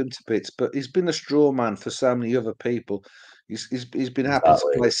Marcelo, I love him to bits, but he's been a straw man for so many other people. He's been happy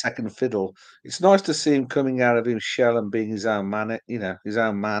to play second fiddle. It's nice to see him coming out of his shell and being his own man, his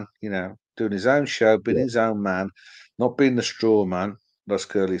own man, doing his own show, being his own man, not being the straw man, as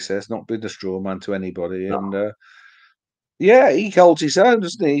Curly says, not being the straw man to anybody. No. And he holds his own,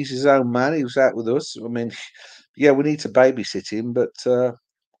 doesn't he? He's his own man. He was out with us. I mean, yeah, we need to babysit him, but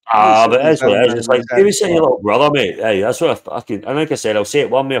but that's what it is. It's like babysitting your little brother, mate. Hey, that's what I fucking. And like I said, I'll say it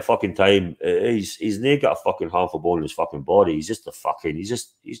one more fucking time. He's not got a fucking half a bone in his fucking body. He's just a fucking. He's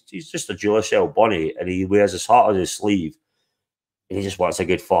just a Duracell bunny, and he wears his heart on his sleeve. And he just wants a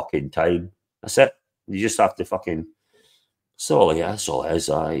good fucking time. That's it. You just have to fucking. That's all it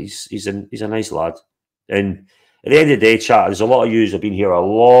is. He's a nice lad. And at the end of the day, chat, there's a lot of yous have been here a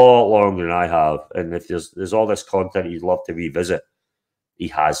lot longer than I have. And if there's all this content you'd love to revisit, he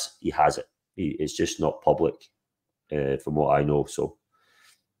has it. It's just not public, from what I know. So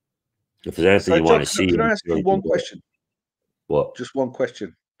if there's anything you want to see, can I ask you one question? What? Just one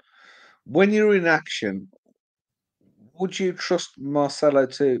question. When you're in action, would you trust Marcelo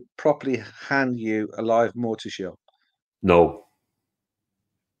to properly hand you a live mortar shell? No.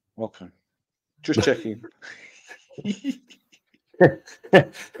 Okay. Just checking.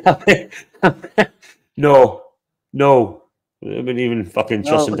 No. I wouldn't even fucking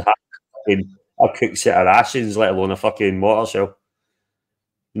trust him to have a cooked set of rations, let alone a fucking mortar shell.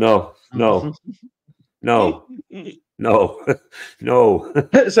 No. So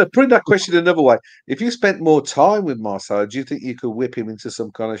putting that question another way, if you spent more time with Marcelo, do you think you could whip him into some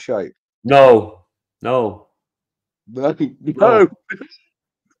kind of shape? No. Nope.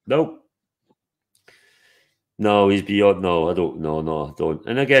 No, he's beyond. No, I don't. No, I don't.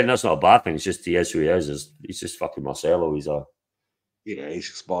 And again, that's not a bad thing. It's just he is who he is. He's just fucking Marcelo. He's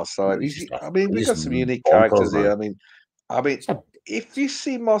just Marcelo. We've got some unique characters here. I mean, if you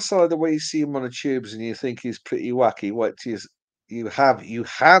see Marcelo the way you see him on the tubes and you think he's pretty wacky, what you have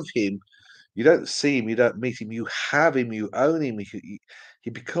him. You don't see him, you don't meet him. You have him, you own him. He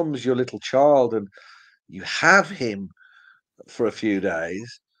becomes your little child, and you have him for a few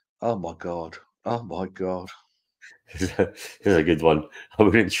days. Oh my god. Here's a good one. I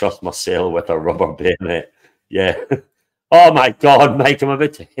wouldn't trust Marcelo with a rubber bayonet. Yeah. Oh my God, Mike, I'm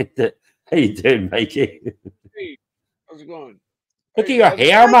about to hit it. How you doing, Mikey? Hey, how's it going? Look at your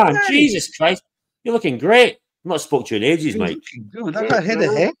hair, man. Jesus Christ. You're looking great. I've not spoke to you in ages, Mike. Good. That head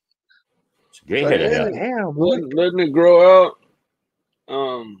of hair. It's a great head of hair. Letting it grow out.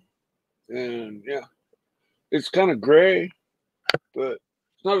 And yeah. It's kind of gray, but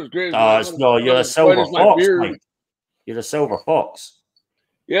it's not as gray as you're a silver fox, Mike. You're the silver fox.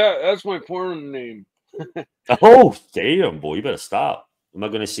 Yeah, that's my porn name. Oh, damn, boy. You better stop. Am I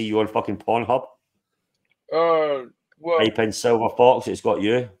going to see you on fucking Pornhub? Well, type in silver fox. It's got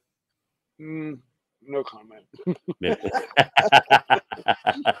you. No comment.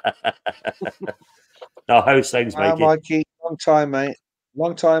 Now, how's things, Mikey? Mikey, long time, mate.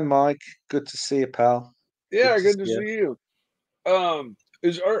 Long time, Mike. Good to see you, pal. Yeah, good to see you.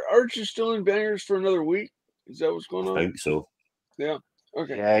 Is Archie still in bangers for another week? Is that what's going on? I think so. Yeah.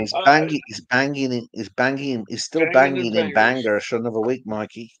 Okay. Yeah, he's banging. He's still banging in bangers for another week,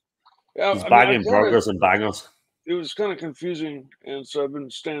 Mikey. Yeah, he's banging burgers and bangers. It was kind of confusing, and so I've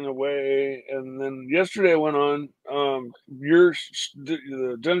been staying away. And then yesterday I went on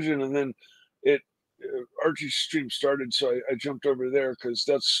the dungeon, and then Archie's stream started, so I jumped over there because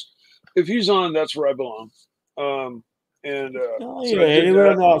if he's on, that's where I belong. Anywhere in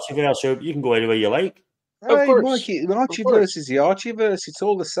the Archieverse, you can go anywhere you like. Hey, Mikey, the Archieverse is the Archieverse. It's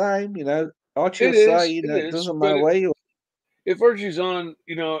all the same, you know. Archie will say, it doesn't matter where you are. If Archie's on,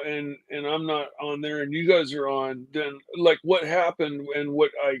 and I'm not on there, and you guys are on, then like what happened and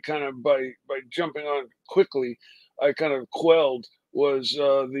what I kind of by jumping on quickly, I kind of quelled was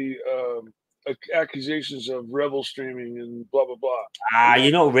the accusations of rebel streaming and blah blah blah.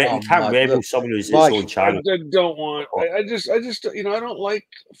 You can't rebel someone who's its own channel. I don't want. I just I don't like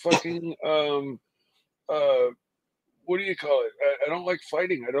fucking what do you call it? I don't like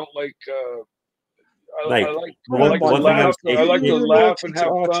fighting. I don't like. I like to laugh and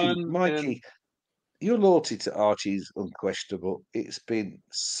have fun. Mikey, your loyalty to Archie is unquestionable. It's been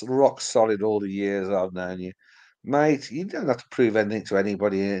rock solid all the years I've known you. Mate, you don't have to prove anything to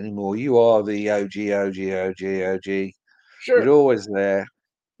anybody anymore. You are the OG. Sure. You're always there.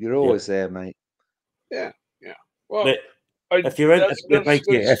 You're always there, mate. Yeah. Well, if you're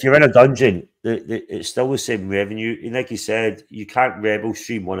in a dungeon, it's still the same revenue. And like you said, you can't rebel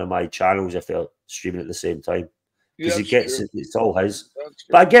stream one of my channels if they're streaming at the same time. Because it's all his.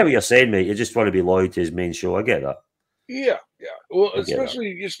 But I get what you're saying, mate. You just want to be loyal to his main show. I get that. Yeah. Well,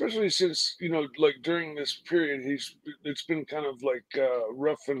 especially since like during this period, it's been kind of like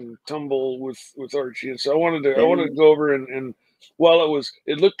rough and tumble with Archie, and so I wanted to go over and while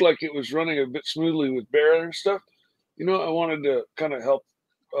it looked like it was running a bit smoothly with Bear and stuff, I wanted to kind of help,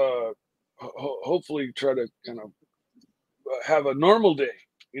 hopefully try to kind of have a normal day,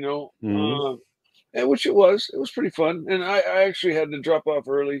 and which it was pretty fun, and I actually had to drop off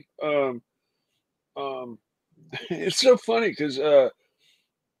early. It's so funny because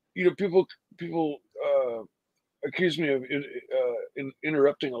people accuse me of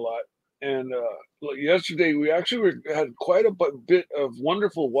interrupting a lot, and like yesterday we actually had quite a bit of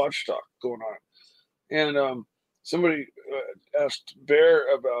wonderful watch talk going on, and somebody asked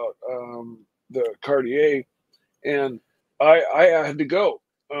Bear about the Cartier, and I had to go.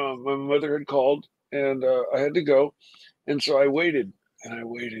 My mother had called, and I had to go, and so I waited and I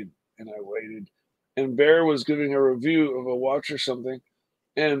waited and I waited. And Bear was giving a review of a watch or something,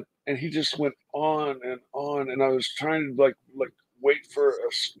 and he just went on, and I was trying to like wait for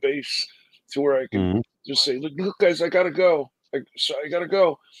a space to where I could just say, look, guys, I gotta go. I gotta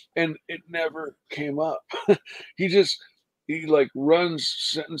go, and it never came up. he like runs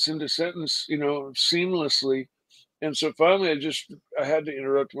sentence into sentence, seamlessly, and so finally I had to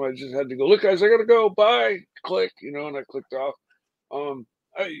interrupt him. I just had to go. Look, guys, I gotta go. Bye. Click, and I clicked off.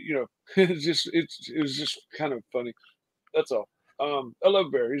 It was just kind of funny. That's all. I love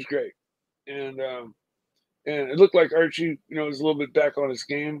Bear. He's great, and it looked like Archie, was a little bit back on his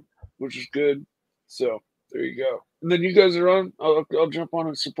game, which is good. So there you go. And then you guys are on. I'll jump on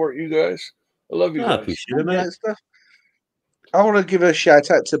and support you guys. I love you guys. I appreciate it, mate. I want to give a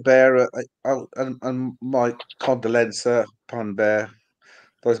shout out to Bear and my condolences upon Bear.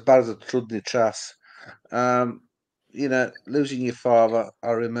 For as bad as a trudny trass. Losing your father,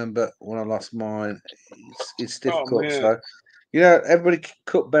 I remember when I lost mine. It's difficult. So, everybody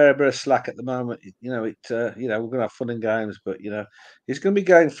cut Bear a bit of slack at the moment. We're gonna have fun and games, but he's gonna be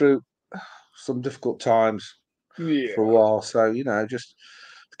going through some difficult times for a while. So, just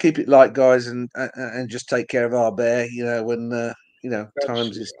keep it light, guys, and just take care of our Bear. When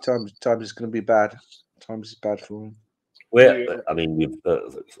times is gonna be bad. Times is bad for him. Well, I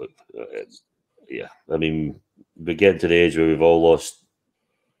mean, we're getting to the age where we've all lost,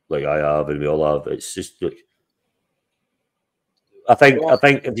 like I have, and we all have. It's just like, I think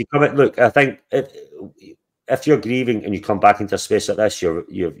if you come in, I think if you're grieving and you come back into a space like this, you've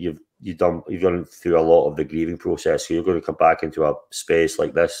gone through a lot of the grieving process. So you're going to come back into a space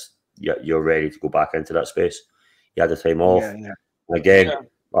like this. You're ready to go back into that space. You had the time off. And again,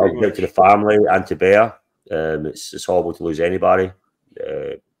 I'll get to the family and to Bear. It's horrible to lose anybody,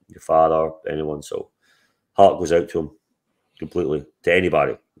 your father, anyone. So heart goes out to him completely, to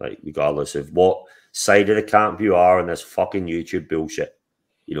anybody, like regardless of what side of the camp you are in this fucking YouTube bullshit.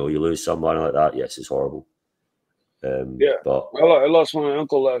 You lose someone like that. Yes, it's horrible. But I lost my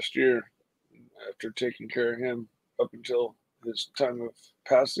uncle last year, after taking care of him up until his time of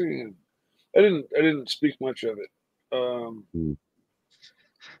passing, and I didn't speak much of it.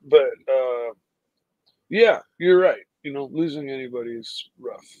 But yeah, you're right. You know, losing anybody is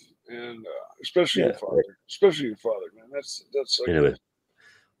rough, and especially your father, man. That's like. Anyway,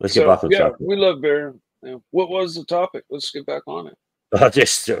 let's get back on track. We love Bear. Yeah. What was the topic? Let's get back on it. I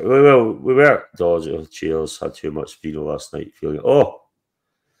just we were Dodger. Cheers. Had too much vino last night. Feeling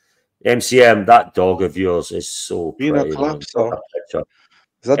MCM, that dog of yours is so Vino pretty. klapso.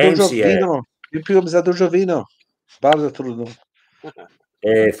 Za dużo vino. Wypiłem za dużo vino. Bardzo trudno.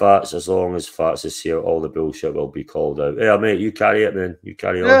 Fats, as long as Fats is here, all the bullshit will be called out. Yeah, mate, you carry it, man. You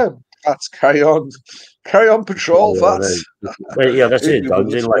carry on. Yeah, Fats, carry on. Carry on patrol, Fats. Wait, yeah, this is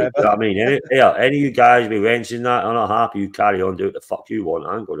dungeon. Like, you know what I mean? Any of you guys be mentioning that, I'm not happy, you carry on, do what the fuck you want.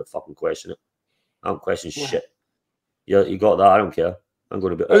 I ain't going to fucking question it. I don't question shit. You got that, I don't care. I'm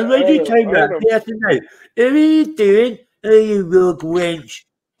going to be, oh, why do you time that person now? What are you doing? Oh, you rogue wench.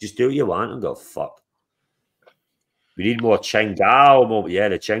 Just do what you want and go, fuck. We need more Chingao moment. Yeah,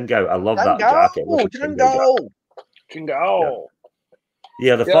 the Chingao. I love that jacket. Chingao.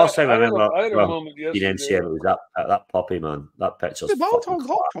 Yeah, the first time I remember in MCM, it was that puppy, man. That picture's fucking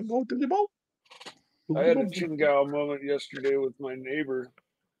I had a Chingao moment yesterday with my neighbor.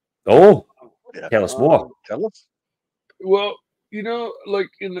 Oh, tell us more. Tell us. Well, you know, like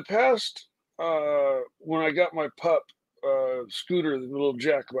in the past, when I got my pup, Scooter, the little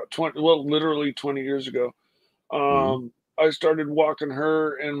Jack, literally 20 years ago, I started walking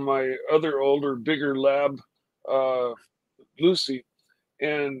her and my other older, bigger lab, Lucy,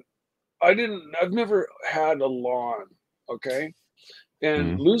 and I've never had a lawn, okay?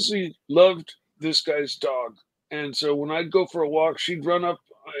 And Lucy loved this guy's dog. And so when I'd go for a walk, she'd run up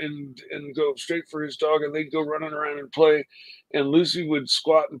and go straight for his dog, and they'd go running around and play, and Lucy would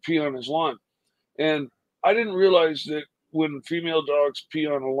squat and pee on his lawn. And I didn't realize that when female dogs pee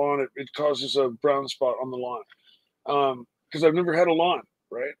on a lawn, it causes a brown spot on the lawn. Because I've never had a lawn,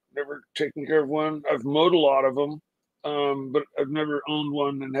 right? Never taken care of one. I've mowed a lot of them, but I've never owned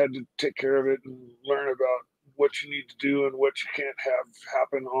one and had to take care of it and learn about what you need to do and what you can't have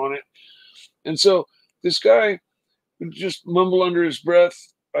happen on it. And so this guy would just mumble under his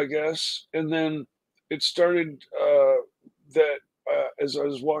breath, I guess. And then it started that as I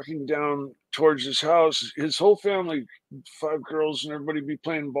was walking down towards his house, his whole family, 5 girls and everybody be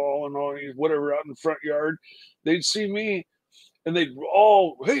playing ball and all whatever out in the front yard. They'd see me and they'd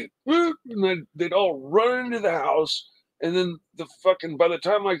all, hey, and they'd all run into the house. And then by the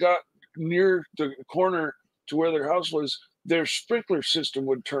time I got near the corner to where their house was, their sprinkler system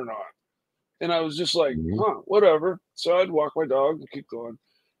would turn on. And I was just like, whatever. So I'd walk my dog and keep going.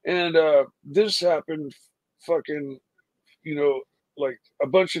 And this happened fucking, like a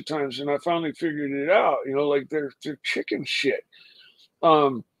bunch of times. And I finally figured it out, like they're chicken shit.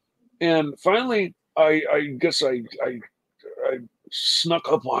 And finally, I guess I snuck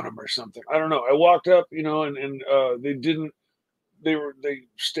up on them or something. I don't know. I walked up, and they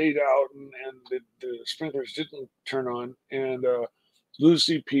stayed out and the sprinklers didn't turn on. And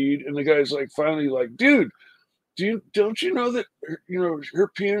Lucy peed, and the guy's like, finally like, dude, don't you know that, her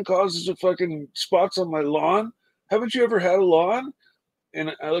peeing causes a fucking spots on my lawn? Haven't you ever had a lawn?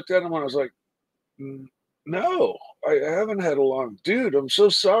 And I looked at him and I was like, no, I haven't had a lawn. Dude, I'm so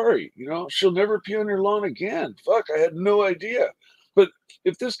sorry. She'll never pee on your lawn again. Fuck, I had no idea. But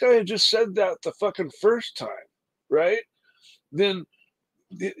if this guy had just said that the fucking first time, right, then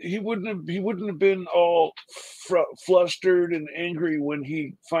he wouldn't have been all flustered and angry when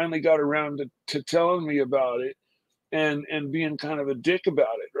he finally got around to telling me about it and being kind of a dick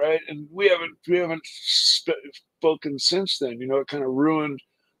about it, right? And we haven't spoken since then. It kind of ruined.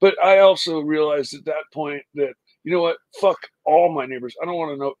 But I also realized at that point that, you know what, fuck all my neighbors. I don't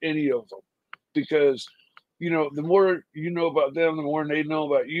want to know any of them, because the more you know about them, the more they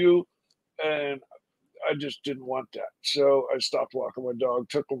know about you, and I just didn't want that. So I stopped walking my dog,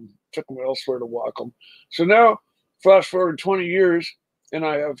 took him elsewhere to walk him. So now, flash forward 20 years, and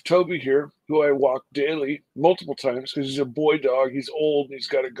I have Toby here, who I walk daily, multiple times, because he's a boy dog. He's old, and he's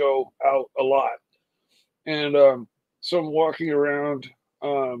got to go out a lot. And so I'm walking around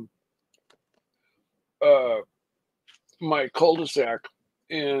my cul-de-sac,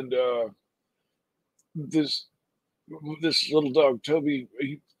 and this little dog, Toby,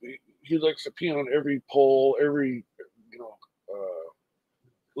 he likes to pee on every pole, every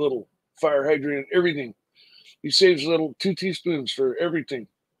little fire hydrant, everything. He saves 2 teaspoons for everything.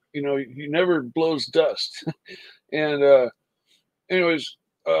 He never blows dust. And anyways,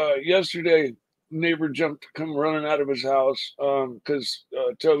 yesterday neighbor jumped, come running out of his house because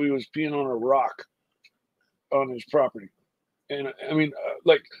Toby was peeing on a rock on his property. And I mean,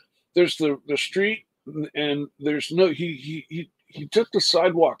 like, there's the street, and there's no, he took the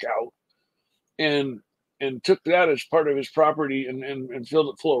sidewalk out and took that as part of his property and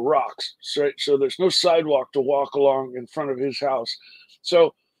filled it full of rocks. So there's no sidewalk to walk along in front of his house.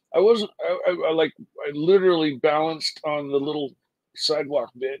 So I literally balanced on the little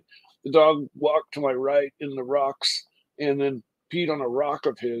sidewalk bit. The dog walked to my right in the rocks and then peed on a rock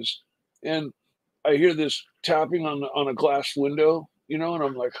of his. And I hear this tapping on a glass window, you know, and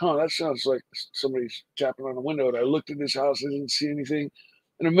I'm like, huh, that sounds like somebody's tapping on a window. And I looked at his house, I didn't see anything.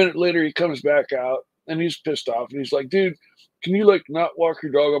 And a minute later, he comes back out and he's pissed off. And he's like, dude, can you like not walk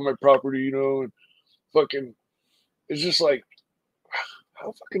your dog on my property, you know? And fucking, it's just like,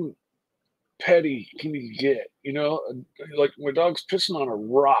 how fucking petty can you get, you know? Like, my dog's pissing on a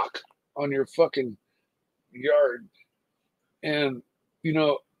rock on your fucking yard. And, you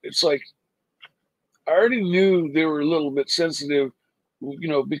know, it's like, I already knew they were a little bit sensitive, you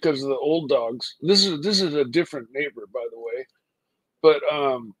know, because of the old dogs. This is a different neighbor, by the way. But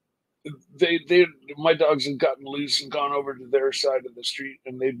my dogs had gotten loose and gone over to their side of the street,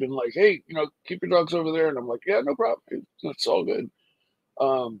 and they'd been like, hey, you know, keep your dogs over there. And I'm like, yeah, no problem. It's all good.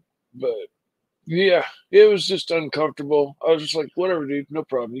 But yeah, it was just uncomfortable. I was just like, whatever, dude, no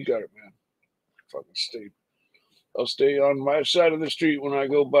problem. You got it, man. Fucking I'll stay on my side of the street when I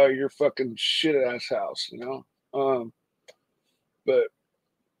go by your fucking shit ass house, you know? But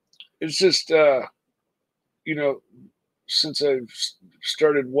it's just, you know, since I've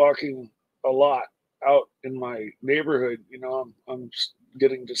started walking a lot out in my neighborhood, you know, I'm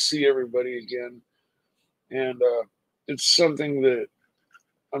getting to see everybody again. And it's something that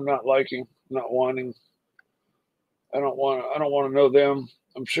I'm not liking, not wanting. I don't want to know them.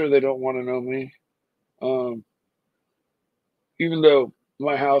 I'm sure they don't want to know me. Even though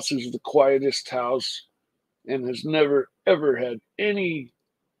my house is the quietest house and has never, ever had anything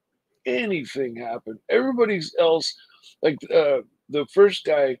happen. Everybody's else, like the first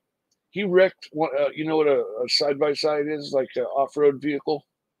guy, he wrecked one, you know what a side-by-side is? Like an off-road vehicle,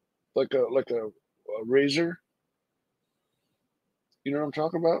 like a Razor. You know what I'm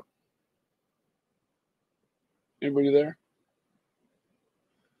talking about? Anybody there?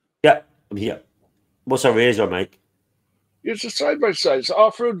 Yeah, I'm here. What's a Razor, Mike? It's a side-by-side. It's an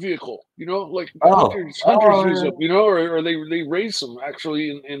off-road vehicle, you know, like hunters use them, you know, or they race them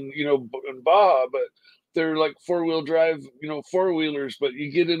actually in you know, in Baja, but they're like four-wheel drive, you know, four-wheelers, but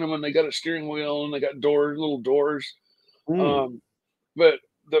you get in them and they got a steering wheel and they got doors, little doors. But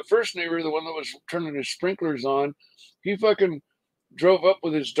the first neighbor, the one that was turning his sprinklers on, he fucking drove up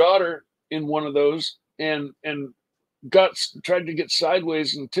with his daughter in one of those and tried to get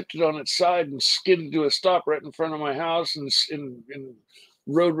sideways and tipped it on its side and skidded to a stop right in front of my house and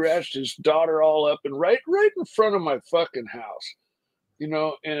road rashed his daughter all up and right in front of my fucking house, you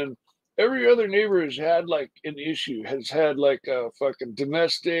know. And every other neighbor has had like an issue, has had like a fucking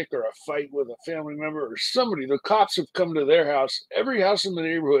domestic or a fight with a family member or somebody. The cops have come to their house, every house in the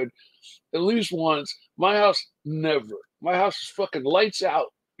neighborhood, at least once. My house, never. My house is fucking lights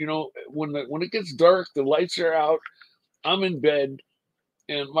out. You know, when it gets dark, the lights are out. I'm in bed,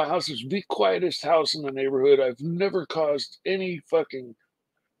 and my house is the quietest house in the neighborhood. I've never caused any fucking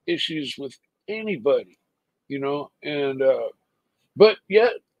issues with anybody, you know. And but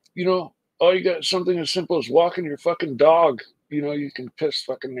yet, you know, all you got something as simple as walking your fucking dog. You know, you can piss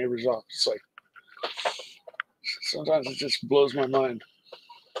fucking neighbors off. It's like sometimes it just blows my mind.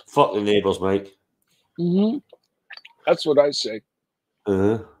 Fuck the neighbors, Mike. Mm-hmm. That's what I say.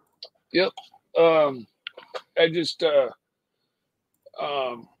 Yep. I just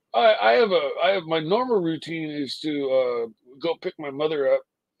I have my normal routine is to go pick my mother up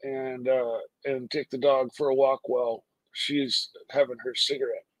and take the dog for a walk while she's having her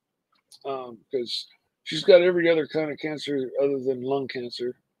cigarette, because she's got every other kind of cancer other than lung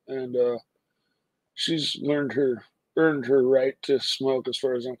cancer, and she's earned her right to smoke as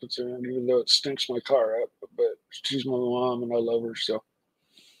far as I'm concerned, even though it stinks my car up. But she's my mom and I love her. So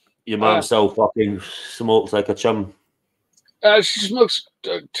your mom still fucking smokes like a chum. She smokes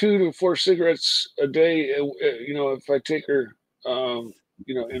 2 to 4 cigarettes a day. You know, if I take her, you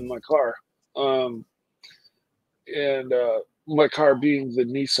know, in my car, and my car being the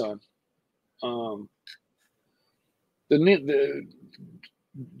Nissan. The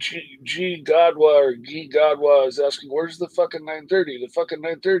G Godwa or Guy Godwa is asking, where's the fucking 930? The fucking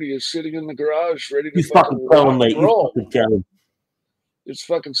 930 is sitting in the garage ready to fucking roll. It's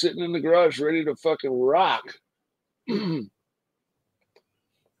fucking sitting in the garage ready to fucking rock.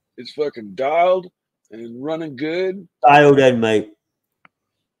 It's fucking dialed and running good. Dialed in, mate.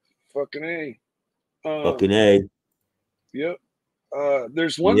 Fucking A. Fucking A. Yep.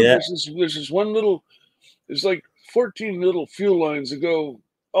 There's one. Yeah. There's this one little. There's like 14 little fuel lines that go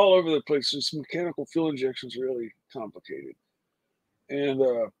all over the place. This mechanical fuel injection is really complicated, and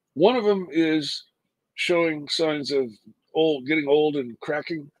one of them is showing signs of getting old and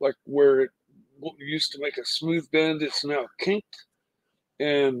cracking, like where it used to make a smooth bend, it's now kinked,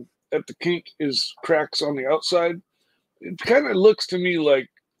 and at the kink is cracks on the outside. It kind of looks to me like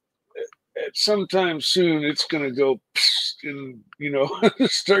at sometime soon it's going to go and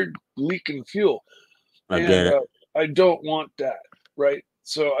start leaking fuel. I get it. I don't want that, right?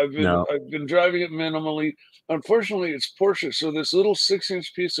 So I've been driving it minimally. Unfortunately, it's Porsche, so this little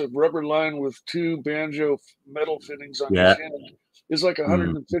 6-inch piece of rubber line with 2 banjo metal fittings on each end is like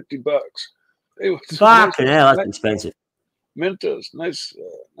 $150. Hey, fucking hell, that's expensive. Mentos, nice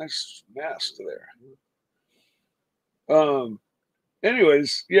mask there.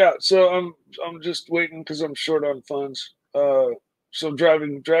 Anyways, yeah. So I'm just waiting because I'm short on funds. So I'm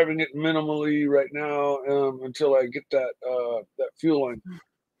driving it minimally right now until I get that fuel line.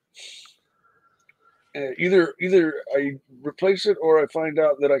 Either I replace it or I find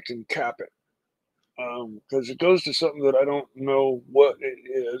out that I can cap it. Because it goes to something that I don't know what it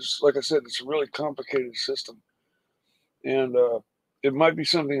is. Like I said, it's a really complicated system, and it might be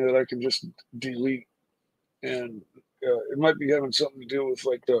something that I can just delete, and it might be having something to do with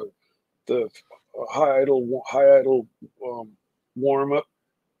like the high idle warm up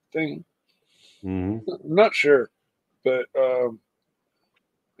thing. Mm-hmm. I'm not sure, but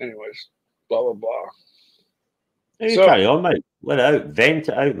anyways, blah blah blah. You carry on, mate. Let it out, vent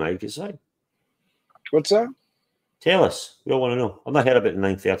it out, mate. It's like. What's that? Tell us. We all want to know. I've not heard about the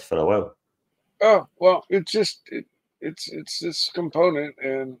 930 for a while. Oh well, it's this component,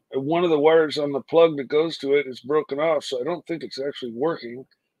 and one of the wires on the plug that goes to it is broken off, so I don't think it's actually working,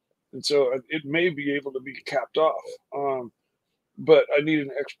 and so it may be able to be capped off. But I need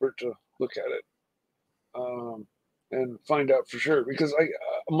an expert to look at it and find out for sure, because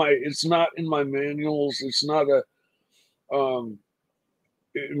it's not in my manuals. It's not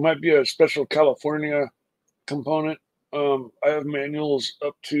it might be a special California component. I have manuals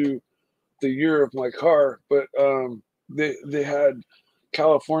up to the year of my car, but they had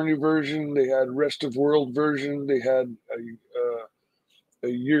California version, they had rest of world version, they had a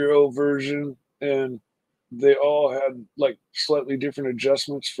Euro version, and they all had like slightly different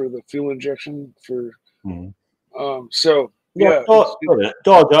adjustments for the fuel injection for. So yeah,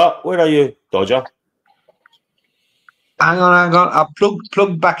 Dodger, where are you, Dodger? Hang on. I've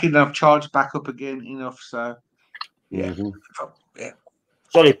plugged back in. I've charged back up again enough. So yeah. Yeah.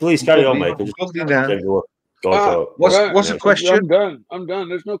 Sorry, please carry on, mate. Plugged in now. What's the question? I'm done.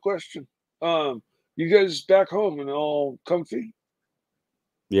 There's no question. You guys back home and all comfy?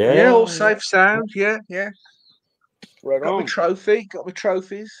 Yeah, all safe sound. Yeah. Right got on. My trophy. Got my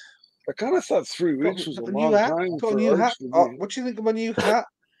trophies. I kind of thought 3 weeks was a long time got for a new hat. Arch. What do you think of my new hat?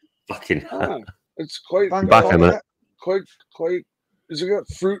 Fucking hat. It's quite quite. Has it got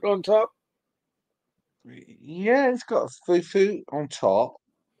fruit on top? Yeah, it's got fruit on top,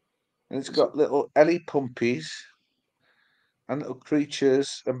 and it's got little Ellie pumpies and little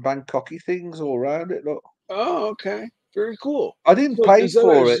creatures and Bangkoky things all around it. Look. Oh, okay, very cool. I didn't pay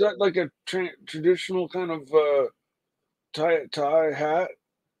for it. Is that like a traditional kind of tie hat?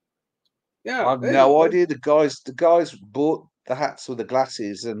 Yeah, I've no idea. The guys bought the hats with the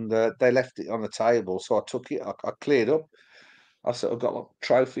glasses, and they left it on the table. So I took it. I cleared up. I sort of got like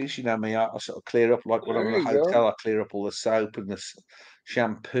trophies, you know me. I sort of clear up like when I'm in a hotel. I clear up all the soap and the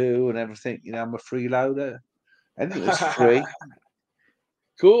shampoo and everything. You know, I'm a freeloader, and it was free.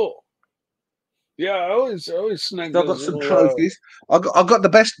 Cool. Yeah, I always snag. I got some trophies. I got the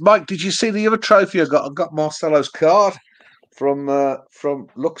best. Mike, did you see the other trophy I got? I got Marcelo's card from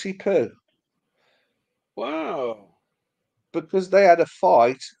Luxy Poo. Wow. Because they had a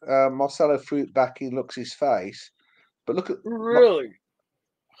fight, Marcelo threw it back in Luxy's face. But look at really,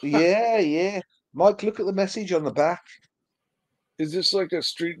 yeah. Mike, look at the message on the back. Is this like a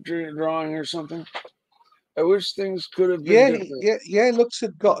street drawing or something? I wish things could have been different. Yeah. Lux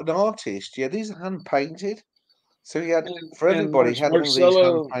had got an artist. Yeah, these are hand painted. So he had for everybody. He had one of these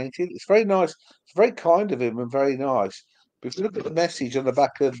hand painted. It's very nice. It's very kind of him and very nice. But if you look at the message on the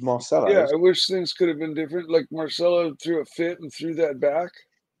back of Marcelo, yeah, I wish things could have been different. Like Marcelo threw a fit and threw that back.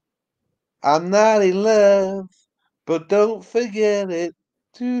 I'm not in love, but don't forget it.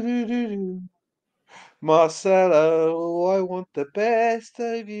 Marcelo, I want the best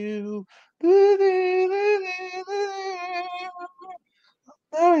of you.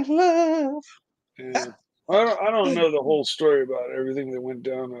 I love. Yeah. I don't know the whole story about everything that went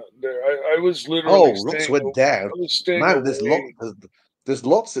down there. I was literally Lots went down. I was staying Man, away. there's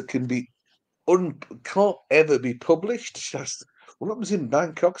lots that can be can't ever be published. It's just what happens in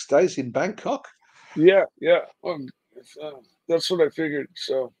Bangkok stays in Bangkok. Yeah. Well, that's what I figured.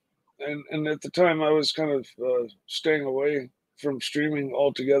 So, and at the time, I was kind of staying away from streaming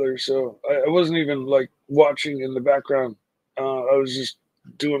altogether. So I wasn't even like watching in the background. I was just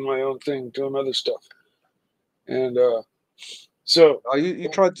doing my own thing, doing other stuff. And so, you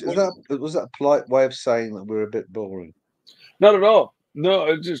tried? Was that a polite way of saying that we're a bit boring? Not at all. No,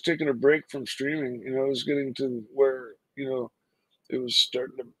 I was just taking a break from streaming. I was getting to where it was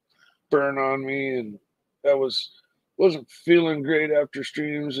starting to burn on me, and I wasn't feeling great after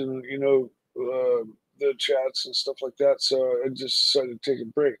streams, and the chats and stuff like that. So I just decided to take a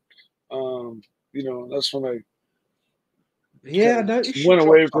break. That's when I I noticed went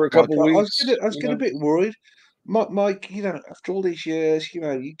away for a couple Mike. weeks. I was getting a bit worried. Mike, after all these years,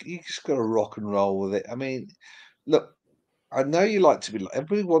 you just got to rock and roll with it. I mean, look, I know you like to be like,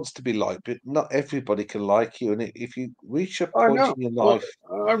 everybody wants to be liked, but not everybody can like you. And if you reach a point in your life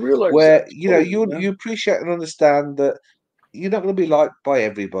I realize where that. you appreciate and understand that you're not going to be liked by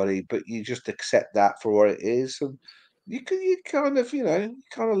everybody, but you just accept that for what it is, and you kind of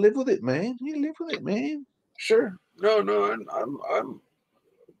live with it, man. You live with it, man. Sure. No, I'm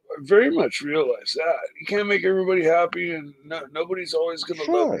very much realize that you can't make everybody happy, and nobody's always going to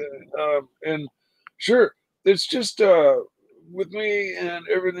love it. And sure, it's just with me and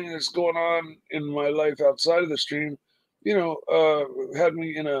everything that's going on in my life outside of the stream, had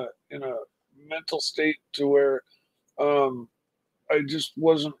me in a mental state to where I just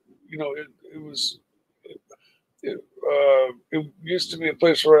wasn't. It used to be a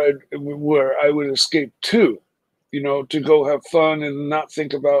place where I would escape to go have fun and not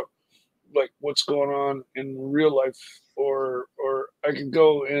think about like what's going on in real life, or I could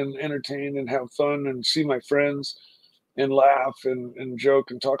go and entertain and have fun and see my friends and laugh and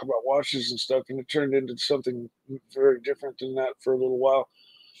joke and talk about watches and stuff. And it turned into something very different than that for a little while.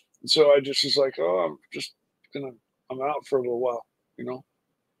 And so I just was like, I'm out for a little while,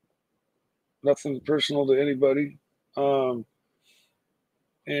 nothing personal to anybody. But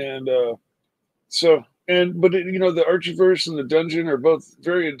the Archieverse and the dungeon are both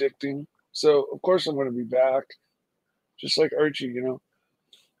very addicting. So of course I'm going to be back, just like Archie,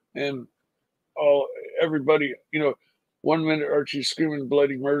 and everybody, 1 minute Archie's screaming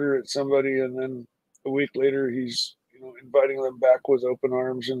bloody murder at somebody, and then a week later he's, inviting them back with open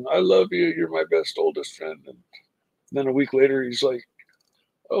arms and I love you, you're my best oldest friend. And then a week later he's like,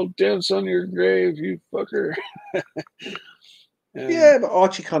 oh, dance on your grave, you fucker. Yeah, but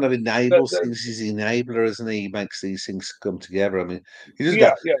Archie kind of enables things. He's the enabler, isn't he? He makes these things come together. I mean, he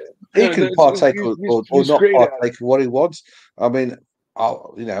doesn't. He can partake or not partake of what he wants. I mean,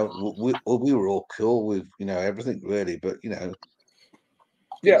 we were all cool with everything really, but he had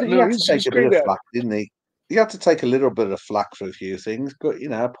to take a bit of flack, didn't he? He had to take a little bit of flack for a few things, but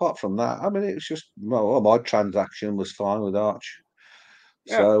apart from that, I mean, it was just my transaction was fine with Arch.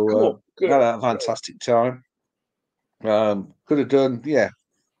 Yeah, so cool. had a fantastic time. Could have done, could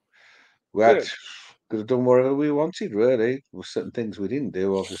have done whatever we wanted, really. There were certain things we didn't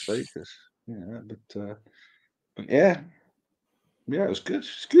do, obviously, because but yeah, it was good.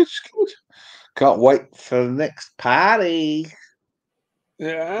 It's good. Can't wait for the next party.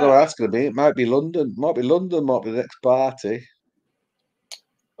 Yeah, no, that's gonna be. It might be London. Might be the next party.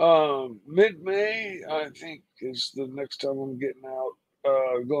 Mid-May, I think, is the next time I'm getting out.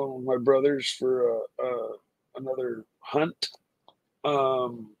 Going with my brothers for another hunt.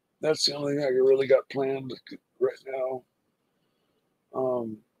 That's the only thing I really got planned right now.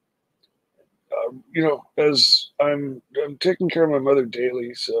 As I'm taking care of my mother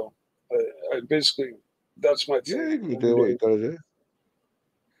daily, so I basically that's my thing. Yeah, you can do what you gotta do.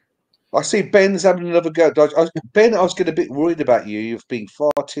 I see Ben's having another go. Ben, I was getting a bit worried about you. You've been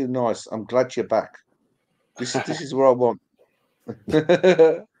far too nice. I'm glad you're back. This is what I want.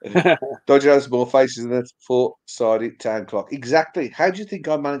 Dodger has more faces than a four-sided town clock. Exactly. How do you think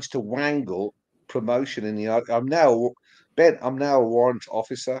I managed to wangle promotion in the? I'm now a warrant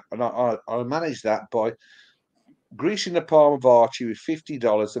officer, and I managed that by greasing the palm of Archie with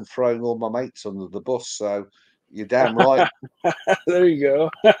 $50 and throwing all my mates under the bus. So you're damn right. There you go.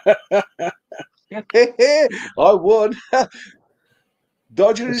 I won.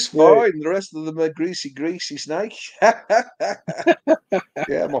 Dodger is fine. The rest of them are greasy snake.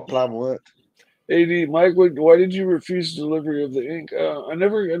 Yeah, my plan worked. AD, Mike, why did you refuse delivery of the ink? I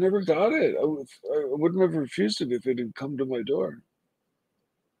never got it. I wouldn't have refused it if it had come to my door.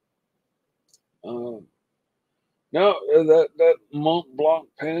 No, that Mont Blanc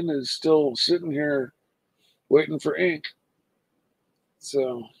pen is still sitting here waiting for ink.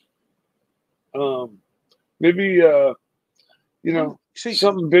 So maybe you know,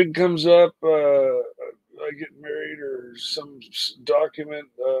 something big comes up, I get married or some document,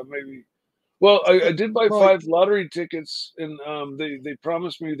 maybe. Well, I did buy 5 lottery tickets, and they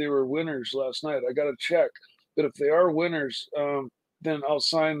promised me they were winners last night. I got to check, but if they are winners, then I'll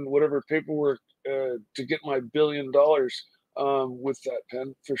sign whatever paperwork to get my $1 billion with that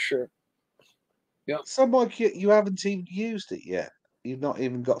pen for sure. Yeah. So, Mike, you haven't even used it yet. You've not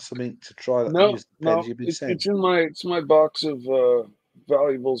even got some ink to try that. No, Use the pens no, you've been sent. it's my box of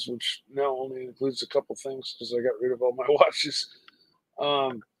valuables, which now only includes a couple things because I got rid of all my watches.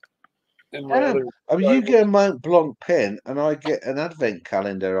 And my other I mean, you get a Mont Blanc pen, and I get an advent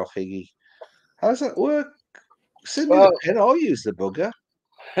calendar off Higgy. How does that work? Send me the pen. I'll use the bugger.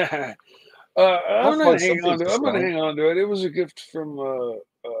 I'm gonna hang on to it. I'm gonna hang on to it. It was a gift from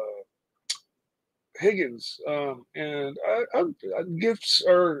Higgins, and gifts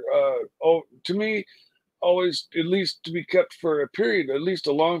are to me always at least to be kept for a period, at least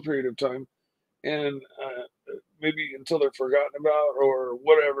a long period of time, and maybe until they're forgotten about or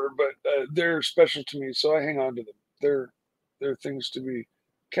whatever. But they're special to me, so I hang on to them. They're things to be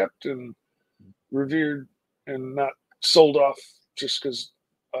kept and revered, and not sold off just because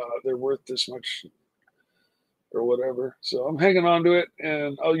they're worth this much or whatever. So I'm hanging on to it,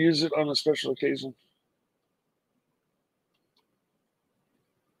 and I'll use it on a special occasion.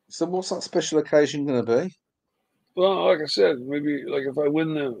 So what's that special occasion going to be? Well, like I said, maybe like if I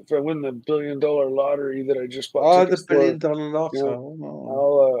win the $1 billion lottery that I just bought. Oh, the $1 billion lottery! You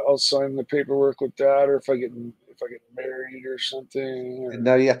know, I'll sign the paperwork with that, or if I get married or something. Or...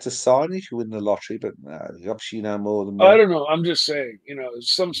 No, you have to sign if you win the lottery, but obviously you know more than me. I don't know. I'm just saying, you know,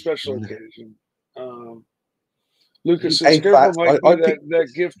 some special occasion. Lucas says, "Careful, Mike.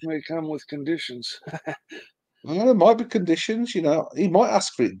 That gift may come with conditions." Well, there might be conditions, you know. He might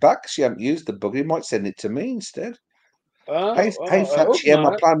ask for it back because you haven't used the bugger. He might send it to me instead. Hey, Thatch, yeah,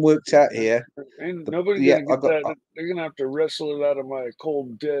 my plan worked out here. Ain't nobody gonna get that. They're gonna have to wrestle it out of my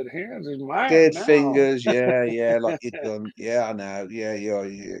cold, dead hands. It's mine dead now. fingers, yeah, like you're done. Yeah, I know. Yeah,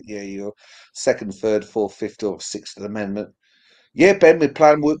 you're second, third, fourth, fifth, or sixth Amendment. Yeah, Ben, my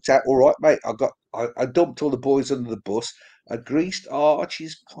plan worked out all right, mate. I dumped all the boys under the bus. I greased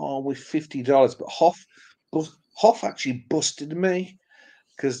Archie's palm with $50, but Hoff actually busted me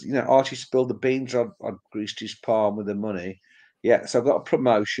because you know Archie spilled the beans. I greased his palm with the money. Yeah, so I got a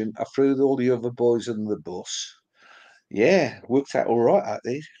promotion. I threw all the other boys under the bus. Yeah, worked out all right at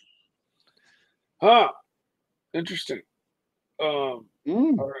these. Huh. Interesting. I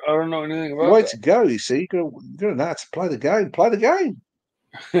don't know anything about way that. to go, you see. You're gonna know how to play the game. Play the game.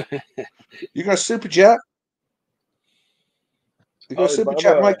 You got a super chat? You got a super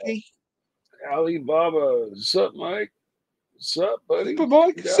chat, Mikey? Alibaba. What's up, Mike? What's up, buddy? Super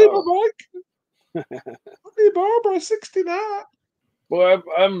Mike. Super Mike. Alibaba 69. Well,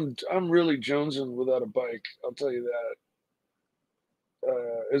 I'm really jonesing without a bike. I'll tell you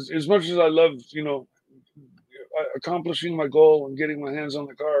that. As much as I love, you know, accomplishing my goal and getting my hands on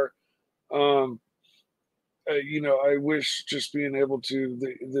the car, you know, I wish just being able to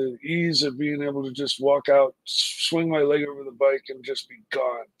the ease of being able to just walk out, swing my leg over the bike, and just be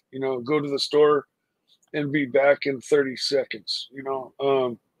gone. You know, go to the store and be back in 30 seconds. You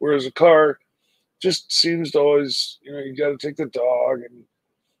know, whereas a car just seems to always, you know, you got to take the dog and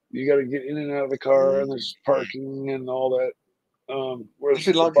you got to get in and out of the car, and there's parking and all that. Whereas if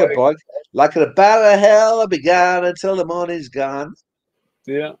you like a bike, like a battle of hell, I'll be gone until the morning's gone.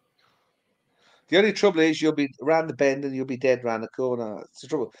 Yeah. The only trouble is you'll be around the bend and you'll be dead around the corner. It's the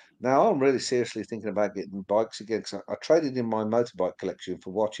trouble. Now I'm really seriously thinking about getting bikes again. Cause I traded in my motorbike collection for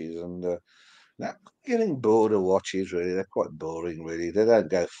watches, and now getting bored of watches. Really, they're quite boring. Really, they don't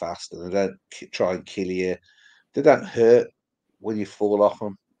go fast and they don't try and kill you. They don't hurt when you fall off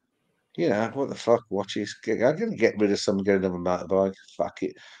them. You know what the fuck watches? I'm gonna get rid of some and get another motorbike. Fuck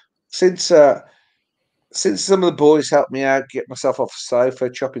it. Since some of the boys helped me out, get myself off the sofa,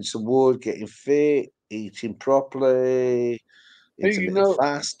 chopping some wood, getting fit, eating properly, intermittent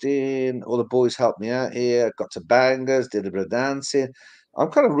fasting. All the boys helped me out here. Got to Bangers, did a bit of dancing.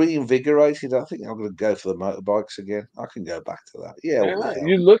 I'm kind of reinvigorated. I think I'm going to go for the motorbikes again. I can go back to that. Yeah,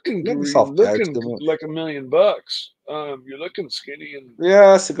 you're looking like $1 million. You're looking skinny and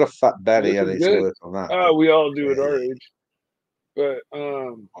I still got a fat belly. I need to work on that. We all do at our age, but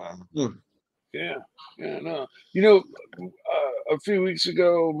yeah, no. You know, a few weeks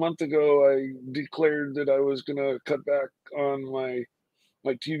ago, a month ago, I declared that I was going to cut back on my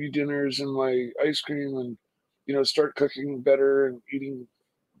my TV dinners and my ice cream, and start cooking better and eating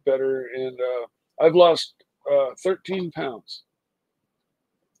better. And I've lost 13 pounds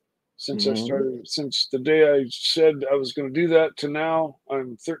since I started. Since the day I said I was going to do that to now,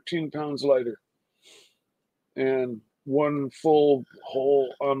 I'm 13 pounds lighter, and one full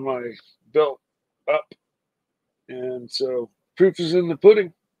hole on my belt up. And so proof is in the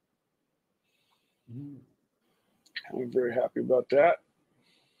pudding. I'm very happy about that.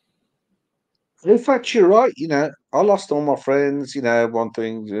 In fact, you're right. I lost all my friends, one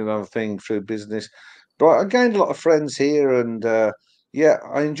thing, another thing through business. But I gained a lot of friends here, and yeah,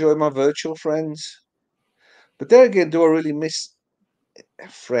 I enjoy my virtual friends. But there again, do I really miss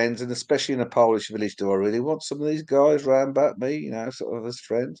friends, and especially in a Polish village, do I really want some of these guys round about me, sort of as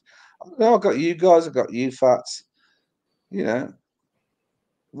friends? No, I've got you guys, I've got you fats.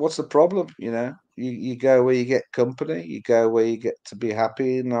 What's the problem? You go where you get company, you go where you get to be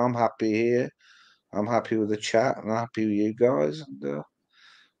happy, and I'm happy here. I'm happy with the chat, and I'm happy with you guys. And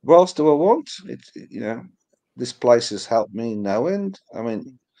what else do I want? This place has helped me no end. I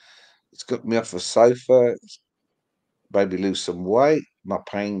mean, it's got me off a sofa. It's made me lose some weight. My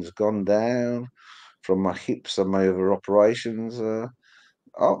pain's gone down from my hips and my other operations.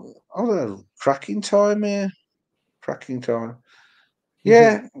 Cracking time here. Cracking time.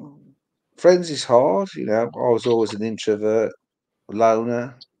 Yeah, friends is hard. I was always an introvert,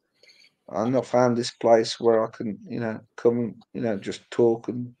 loner. I've not found this place where I can, come, just talk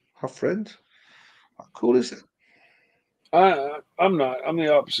and have friends. How cool is it? I'm not. I'm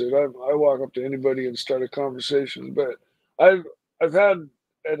the opposite. I walk up to anybody and start a conversation. But I've had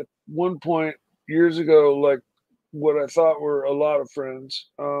at one point years ago, like what I thought were a lot of friends,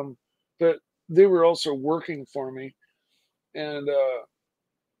 but they were also working for me, and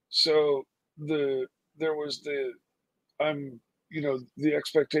so there was the the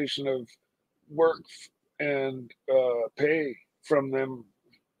expectation of work and pay from them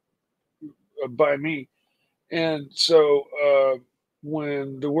by me. And so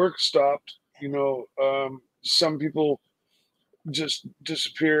when the work stopped, some people just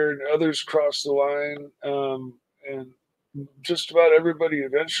disappeared, others crossed the line, and just about everybody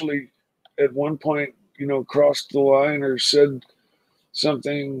eventually at one point, crossed the line or said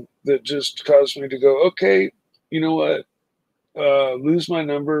something that just caused me to go, okay, you know what? Lose my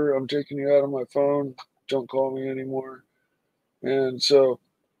number. I'm taking you out of my phone. Don't call me anymore. And so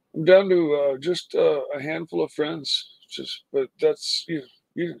I'm down to just a handful of friends. But that's you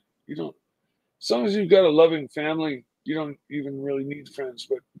don't. As long as you've got a loving family, you don't even really need friends.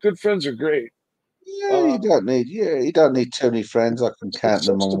 But good friends are great. Yeah, you don't need too many friends. I can count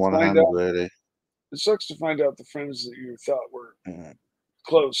them on one hand, really. It sucks to find out the friends that you thought were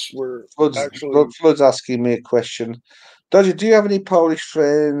close were actually. Flood's asking me a question. Dodger, do you have any Polish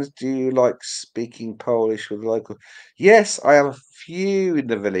friends? Do you like speaking Polish with local? Yes, I have a few in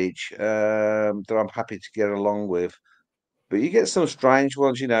the village that I'm happy to get along with. But you get some strange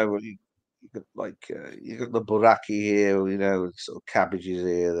ones, you got you got the buraki here, sort of cabbages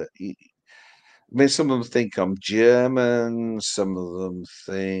here that I mean, some of them think I'm German. Some of them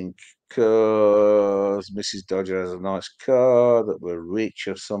think because Mrs. Dodger has a nice car that we're rich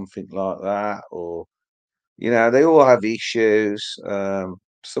or something like that. Or, they all have issues.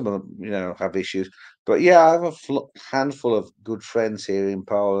 Some of them, have issues. But yeah, I have a handful of good friends here in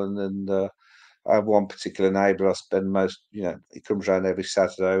Poland, and I have one particular neighbour I spend he comes around every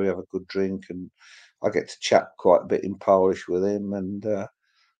Saturday. We have a good drink, and I get to chat quite a bit in Polish with him, and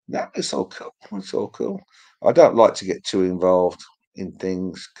no, it's all cool. It's all cool. I don't like to get too involved in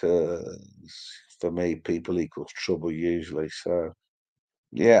things because for me, people equals trouble usually. So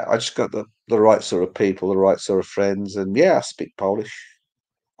yeah, I just got the right sort of people, the right sort of friends, and yeah, I speak Polish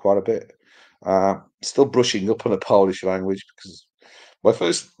quite a bit. Still brushing up on the Polish language because my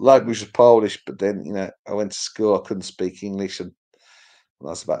first language was Polish, but then I went to school. I couldn't speak English, and when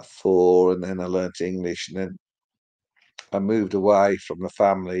I was about 4, and then I learnt English, and then I moved away from the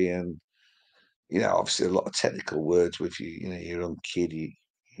family, and obviously a lot of technical words with you. You're a young kid, you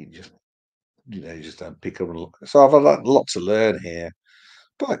just you just don't pick up. So I've had a lot to learn here,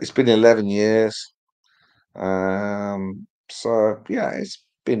 but it's been 11 years. So yeah, it's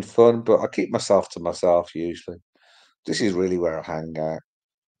been fun, but I keep myself to myself usually. This is really where I hang out.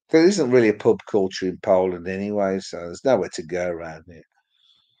 There isn't really a pub culture in Poland anyway, so there's nowhere to go around here.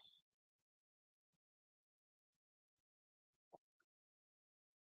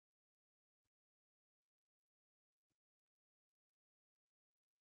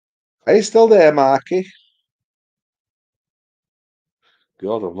 Are you still there, Marky?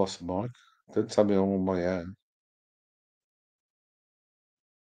 God, I've lost the mic. Don't tell me I'm on my own.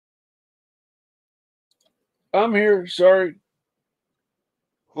 I'm here. Sorry.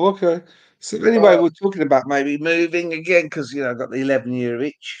 Okay. So anyway, we're talking about maybe moving again because I've got the 11-year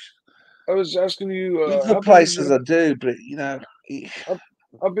itch. I was asking you. The places I do, but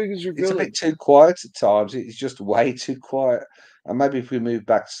how big is your it's village? a bit too quiet at times. It's just way too quiet. And maybe if we move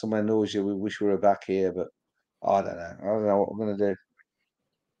back to somewhere noisier, we wish we were back here. But I don't know. I don't know what I'm going to do.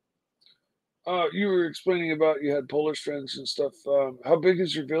 You were explaining about you had Polish friends and stuff. How big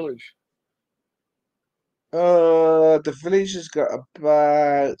is your village? The village has got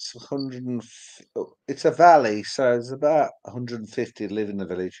about 100. It's a valley, so there's about 150 live in the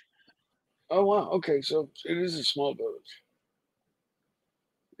village. Oh wow. Okay, so it is a small village.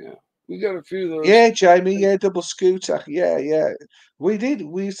 Yeah, we got a few of those. Yeah, Jamie. Yeah, double scooter. Yeah. We did.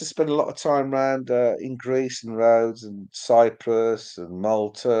 We used to spend a lot of time around in Greece and Rhodes and Cyprus and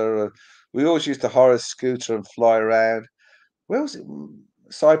Malta. We always used to hire a scooter and fly around. Where was it?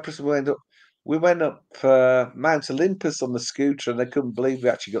 Cyprus. We went up Mount Olympus on the scooter, and they couldn't believe we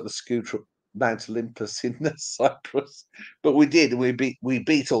actually got the scooter up Mount Olympus in Cyprus. But we did. We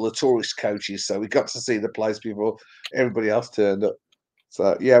beat all the tourist coaches, so we got to see the place before everybody else turned up.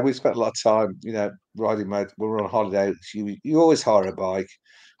 So yeah, we spent a lot of time, riding. When we're on holiday, you always hire a bike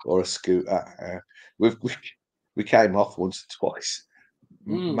or a scooter. We came off once or twice.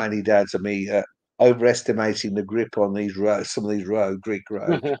 Manny down to me overestimating the grip on these roads, some of these Greek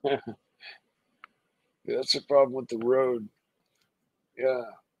roads. Yeah, that's the problem with the road. Yeah.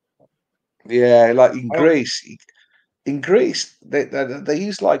 Yeah, like in Greece. In Greece, they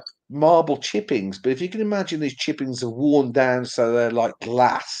use like marble chippings, but if you can imagine these chippings are worn down so they're like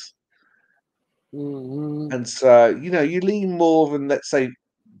glass. Mm-hmm. And so, you lean more than, let's say,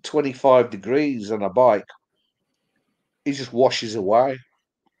 25 degrees on a bike, it just washes away.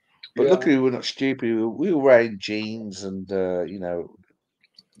 But luckily, we're not stupid. We were wearing jeans and,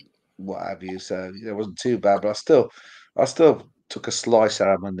 what have you. So, it wasn't too bad. But I still took a slice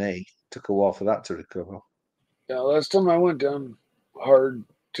out of my knee. Took a while for that to recover. Yeah, last time I went down hard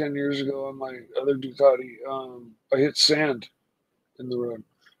 10 years ago on my other Ducati, I hit sand in the road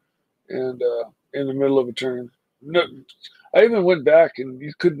and in the middle of a turn. No, I even went back and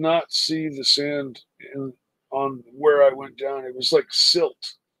you could not see the sand on where I went down. It was like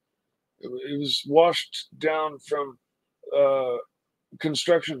silt. It was washed down from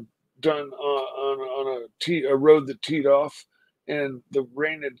construction done on a road that teed off, and the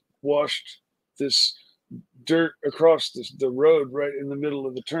rain had washed this dirt across the road right in the middle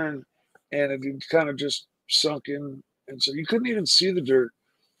of the turn, and it had kind of just sunk in, and so you couldn't even see the dirt.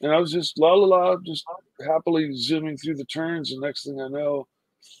 And I was just just happily zooming through the turns, and next thing I know,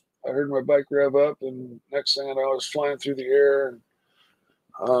 I heard my bike rev up, and next thing I know, I was flying through the air.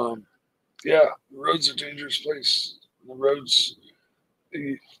 And yeah, the road's a dangerous place. The roads,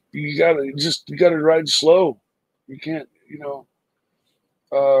 you gotta ride slow. You can't,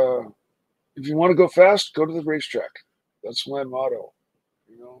 if you want to go fast, go to the racetrack. That's my motto.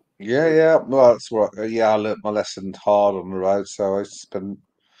 Yeah. Well, that's right. Yeah, I learnt my lesson hard on the road, so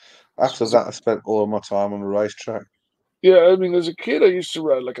after that, I spent all of my time on the racetrack. Yeah, I mean, as a kid, I used to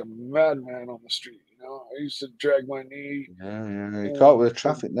ride like a madman on the street. I used to drag my knee. Yeah. You can't with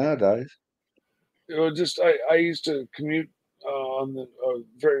traffic nowadays. I used to commute on the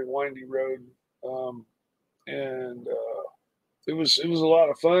very windy road, and it was a lot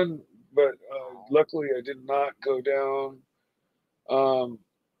of fun. But luckily, I did not go down.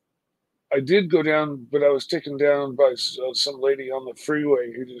 I did go down, but I was taken down by some lady on the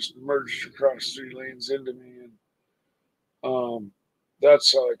freeway who just merged across 3 lanes into me, and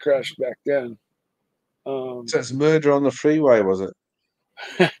that's how I crashed back then. So it's murder on the freeway, was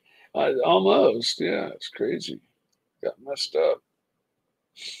it? Almost, yeah. It's crazy. Got messed up.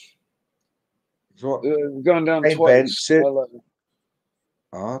 Gone down twice. Ben,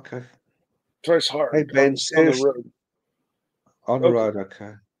 oh, okay. Twice hard. Hey Ben, on the road. On the road,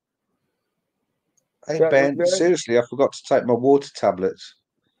 okay. Hey Ben, seriously, I forgot to take my water tablets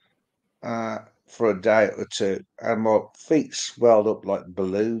for a day or two, and my feet swelled up like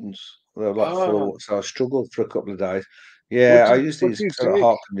balloons. They were like full of water, so I struggled for a couple of days. Yeah, I use these because of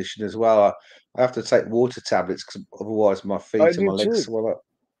heart condition as well. I have to take water tablets because otherwise my feet and my legs swell up.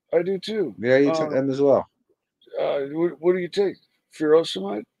 I do too. Yeah, you take them as well. What do you take?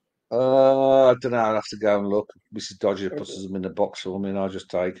 Furosemide? I don't know. I'll have to go and look. Mrs. Dodger puts them in the box for me, and I just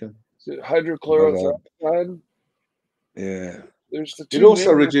take them. Is it hydrochlorothiazide? Yeah. There's the it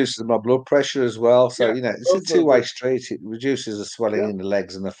also reduces my blood pressure as well. So it's a two-way street. It reduces the swelling in the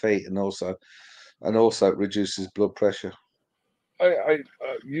legs and the feet, and also it reduces blood pressure.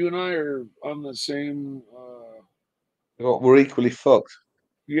 You and I are on the same. We're equally fucked.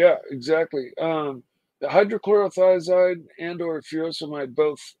 Yeah, exactly. The hydrochlorothiazide and/or furosemide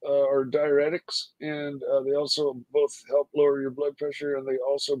both are diuretics, and they also both help lower your blood pressure, and they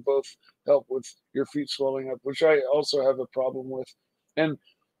also both help with your feet swelling up, which I also have a problem with. And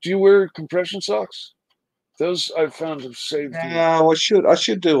do you wear compression socks? Those I've found have saved me. No, I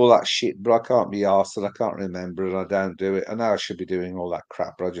should do all that shit, but I can't be arsed and I can't remember and I don't do it. I know I should be doing all that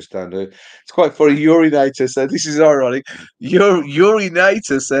crap, but I just don't do it. It's quite funny. Urinator said, this is ironic.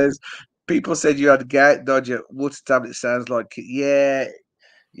 Urinator says, people said you had a gout dodger. Water tablet sounds like it.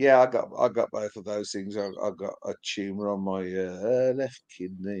 Yeah, I got both of those things. I got a tumor on my left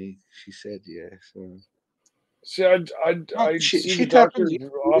kidney. She said, yeah. So. See, I see the shit doctor happens.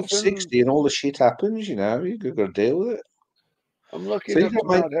 You're often. 60 and all the shit happens. You know, you got to deal with it. I'm lucky So you enough to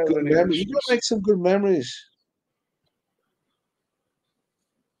got to not have make good any memories. You issues. got to make some good memories.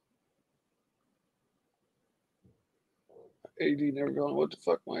 AD never going, what the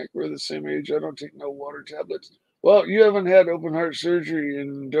fuck, Mike? We're the same age. I don't take no water tablets. Well, you haven't had open heart surgery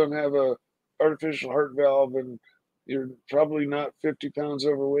and don't have a artificial heart valve, and you're probably not 50 pounds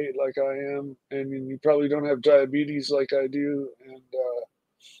overweight like I am, and you probably don't have diabetes like I do. And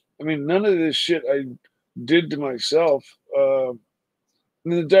I mean, none of this shit I did to myself. The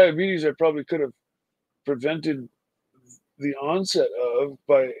diabetes I probably could have prevented the onset of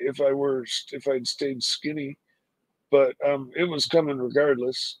if I'd stayed skinny. But it was coming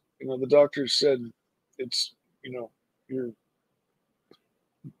regardless. You know, the doctors said it's, you know, you're.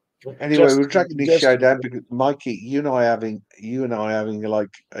 Anyway, we're dragging this show down because Mikey, you and I having like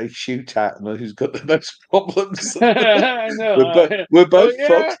a shootout and who's got the most problems. I know. We're both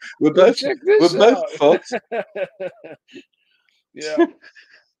fucked. We're both fucked. Yeah.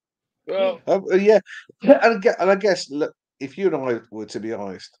 Well. Yeah, and I guess look, if you and I were to be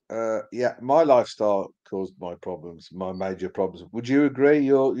honest, yeah, my lifestyle caused my problems, my major problems. Would you agree?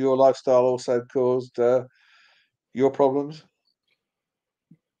 Your lifestyle also caused your problems?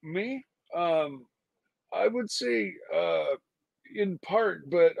 Me? I would say in part,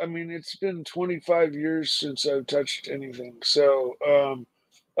 but I mean, it's been 25 years since I've touched anything. So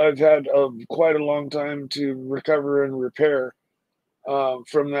I've had quite a long time to recover and repair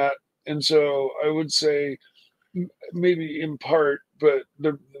from that. And so I would say maybe in part, but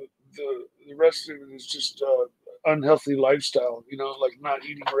the rest of it is just unhealthy lifestyle, you know, like not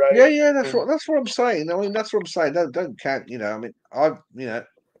eating right. Yeah, that's what I'm saying. I mean, that's what I'm saying. Don't count, you know. I mean,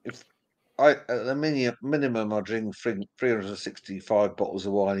 if I at the minimum I drink 365 bottles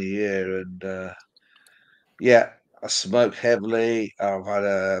of wine a year, and yeah, I smoke heavily. I've had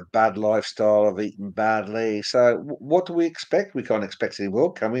a bad lifestyle. I've eaten badly. So what do we expect? We can't expect any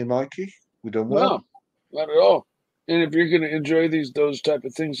more, can we, Mikey? We done well. No, not at all. And if you're going to enjoy those type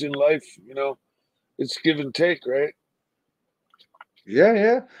of things in life, you know, it's give and take, right?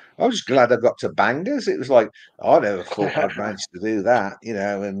 Yeah. I was just glad I got to Bangers. It was like I never thought I'd manage to do that, you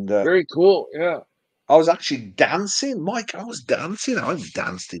know. And very cool. Yeah, I was actually dancing, Mike. I was dancing. I've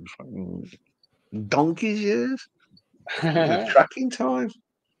danced in donkey's years. Tracking time.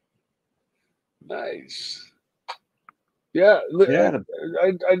 Nice. Yeah,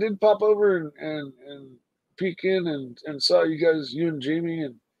 I did pop over and peek in and saw you guys, you and Jamie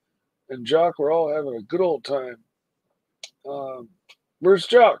and Jock were all having a good old time. Where's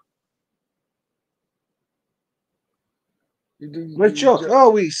Jock? Where's Jock?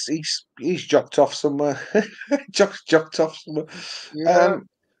 Oh, he's jocked off somewhere. jocked off somewhere. Yeah.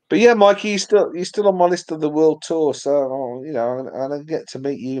 But yeah, Mikey, you're still on my list of the world tour, so you know, and I get to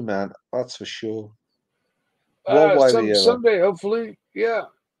meet you, man. That's for sure. Someday, hopefully, yeah.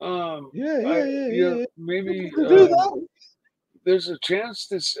 Yeah. Maybe do that. There's a chance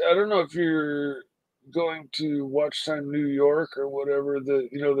this. I don't know if you're going to Watch Time New York or whatever the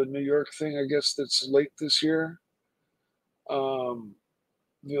New York thing. I guess that's late this year.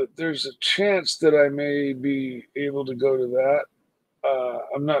 There's a chance that I may be able to go to that.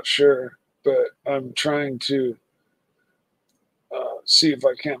 I'm not sure, but I'm trying to see if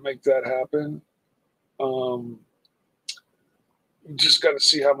I can't make that happen. Just got to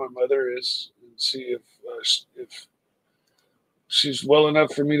see how my mother is and see if she's well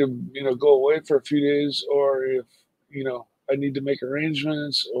enough for me to go away for a few days, or if I need to make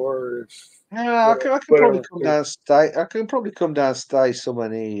arrangements, or if I can probably come down and stay. I can probably come down and stay somewhere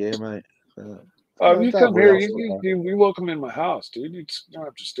near you, mate. You come here. You're welcome in my house, dude. You don't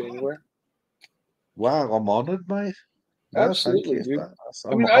have to stay anywhere. Wow, I'm honored, mate. No, absolutely, dude.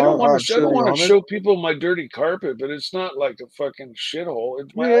 I mean, I don't want to show people my dirty carpet, but it's not like a fucking shithole.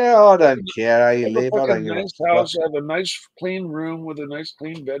 It's I don't care how you live. I have a nice house. I have a nice clean room with a nice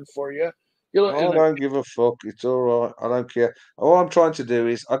clean bed for you. I don't give a fuck. It's all right. I don't care. All I'm trying to do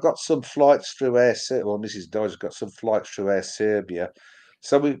is I got some flights through Air Serbia. Well, Mrs. Dodge's got some flights through Air Serbia.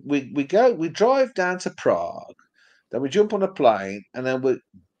 So we drive down to Prague, then we jump on a plane, and then we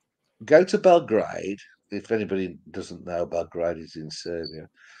go to Belgrade. If anybody doesn't know, Belgrade is in Serbia.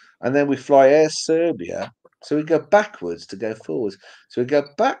 And then we fly Air Serbia. So we go backwards to go forwards. So we go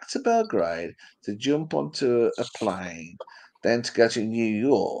back to Belgrade to jump onto a plane, then to go to New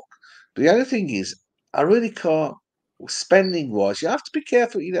York. But the only thing is, I really can't, spending wise, you have to be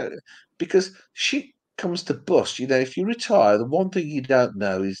careful, because shit comes to bust. If you retire, the one thing you don't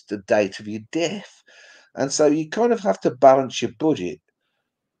know is the date of your death. And so you kind of have to balance your budget,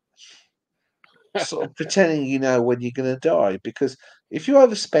 sort of pretending you know when you're going to die, because if you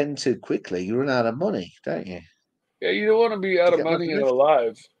overspend too quickly, you run out of money, don't you? Yeah, you don't want to be out of money and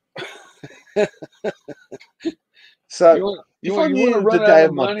alive. So if I knew the day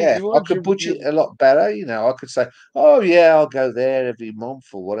of my death, I could budget a lot better. I could say, "Oh yeah, I'll go there every month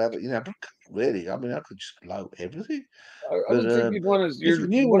or whatever." But really, I mean, I could just blow everything. I would think you'd want to. If you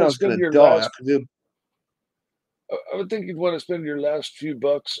knew when I was going to die, I could do. I would think you'd want to spend your last few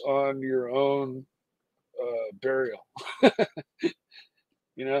bucks on your own burial.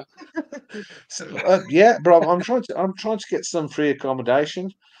 So, yeah, bro, I'm trying to get some free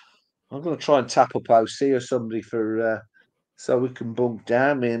accommodation. I'm going to try and tap up OC or somebody for so we can bunk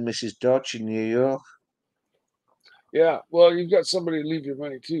down, me and Mrs. Dodge in New York. Yeah, well, you've got somebody to leave your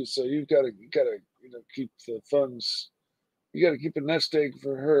money too, so you've got to keep the funds. You got to keep a nest egg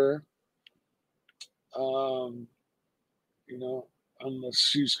for her. Unless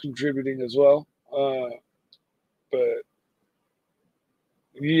she's contributing as well. But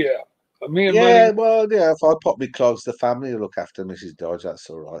yeah, me and money. Well, yeah. If I pop me close, the family will look after Mrs. Dodge. That's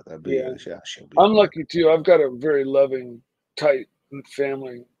all right. She'll be. I'm lucky too. I've got a very loving, tight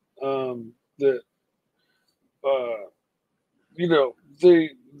family. That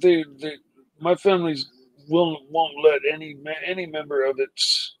my family's won't let any member of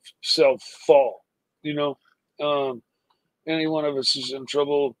itself fall. Any one of us is in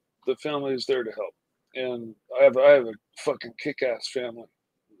trouble, the family is there to help. And I have a fucking kick-ass family.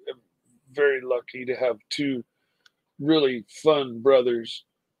 I'm very lucky to have two really fun brothers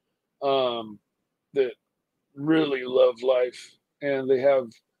that really love life. And they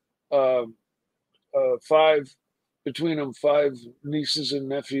have between them 5 nieces and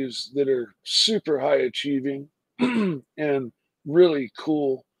nephews that are super high achieving and really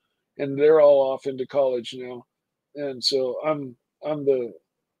cool. And they're all off into college now. And so I'm the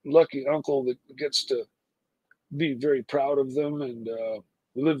lucky uncle that gets to be very proud of them and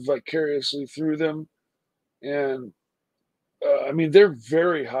live vicariously through them. And I mean, they're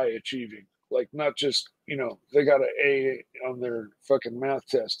very high achieving, like not just, they got an A on their fucking math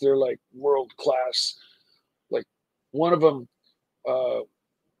test. They're like world class. Like one of them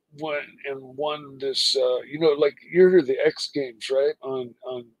won this, like you heard the X Games, right? On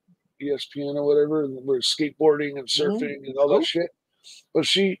ESPN or whatever, and we're skateboarding and surfing and all that shit. But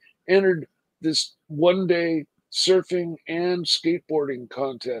she entered this one-day surfing and skateboarding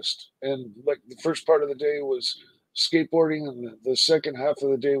contest, and like the first part of the day was skateboarding, and the second half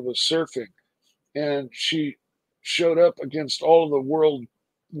of the day was surfing. And she showed up against all of the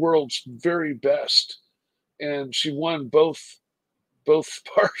world's very best, and she won both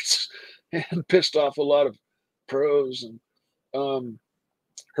parts and pissed off a lot of pros. And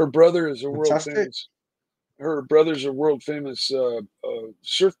her brother is a world famous. Her brother's a world famous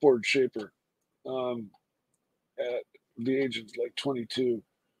surfboard shaper. At the age of like 22,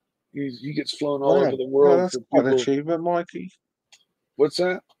 he gets flown all over the world. That's quite an achievement, Mikey. What's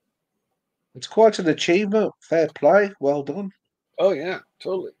that? It's quite an achievement. Fair play. Well done. Oh yeah,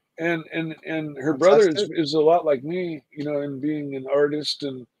 totally. And her brother is a lot like me, in being an artist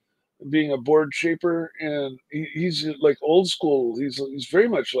and being a board shaper, and he's like old school. He's very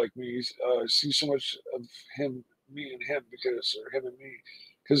much like me. I see so much of me and him because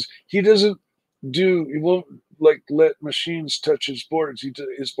he doesn't he won't like let machines touch his boards.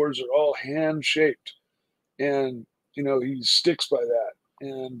 His boards are all hand shaped, and he sticks by that.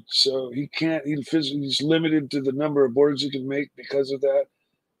 And so he can't. He's limited to the number of boards he can make because of that.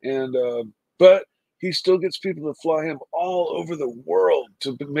 And but he still gets people to fly him all over the world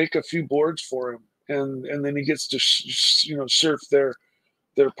to make a few boards for him, and then he gets to surf their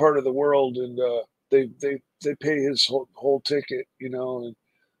part of the world, and they pay his whole ticket,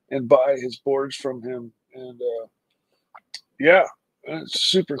 and buy his boards from him, and yeah, it's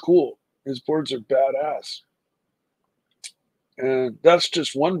super cool. His boards are badass, and that's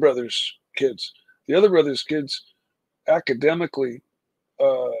just one brother's kids. The other brother's kids, academically,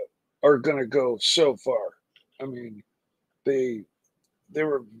 are going to go so far. I mean, they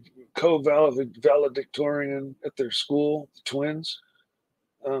were co-valedictorian at their school, the twins.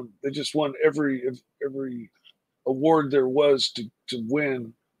 They just won every award there was to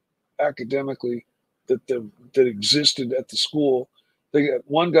win academically that existed at the school.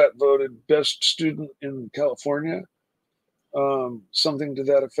 One got voted best student in California, something to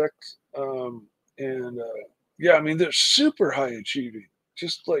that effect. Yeah, I mean, they're super high achieving.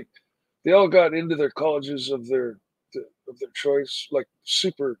 Just like they all got into their colleges of their choice, like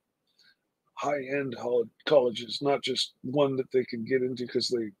super high end colleges, not just one that they could get into because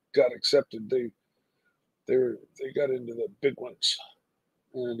they got accepted. They got into the big ones,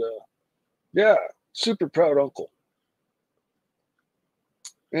 and yeah, super proud uncle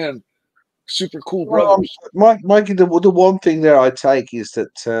and super cool brothers. Mikey, the one thing there I take is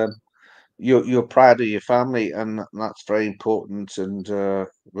that you're proud of your family, and that's very important. And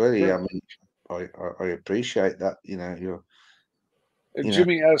really, Yeah. I mean, I appreciate that. You know, you're. And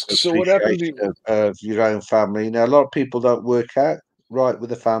Jimmy asks, so what happened to you? Of your own family. Now, a lot of people don't work out right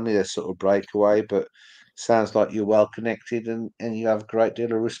with the family; they sort of break away. But sounds like you're well connected, and you have a great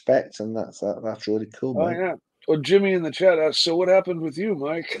deal of respect, and that's really cool, Oh man. yeah. Well, Jimmy in the chat asks, so what happened with you,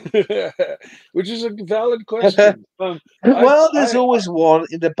 Mike? Which is a valid question. Well, there's always one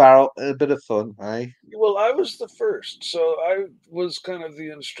in the barrel, a bit of fun, eh? Well, I was the first, so I was kind of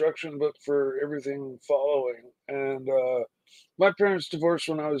the instruction book for everything following. And my parents divorced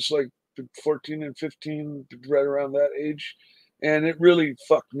when I was like 14 and 15, right around that age, and it really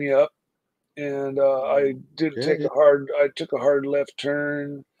fucked me up. And I took a hard left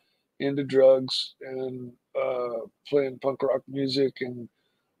turn into drugs and playing punk rock music, and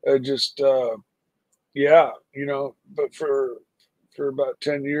I just yeah, you know. But for about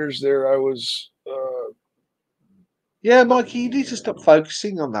 10 years there, I was. Yeah, Mikey, you need to stop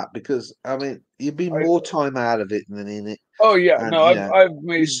focusing on that because I mean you've been more time out of it than in it. Oh yeah, And, no, you know, I've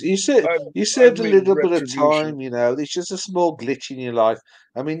made. you served I've a made little bit of retribution. time. You know, it's just a small glitch in your life.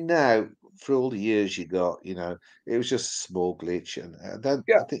 I mean, now for all the years you got, you know, it was just a small glitch, and I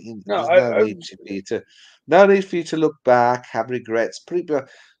think No, there's no need for you to look back, have regrets.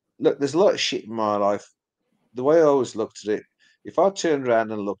 Look, there's a lot of shit in my life. The way I always looked at it, if I turned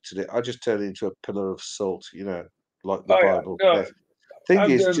around and looked at it, I just turned into a pillar of salt. You know, like the Bible says. Thing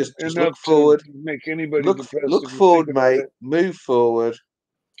I've is, done just enough look forward. to make anybody Look depressed. If you forward, think about mate. it. Move forward.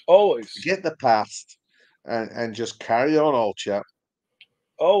 Always Forget the past, and just carry on, old chap.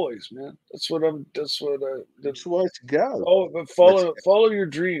 Always, man. That's what That's the way to go. Oh, but follow your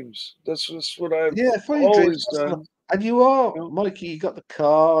dreams. That's what I've follow your always dreams. done. And you are, Mikey. You got the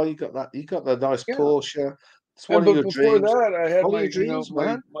car. You got the nice Porsche. It's one of your before dreams. that, I had Follow my your dreams,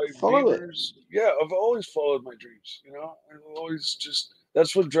 man. my Follow it. Beamers. Yeah, I've always followed my dreams. You know, I've always just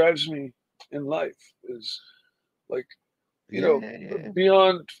that's what drives me in life is like, you know,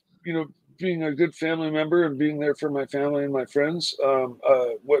 beyond being a good family member and being there for my family and my friends.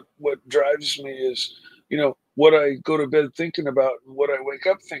 What drives me is what I go to bed thinking about and what I wake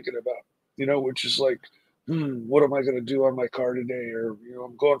up thinking about. Which is like, what am I going to do on my car today? Or,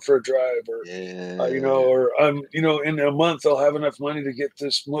 I'm going for a drive or, or I'm, in a month I'll have enough money to get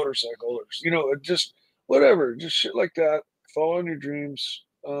this motorcycle or, just whatever, just shit like that. Following your dreams.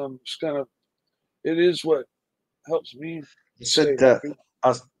 Just kind of, it is what helps me.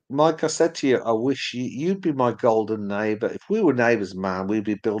 Mike, I said to you, I wish you'd be my golden neighbor. If we were neighbors, man, we'd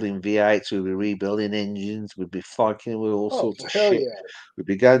be building V8s, we'd be rebuilding engines, we'd be fighting with all sorts of shit. Yeah. We'd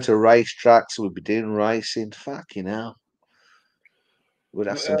be going to racetracks, we'd be doing racing. Fucking hell. We'd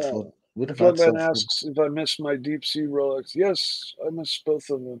have some fun. Floodman asks if I miss my deep sea Rolex. Yes, I miss both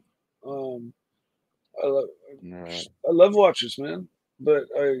of them. I love watches, man, but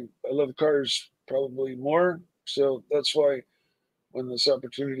I love cars probably more. So that's why when this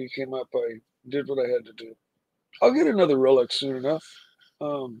opportunity came up, I did what I had to do. I'll get another Rolex soon enough.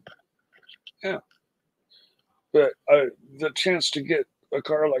 Yeah. But the chance to get a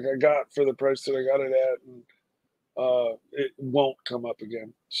car like I got for the price that I got it at, and it won't come up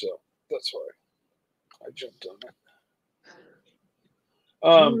again. So that's why I jumped on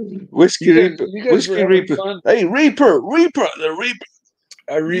it. Whiskey Reaper. Whiskey Reaper. Fun? Hey, Reaper, the Reaper.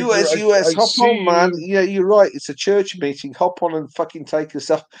 US, hop on, man. Yeah, you're right. It's a church meeting. Hop on and fucking take us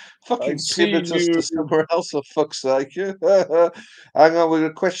up. Fucking pivot us to somewhere else, for fuck's sake. Hang on, we've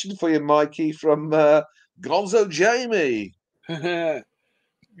got a question for you, Mikey, from Gonzo Jamie.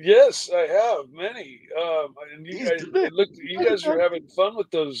 Yes, I have many. And you guys were having fun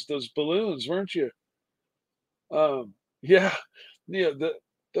with those balloons, weren't you? Yeah.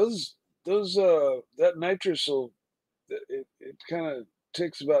 Those that nitrous will it kind of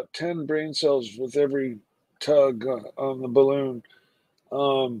takes about 10 brain cells with every tug on the balloon,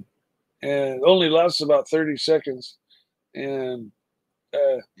 and it only lasts about 30 seconds. And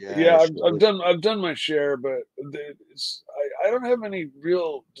I've done my share, but I don't have any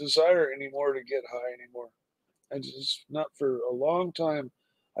real desire anymore to get high anymore. I just not for a long time.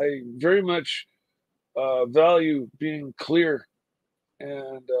 I very much value being clear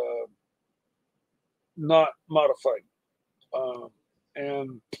and not modified.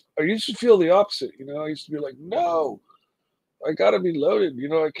 And I used to feel the opposite. I used to be like, no, I got to be loaded.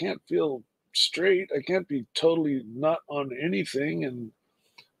 I can't feel straight. I can't be totally not on anything. And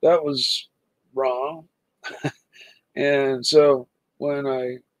that was wrong. And so when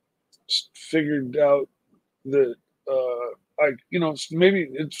I figured out that maybe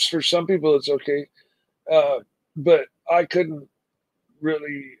it's for some people it's okay, but I couldn't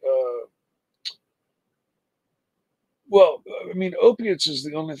really. Well, I mean, opiates is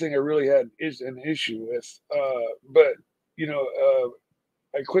the only thing I really had is an issue with. But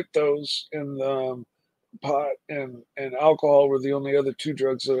I quit those, and pot and alcohol were the only other two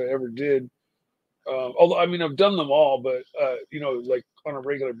drugs that I ever did. Although I mean, I've done them all, but like on a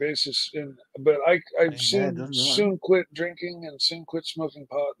regular basis. But I've soon quit drinking and soon quit smoking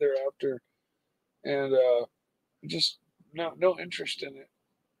pot thereafter, and just no interest in it.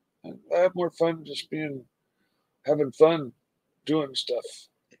 And I have more fun just having fun doing stuff,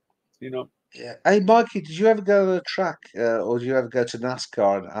 Yeah. Hey, Mikey, did you ever go to the track, or did you ever go to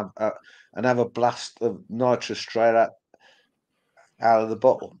NASCAR and have a blast of nitrous straight out of the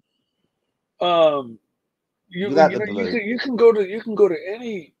bottle? You can go to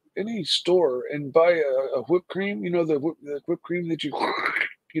any store and buy a whipped cream. The whipped cream that you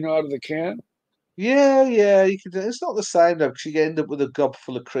out of the can. Yeah, you can. It's not the same though, because you end up with a gob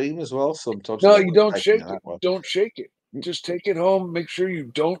full of cream as well sometimes. No, you don't shake it. Don't shake it. Just take it home. Make sure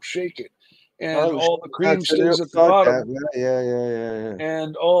you don't shake it, and all the cream stays at the bottom. Yeah.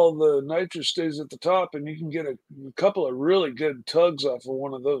 And all the nitrous stays at the top, and you can get a couple of really good tugs off of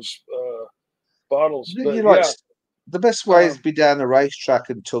one of those bottles. But the best way is to be down the racetrack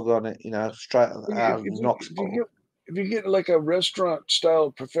and tug on it. Straight out of Knoxville. If you get like a restaurant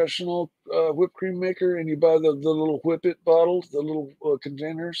style professional whipped cream maker, and you buy the little Whip-It bottles, the little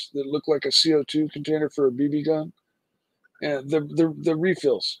containers that look like a CO2 container for a BB gun, and the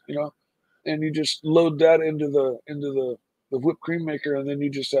refills, and you just load that into the whipped cream maker, and then you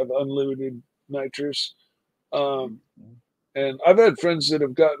just have unlimited nitrous. And I've had friends that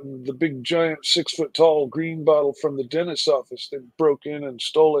have gotten the big giant 6 foot tall green bottle from the dentist's office. They broke in and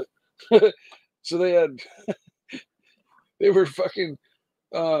stole it, so they had. They were fucking,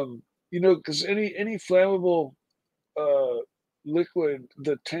 because any flammable liquid,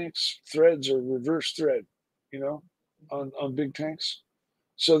 the tank's threads are reverse thread, on big tanks,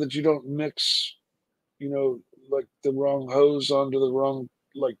 so that you don't mix, like the wrong hose onto the wrong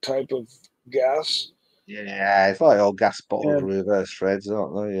type of gas. Yeah, it's like old gas bottles reverse threads,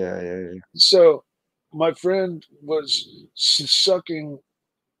 aren't they? Yeah. So my friend was sucking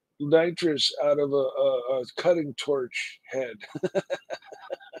nitrous out of a cutting torch head.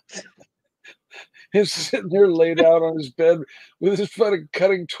 He's sitting there laid out on his bed with his fucking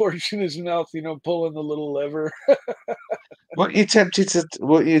cutting torch in his mouth, pulling the little lever. Weren't you tempted to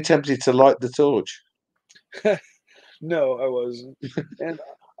light the torch? No, I wasn't. And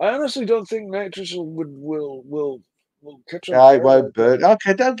I honestly don't think nitrous will catch on fire. It won't burn.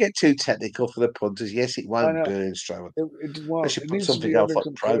 Okay, don't get too technical for the punters. Yes, it won't burn straight away. It won't. They should put something else like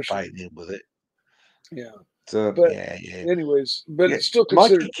propane in with it. Yeah. So, but yeah. Anyways, but it's still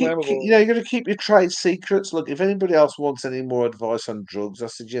considered flammable. You got to keep your trade secrets. Look, if anybody else wants any more advice on drugs, I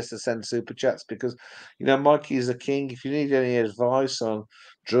suggest to send super chats because, Mikey is the king. If you need any advice on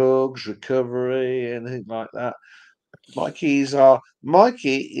drugs, recovery, anything like that, Mikey is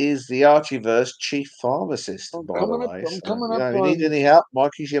the Archieverse chief pharmacist, by the way. If you need any help,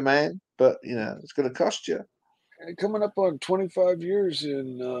 Mikey's your man. But it's going to cost you. Coming up on 25 years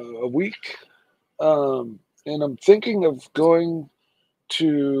in a week, and I'm thinking of going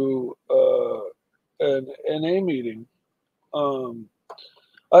to an NA meeting.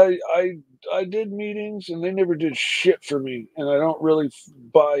 I did meetings, and they never did shit for me, and I don't really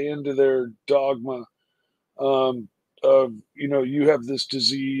buy into their dogma. Of you have this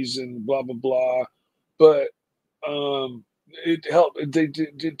disease and blah blah blah, but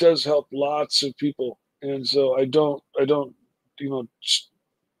it does help lots of people, and so I don't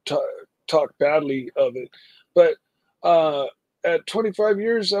talk badly of it, but at 25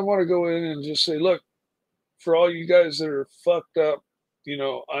 years I want to go in and just say, look, for all you guys that are fucked up,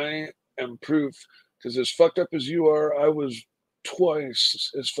 I am proof, because as fucked up as you are, I was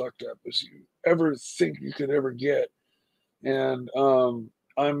twice as fucked up as you ever think you could ever get. And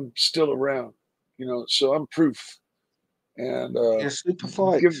I'm still around, you know, so I'm proof. And super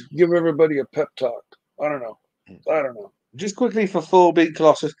fight. Give everybody a pep talk. I don't know. Just quickly for Full Beat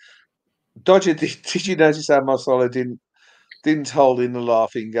Colossus, Dodger, did you notice how Marcelo didn't hold in the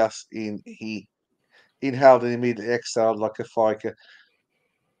laughing gas? He inhaled and immediately exhaled like a fiker.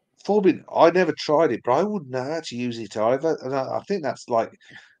 Full Beat, I never tried it, but I wouldn't know how to use it either. And I think that's like,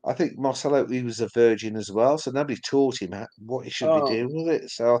 I think Marcelo, he was a virgin as well, so nobody taught him what he should be doing with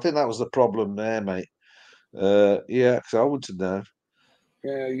it. So I think that was the problem there, mate. Yeah, because I wouldn't know.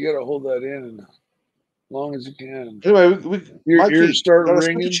 Yeah, you got to hold that in as long as you can. Anyway, your ears start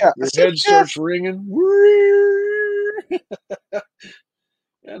ringing, your head starts ringing.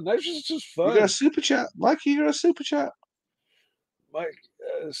 Yeah, that's just fun. You got a super chat, Mikey. You got a super chat, Mike.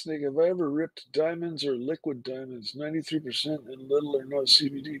 Snake, have I ever ripped diamonds or liquid diamonds? 93% and little or no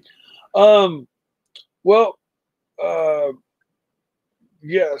CBD. Well,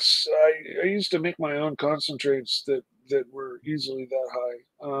 yes, I used to make my own concentrates that were easily that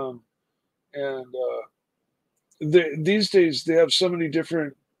high. These days they have so many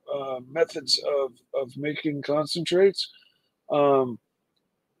different methods of making concentrates.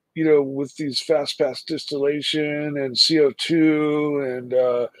 You know, with these fast pass distillation and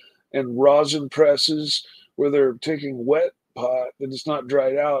CO2 and rosin presses, where they're taking wet pot that is not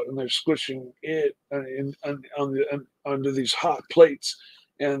dried out and they're squishing it under these hot plates,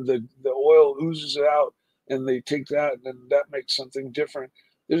 and the oil oozes out, and they take that and then that makes something different.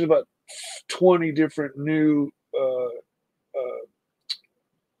 There's about 20 different new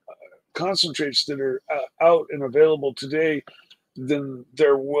concentrates that are out and available today than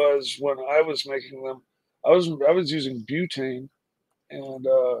there was when I was making them. I was using butane and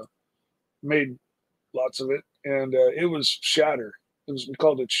made lots of it, and it was shatter. We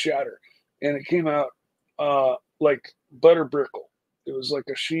called it shatter, and it came out like butter brickle. It was like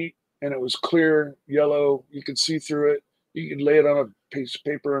a sheet, and it was clear yellow. You could see through it. You could lay it on a piece of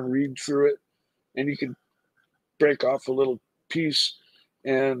paper and read through it, and you could break off a little piece,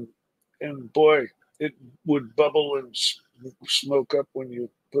 and boy, it would bubble and smoke up when you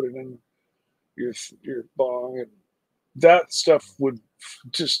put it in your bong, and that stuff would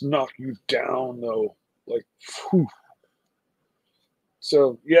just knock you down though, like whew.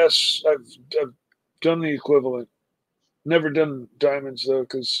 So yes, I've done the equivalent. Never done diamonds though,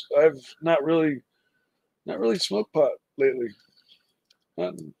 because I've not really smoked pot lately.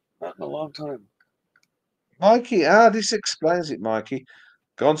 Not in a long time. Mikey. This explains it, Mikey.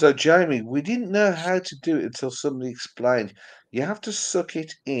 Gonzo, Jamie, we didn't know how to do it until somebody explained. You have to suck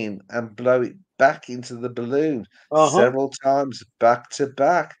it in and blow it back into the balloon several times back to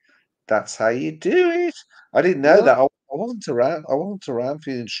back. That's how you do it. I didn't know that. I wasn't around. I wasn't around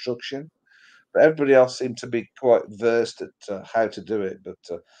for the instruction, but everybody else seemed to be quite versed at how to do it. But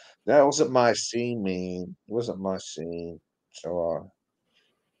that wasn't my scene, man. It wasn't my scene, so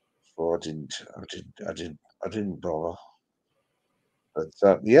I didn't bother. But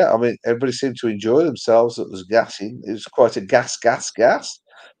yeah, I mean, everybody seemed to enjoy themselves. It was gassing. It was quite a gas.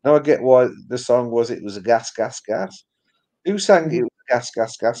 Now I get why the song was. It was a gas. Who sang it? Gas,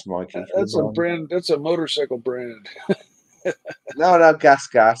 Mikey. That's a brand. That's a motorcycle brand. No, gas.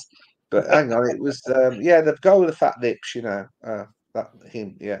 But hang on, it was yeah. The guy with the fat lips, you know. That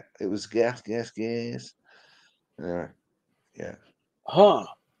him. Yeah, it was gas. Yeah. Huh.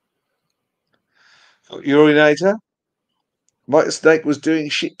 Urinator. Mike Snake was doing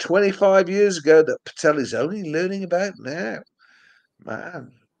shit 25 years ago that Patel is only learning about now.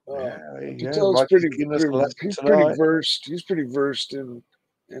 Man. Patel's he's pretty versed. He's pretty versed in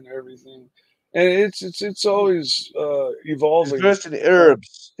everything. And it's always evolving. He's versed in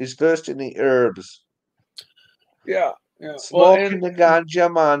the herbs. Yeah. Smoking the ganja,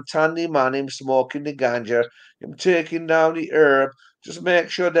 man. Tandy man, him smoking the ganja. Him taking down the herb. Just make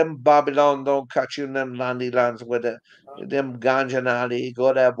sure them Babylon don't catch you in them landy lands with them ganja nally.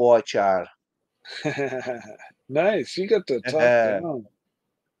 Go there, boy, child. Nice. You got the top down.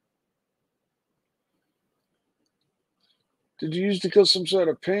 Did you used to kill some sort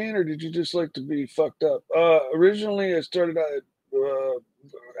of pain, or did you just like to be fucked up? Originally, I started out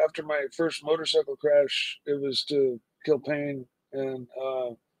after my first motorcycle crash. It was to kill pain, and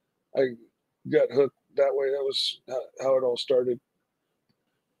I got hooked that way. That was how it all started.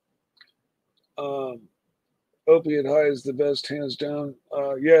 Opiate high is the best, hands down.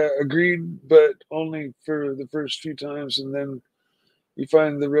 Yeah, agreed, but only for the first few times, and then you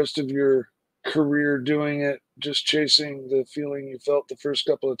find the rest of your career doing it, just chasing the feeling you felt the first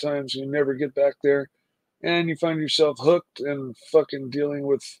couple of times. You never get back there. and you find yourself hooked and fucking dealing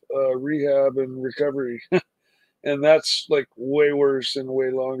with rehab and recovery. And that's like way worse and way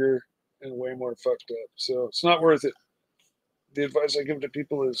longer and way more fucked up. So it's not worth it. The advice I give to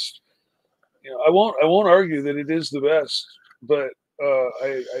people is, I won't argue that it is the best, but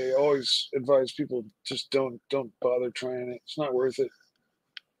I always advise people just don't bother trying it. It's not worth it.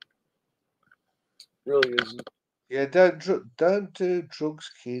 Really isn't. Yeah, don't do drugs,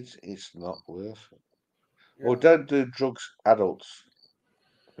 kids. It's not worth it. Yeah. Or don't do drugs, adults.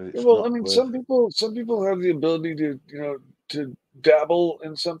 Yeah, well, I mean, some people have the ability to to dabble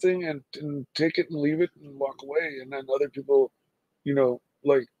in something and take it and leave it and walk away, and then other people,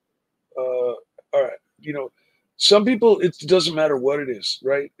 like, all right, some people, it doesn't matter what it is,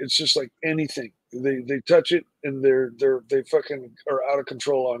 right? It's just like anything. They touch it and they fucking are out of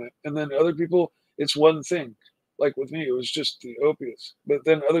control on it, and then other people, it's one thing. Like with me, it was just the opiates, but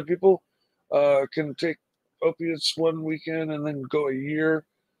then other people can take opiates one weekend and then go a year.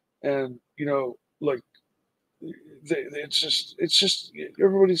 And like it's just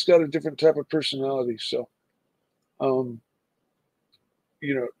everybody's got a different type of personality. So,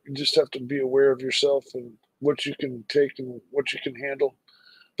 you just have to be aware of yourself and what you can take and what you can handle.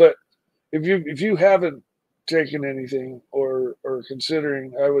 But if you haven't taken anything or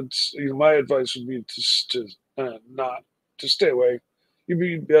considering, I would, my advice would be not to stay away. You'd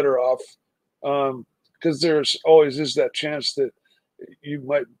be better off, because there's always is that chance that it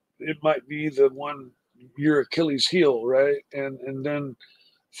might be the one, your Achilles heel, right? And then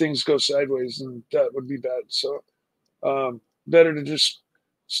things go sideways, and that would be bad. So better to just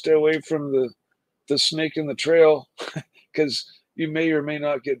stay away from the snake in the trail, because you may or may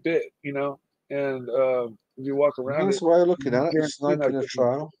not get bit, and if you walk around, that's the way of looking at it. Snake in the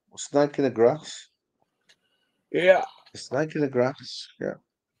trail, snake in the grass. Yeah, snake in the grass. Yeah.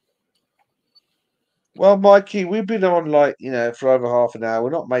 Well, Mikey, we've been on for over half an hour.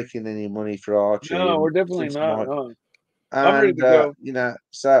 We're not making any money for Archie. No, we're definitely not. I'm ready to go.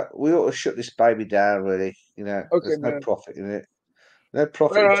 So we ought to shut this baby down, really. Okay, there's no profit in it. No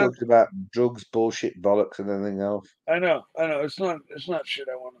profit in talking about drugs, bullshit, bollocks, and anything else. I know. It's not shit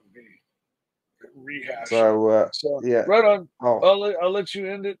I want to be rehashing. So yeah, right on. I'll let you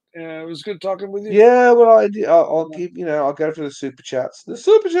end it. It was good talking with you. Yeah, well, I'll give I'll go for the super chats. The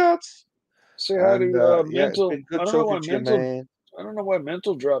super chats. Say hi to Mental. It's been good talking to you, man. I don't know why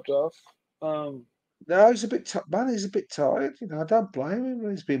Mental dropped off. No, he's a bit He's a bit tired. I don't blame him.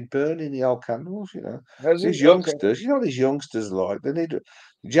 He's been burning the old candles. These youngsters. Okay. These youngsters like they need.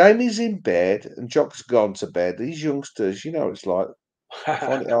 Jamie's in bed and Jock's gone to bed. These youngsters, it's like I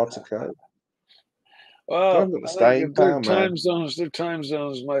find it hard to cope. Well, their time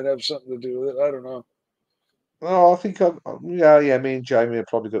zones might have something to do with it. I don't know. Oh, I think me and Jamie have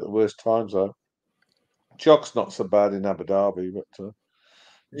probably got the worst time zone. Jock's not so bad in Abu Dhabi, but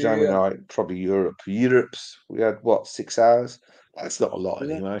Jamie and I probably Europe's. We had 6 hours. That's not a lot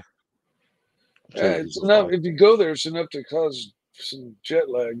anyway. Yeah, it's enough. If you go there, it's enough to cause some jet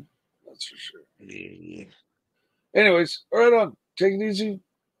lag. That's for sure. Yeah. Anyways, right on. Take it easy.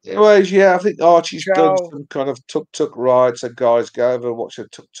 Anyways, I think Archie's done some kind of tuk-tuk ride. So guys, go over and watch a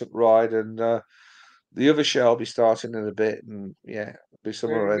tuk-tuk ride, and the other show will be starting in a bit, and there'll be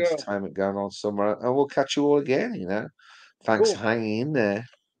some more entertainment going on somewhere, and we'll catch you all again. Thanks for hanging in there.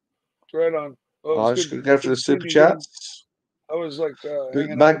 Right on. Well, I'm just going to go for the super chats. I was like,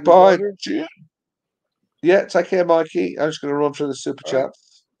 Magpie. Yeah, take care, Mikey. I'm just going to run through the super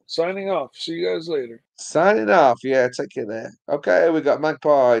chats. Signing off. See you guys later. Signing off. Yeah, take care there. Okay, we got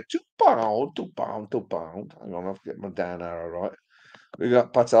Magpie. £2. Hang on, I'll get my down arrow right. We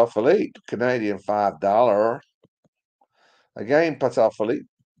got Patel Philippe, Canadian $5. Again, Patel Philippe,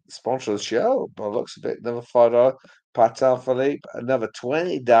 sponsor of the show. By the looks of it, another $5. Patel Philippe, another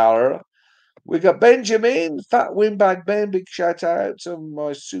 $20. We got Benjamin, Fat Windbag Ben. Big shout out to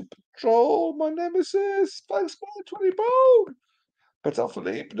my super troll, my nemesis. Thanks for £20. Patel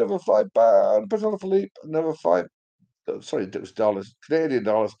Philippe, another £5. Patel Philippe, another $5. Sorry, it was dollars, Canadian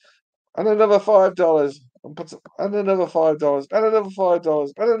dollars, and another $5. And another $5. And another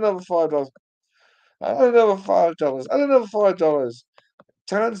 $5. And another $5. And another $5. And another $5.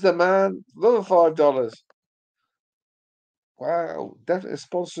 Tan's the man, another $5. Wow, definitely a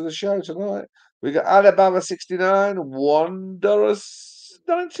sponsor of the show tonight. We got Alabama 69,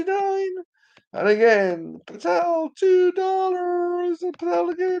 $1.99. And again, Patel $2. And Patel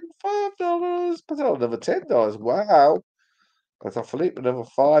again, $5. Patel another $10. Wow. Patel Philippe another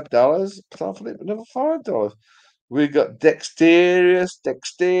 $5. Patel Philippe another $5. We got Dexterious.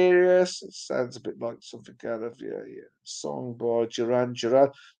 It sounds a bit like something out of song by Duran Duran.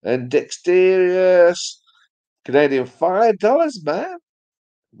 And Dexterious Canadian $5, man.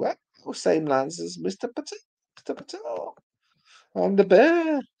 Well, same lands as Mr. Patel. On the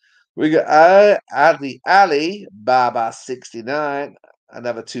bear. We got Ali Baba 69,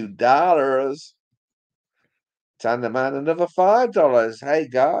 another $2. Tanderman, another $5. Hey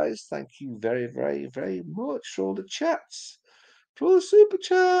guys, thank you very, very, very much for all the chats. For the super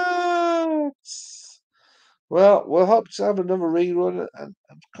chats. Well, we'll hope to have another rerun and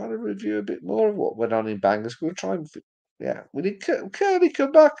kind of review a bit more of what went on in Bangers. We'll try and, we need Curly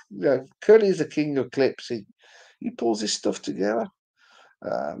come back. Yeah, Curly's the king of clips. He pulls his stuff together.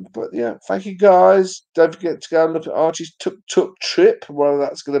 But yeah, thank you guys. Don't forget to go and look at Archie's tuk trip, whatever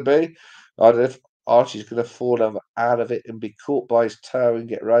that's going to be. I don't know if Archie's going to fall out of it and be caught by his toe and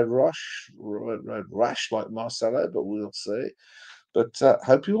get road rash like Marcelo, but we'll see. But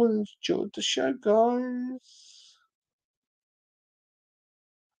hope you all enjoyed the show, guys.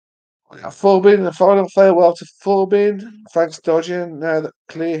 Forbin, a final farewell to Forbin. Thanks, Dodger. Now that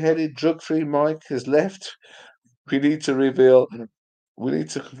clear-headed, drug-free Mike has left, we need to reveal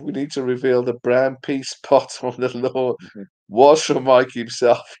the brown pea spot on the lawn was from Mike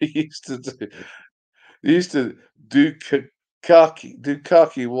himself. He used to do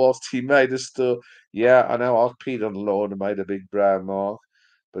khaki whilst he made a store. Yeah, I know. I peed on the lawn and made a big brown mark.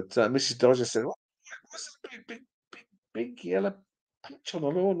 But Mrs. Dodger said, "What's a big yellow patch on the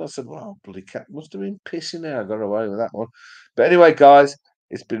lawn?" I said, "Well, bloody cat must have been pissing out." I got away with that one. But anyway, guys,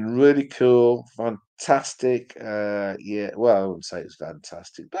 it's been really cool, fantastic. Yeah, well, I wouldn't say it's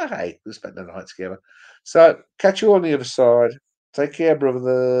fantastic, but hey, we spent the night together. So catch you on the other side. Take care,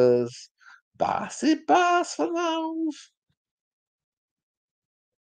 brothers. Bassy bass for love.